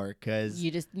anymore. Cause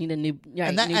You just need a new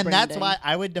and new that's branding. why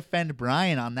I would defend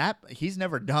Brian on that. He's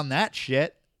never done that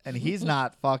shit, and he's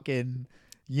not fucking.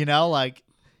 You know, like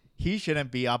he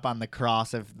shouldn't be up on the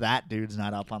cross if that dude's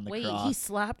not up on the Wait, cross. he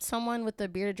slapped someone with the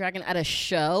bearded dragon at a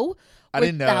show? I with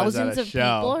didn't know it was at thousands a of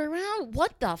show. people around?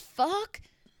 What the fuck?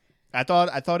 I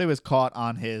thought it was caught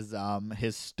on his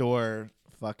store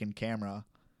fucking camera.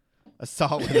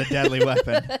 Assault with a deadly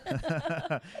weapon.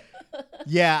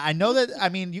 Yeah, I know that. I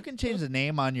mean, you can change the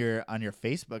name on your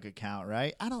Facebook account,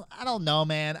 right? I don't know,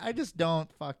 man. I just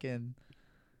don't fucking.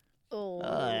 Oh,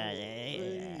 yeah.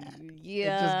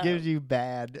 yeah. It just gives you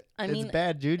bad. I mean, it's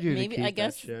bad juju. Maybe to keep I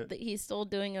guess that shit. that he's still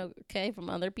doing okay from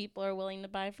other people are willing to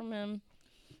buy from him.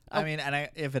 I mean, and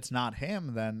if it's not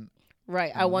him, then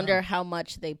Right. I don't wonder know. how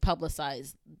much they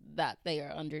publicize that they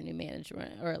are under new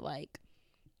management, or like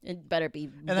it better be.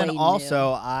 And then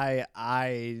also,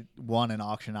 I won an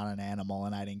auction on an animal,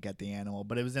 and I didn't get the animal,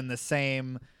 but it was in the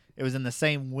same. It was in the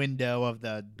same window of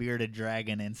the bearded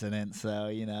dragon incident, so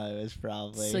you know it was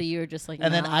probably. So you were just like,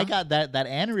 and then nah. I got that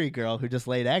Annery girl who just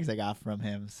laid eggs. I got from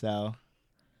him, so.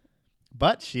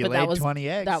 But she But that laid was- 20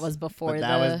 eggs. that was before But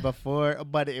that was before.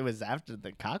 But it was after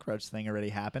the cockroach thing already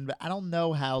happened. But I don't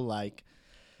know how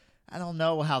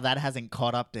that hasn't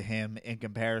caught up to him in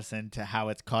comparison to how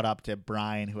it's caught up to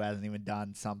Brian, who hasn't even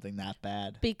done something that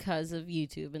bad. because of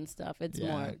YouTube and stuff. It's Yeah.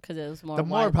 more because it was more. The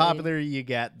more widely- popular you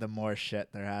get, the more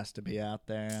shit there has to be out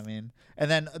there. I mean,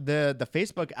 and then the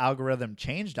Facebook algorithm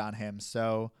changed on him,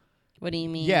 so What do you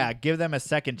mean? yeah, give them a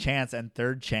second chance and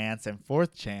third chance and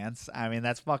fourth chance. I mean,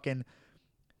 that's fucking.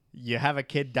 You have a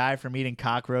kid die from eating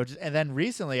cockroaches, and then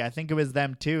recently, I think it was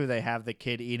them too. They have the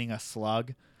kid eating a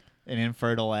slug, an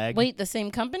infertile egg. Wait, the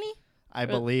same company? I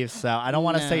believe so. I don't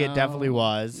want to say it definitely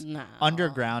was. No.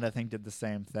 Underground, I think, did the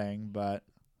same thing, but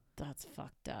That's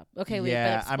fucked up. Okay, wait.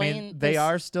 yeah, but I mean, explain they this-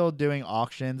 are still doing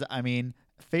auctions. I mean,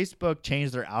 Facebook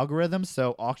changed their algorithms,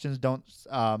 so auctions don't.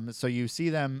 So you see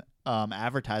them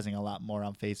advertising a lot more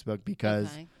on Facebook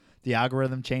because Okay. the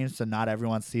algorithm changed, so not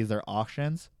everyone sees their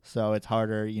auctions. So it's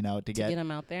harder, to to get get them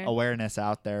out there. awareness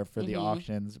out there for the Mhm.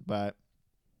 auctions. But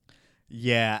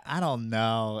yeah, I don't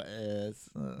know.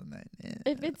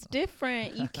 If it's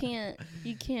different,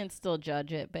 you can't still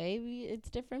judge it, baby. It's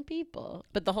different people.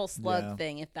 But the whole slug Yeah.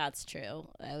 thing, if that's true,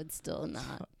 I would still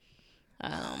not. I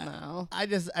don't know. I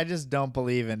just don't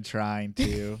believe in trying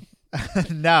to.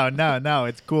 No.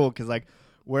 It's cool because like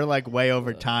we're like way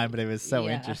over time, but it was so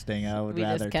Yeah. interesting. I would We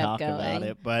just rather kept talk about going.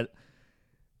 it, but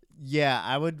yeah,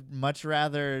 I would much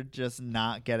rather just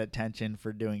not get attention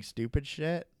for doing stupid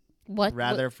shit,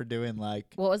 rather for doing like.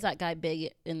 What was that guy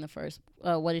big in the first?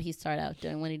 What did he start out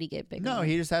doing? When did he get big? No, on?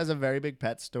 he just has a very big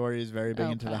pet store. He's very big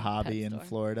into the Okay, hobby pet in store.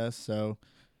 Florida. So,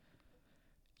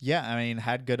 yeah, I mean,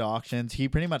 had good auctions. He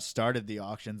pretty much started the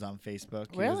auctions on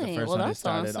Facebook. He was the Really? first Well, one who that's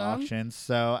started awesome. auctions.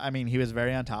 So, I mean, he was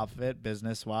very on top of it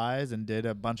business-wise and did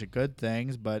a bunch of good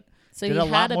things, but So did he a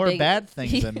lot had more big, bad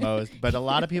things than most. But a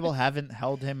lot of people haven't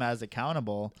held him as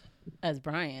accountable. as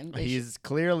Brian. They He's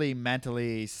clearly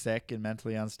mentally sick and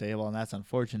mentally unstable, and that's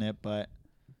unfortunate, but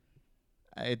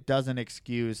it doesn't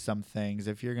excuse some things.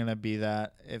 If you're going to be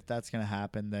that, if that's going to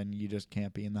happen, then you just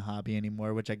can't be in the hobby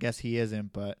anymore, which I guess he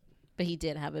isn't, but But he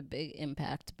did have a big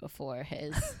impact before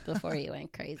he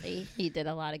went crazy. He did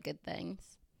a lot of good things.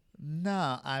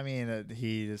 no, I mean,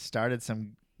 he started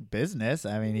some business.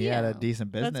 I mean, he had a Yeah,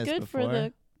 decent business That's good before. for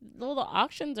the well, the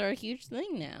auctions are a huge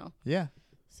thing now. Yeah.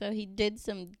 So he did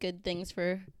some good things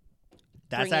for.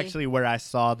 That's bringing- actually where I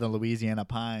saw the Louisiana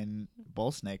pine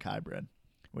bull snake hybrid,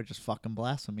 which is fucking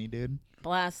blasphemy, dude.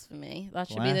 Blasphemy. That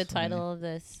should be the title of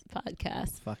this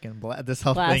podcast. Fucking this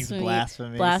whole thing's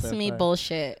blasphemy. Blasphemy so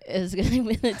bullshit is going to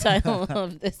be the title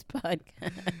of this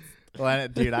podcast. Well,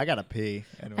 dude, I gotta pee.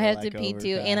 And I we're, have to pee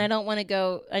too, time. and I don't want to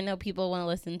go. I know people want to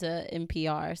listen to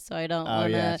NPR, so I don't Oh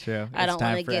want to. yeah, true. I don't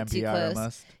want wanna to get too close.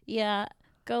 Almost. Yeah,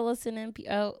 go listen to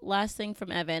NPR. Oh, last thing from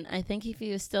Evan. I think if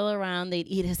he was still around, they'd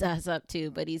eat his ass up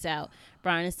too, but he's out.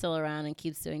 Brian is still around and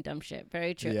keeps doing dumb shit.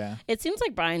 Very true. Yeah. It seems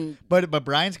like Brian. But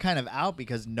Brian's kind of out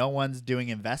because no one's doing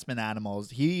investment animals.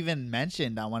 He even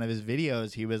mentioned on one of his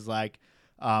videos, he was like,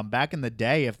 back in the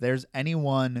day, if there's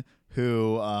anyone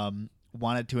who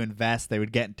wanted to invest, they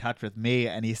would get in touch with me.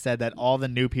 And he said that all the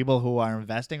new people who are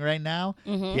investing right now,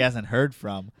 he hasn't heard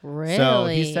from. Really? So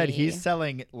he said he's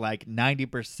selling like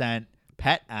 90%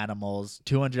 pet animals,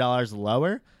 $200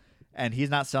 lower, and he's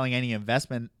not selling any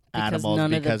investment animals none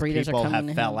of the because breeders are people coming have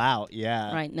to fell him. out.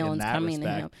 Yeah. Right. No in one's that coming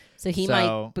respect. to him. So he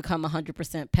might become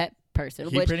 100% pet person.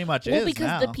 He which, pretty much well, is because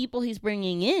now. the people he's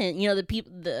bringing in,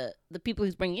 the people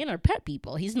he's bringing in are pet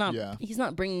people. He's not. Yeah. He's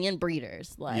not bringing in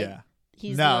breeders. Like, Yeah.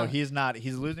 He's no, not, he's not.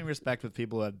 He's losing respect with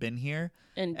people who have been here,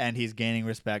 and he's gaining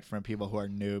respect from people who are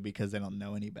new because they don't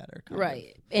know any better.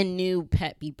 Right. And new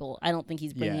pet people. I don't think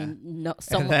he's bringing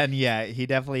someone. And then, he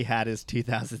definitely had his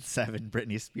 2007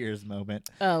 Britney Spears moment.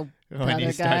 Oh, when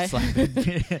he guy. starts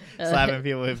slapping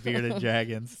people with bearded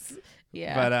dragons.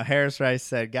 Yeah. But Harris Rice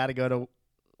said, "Got to go to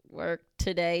work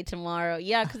today, tomorrow."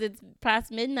 Yeah, because it's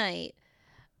past midnight.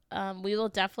 We will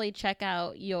definitely check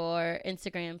out your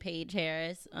Instagram page,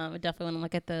 Harris. I definitely want to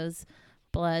look at those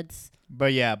bloods.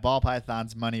 But yeah, ball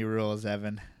pythons, money rules,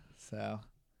 Evan. So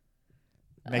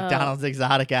McDonald's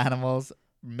exotic animals.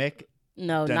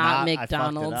 No, Donat- not I fucked it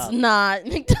McDonald's. up. Not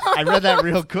McDonald's. I read that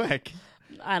real quick.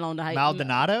 I don't know.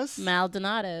 Maldonados?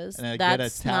 Maldonados. And a good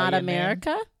That's not Italian name?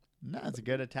 America. No, it's a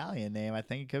good Italian name. I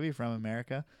think it could be from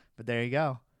America. But there you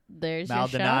go. There's your shout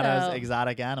Maldonados out.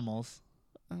 exotic animals.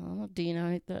 Oh, do you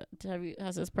know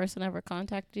has this person ever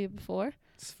contacted you before?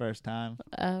 It's the first time.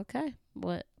 Okay.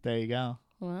 What? There you go.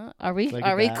 Well, are we Look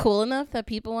at that. cool enough that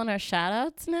people want our shout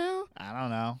outs now? I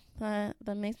don't know.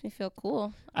 That makes me feel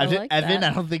cool. Evan, that.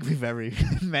 I don't think we've ever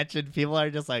mentioned. People are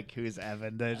just like, who's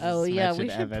Evan? They just Oh yeah, we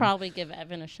mention should Evan. probably give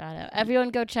Evan a shout out. Everyone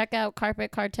go check out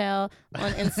Carpet Cartel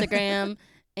on Instagram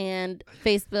and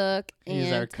Facebook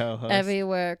He's our and co-host.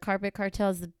 everywhere. Carpet Cartel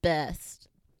is the best.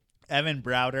 Evan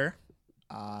Browder.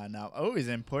 He's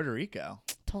in Puerto Rico.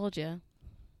 Told you.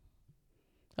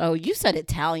 Oh, you said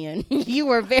Italian. You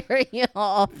were very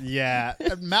off. Yeah,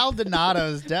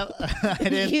 Maldonado's. I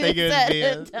didn't You think it would said be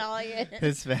Italian.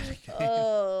 Hispanic.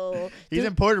 Oh. He's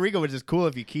in Puerto Rico, which is cool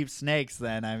if you keep snakes.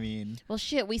 Then I mean, Well,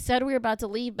 shit. We said we were about to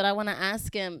leave, but I want to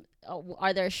ask him: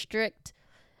 are there strict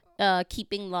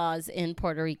keeping laws in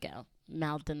Puerto Rico?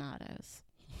 Maldonados.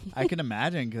 I can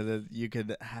imagine because you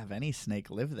could have any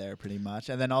snake live there pretty much,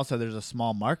 and then also there's a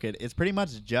small market. It's pretty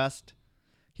much just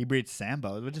he breeds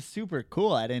Sambos, which is super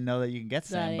cool. I didn't know that you can get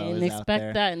I Sambos didn't out expect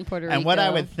there. that in Puerto Rico. And what I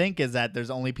would think is that there's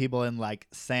only people in like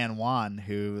San Juan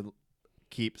who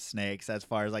keep snakes. As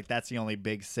far as like that's the only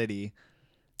big city.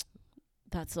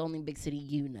 That's the only big city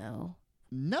you know.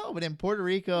 No, but in Puerto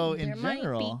Rico in there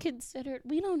general, might be considered.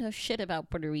 We don't know shit about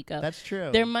Puerto Rico. that's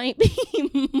true. There might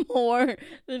be more.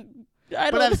 But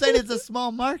I'm saying it's a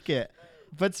small market.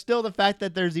 But still, the fact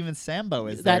that there's even Sambo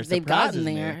is there that they've gotten surprises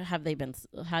me. there. Have they been?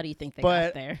 How do you think they But-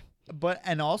 got there? But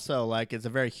and also like it's a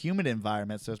very humid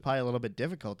environment, so it's probably a little bit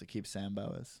difficult to keep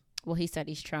Sambos. Well, he said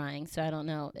he's trying, so I don't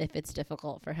know if it's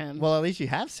difficult for him. Well, at least you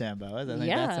have Sambos. I think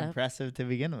that's Yeah. impressive to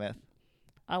begin with.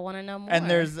 I want to know more. And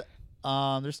there's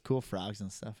cool frogs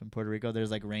and stuff in Puerto Rico.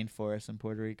 There's like rainforests in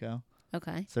Puerto Rico.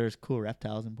 okay. So there's cool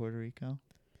reptiles in Puerto Rico.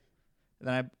 And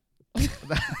then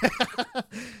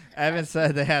Evan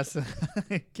said they have some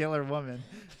killer woman.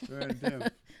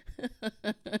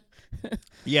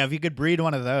 Yeah, if you could breed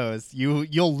one of those,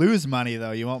 you'll lose money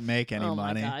though. You won't make any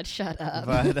money. Oh my God! Shut up!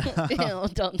 But, Ew,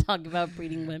 don't talk about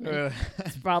breeding women.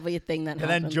 It's probably a thing that And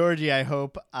happens. then Georgie, I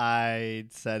hope I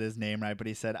said his name right, but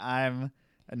he said, I'm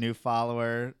a new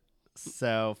follower,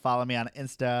 so follow me on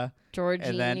Insta. Georgie,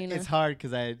 And then it's hard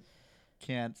because I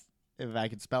can't, if I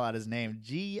could spell out his name,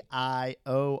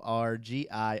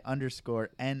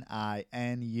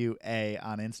 GIORGI_NINUA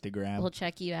on Instagram. we'll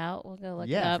check you out. We'll go look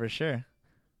it Yeah, up. for sure.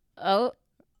 Oh,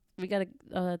 we gotta.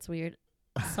 Oh, that's weird.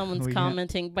 Someone's We got-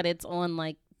 commenting, but it's on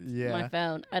like my Yeah.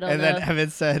 phone. I don't And know. then Evan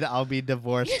said, I'll be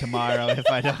divorced tomorrow if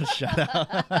I don't shut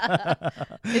up.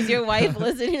 Is your wife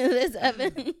listening to this,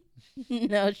 Evan?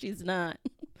 No, she's not.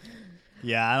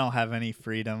 Yeah, I don't have any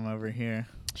freedom over here.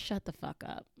 Shut the fuck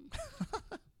up.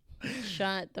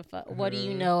 Shut the fuck. What do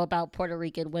you know about Puerto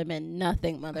Rican women?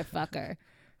 Nothing, motherfucker.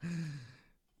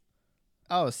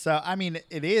 Oh, so I mean,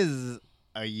 it is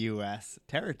a U.S.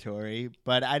 territory,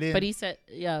 but I didn't. But he said,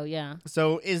 "Yo, yeah."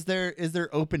 So is there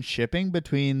open shipping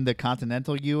between the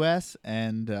continental U.S.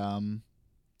 and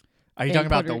Are you In talking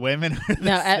about Puerto the women? Or the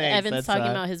No, snakes? Evan's That's, talking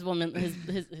about his woman,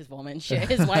 his woman, shit,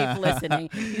 his wife listening.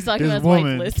 He's talking His about his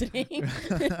woman. wife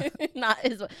listening. Not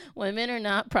his women are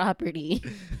not property.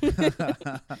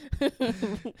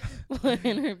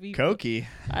 Women are people. Cokie.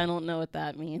 I don't know what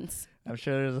that means. I'm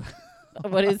sure there's.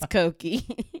 What is Cokie?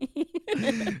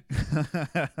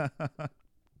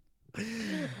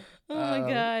 Oh my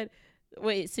god.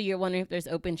 Wait, so you're wondering if there's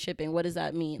open shipping? What does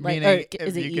that mean? Like, Meaning, or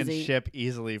is if it you easy? can ship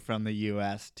easily from the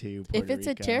U.S. to Puerto If it's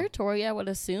Rico. a territory, I would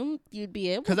assume you'd be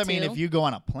able to. Because I mean, if you go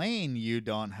on a plane, you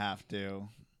don't have to.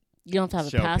 You don't have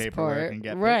to show have a paperwork passport, and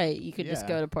get right? You could just yeah.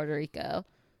 go to Puerto Rico.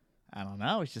 I don't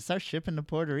know. We should start shipping to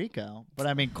Puerto Rico. But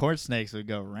I mean, corn snakes would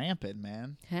go rampant,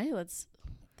 man. Hey, let's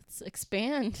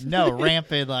expand. No,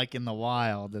 rampant like in the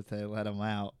wild if they let them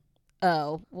out.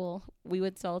 Oh, well, we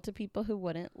would sell to people who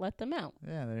wouldn't let them out.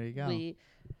 Yeah, there you go.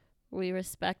 We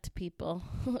respect people,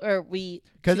 or we.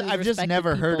 Because choose I've just respected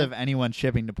never heard people. of anyone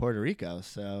shipping to Puerto Rico,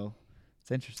 so it's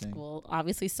interesting. Well,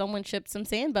 obviously, someone shipped some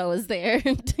sand boas there.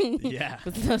 Yeah.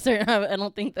 But those are. I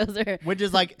don't think those are. Which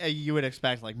is like you would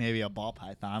expect, like maybe a ball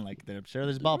python. Like I'm sure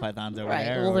there's ball pythons over Right.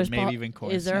 there, Well, or there's maybe ball- even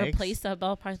corn Is there snakes. a place that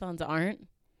ball pythons aren't?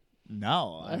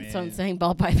 No, I That's mean, what I'm saying.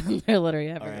 Ball pythons are literally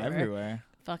are everywhere. everywhere.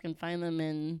 Fucking find them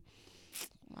in.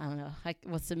 I don't know.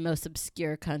 What's the most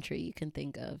obscure country you can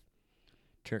think of?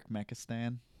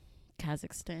 Turkmenistan.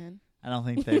 Kazakhstan. I don't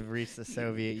think they've reached the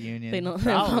Soviet Union. They don't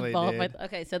Probably ball did.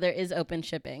 Okay, so there is open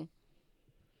shipping.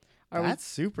 That's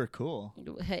super cool.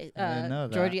 Hey, I didn't know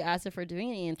that. Georgie asked if we're doing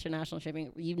any international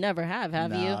shipping. You never have No,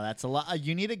 you? that's a lot.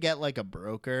 You need to get like a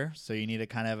broker. So you need to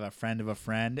kind of have a friend of a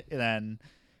friend. And then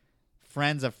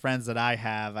friends of friends that I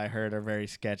have, I heard are very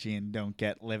sketchy and don't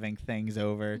get living things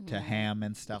over to ham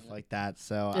and stuff like that.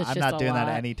 So It's I'm just not a doing that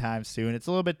lot. anytime soon. It's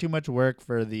a little bit too much work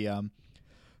for the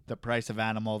price of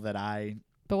animal that I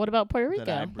But what about Puerto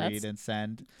Rico? breed and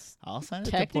send. I'll send it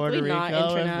to technically Puerto Rico not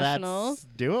if international. that's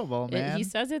doable, man. He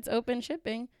says it's open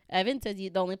shipping. Evan says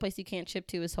the only place you can't ship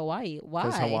to is Hawaii. Why?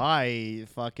 Because Hawaii,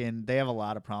 they have a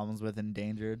lot of problems with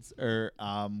endangered or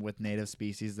with native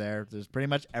species there. There's pretty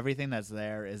much everything that's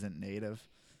there isn't native.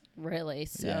 Really?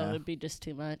 So Yeah. it'd be just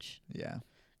too much. Yeah.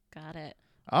 Got it.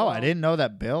 Oh, I Well- didn't know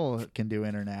that Bill can do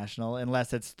international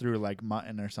unless it's through like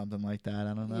mutton or something like that.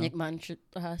 I don't know. Nick Munch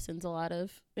sends a lot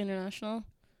of international.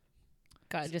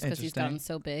 God, just because he's Interesting. gotten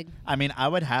so big. I mean, I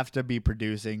would have to be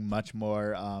producing much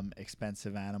more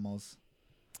expensive animals.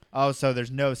 Oh, so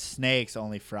there's no snakes,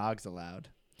 only frogs allowed.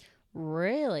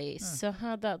 Really? Huh. So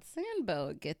how'd that sand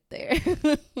boa get there?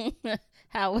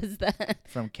 How was that?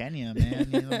 From Kenya, man.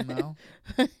 You don't know.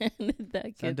 Did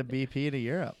that Sent get a BP to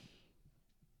Europe.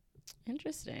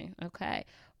 Interesting. Okay.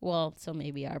 Well, so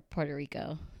maybe our Puerto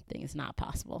Rico thing is not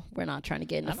possible. We're not trying to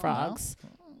get into I don't frogs.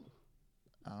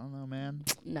 I don't know, man.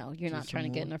 No, you're Do not trying to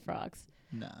some get more. into frogs.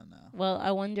 No. Well,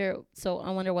 I wonder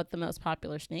what the most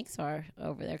popular snakes are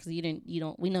over there because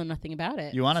we know nothing about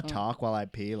it. You want to so. talk while I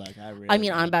pee? Like I really. I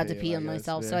mean, I'm gotta about to pee on like,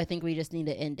 myself, so I think we just need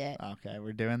to end it. Okay,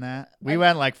 we're doing that. We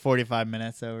went like 45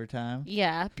 minutes over time.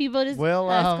 Yeah, people just We'll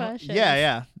ask questions.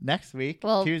 yeah. Next week,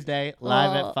 Well- Tuesday,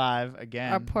 live well, at 5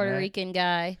 again. Our Puerto right? Rican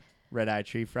guy, Red Eye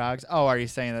Tree Frogs. Oh, are you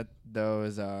saying that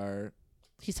those are?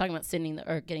 he's talking about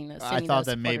getting those. I Sending thought those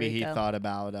that to maybe Puerto he Rico. thought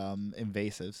about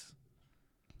invasives.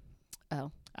 Oh,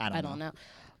 I don't know.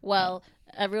 Well,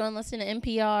 everyone listen to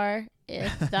NPR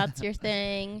if that's your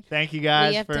thing. Thank you We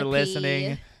guys have for to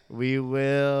listening. pee. We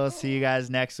will see you guys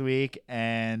next week.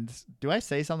 And do I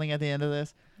say something at the end of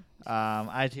this?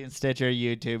 iTunes, Stitcher,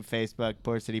 YouTube, Facebook,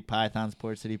 Port City Pythons,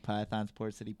 Port City Pythons,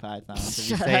 Port City Pythons.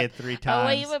 If you Shut say up. it 3 Oh times.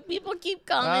 wait, but people keep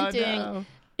commenting. Oh, no.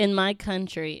 In my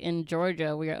country, in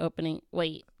Georgia, we are opening.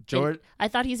 Wait, George. I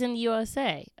thought he's in the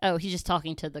USA. Oh, he's just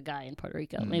talking to the guy in Puerto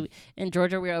Rico. Mm. Maybe in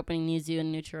Georgia, we're opening new zoo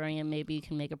and new terrarium. Maybe you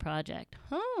can make a project.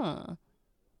 Huh?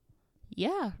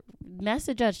 Yeah.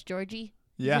 Message us, Georgie.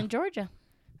 He's Yeah. in Georgia.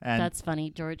 And That's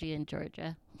funny, Georgie in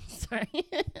Georgia. Sorry.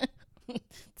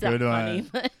 It's not Good funny, one.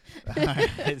 but all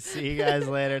right, see you guys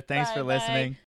later. Thanks for Bye-bye. listening.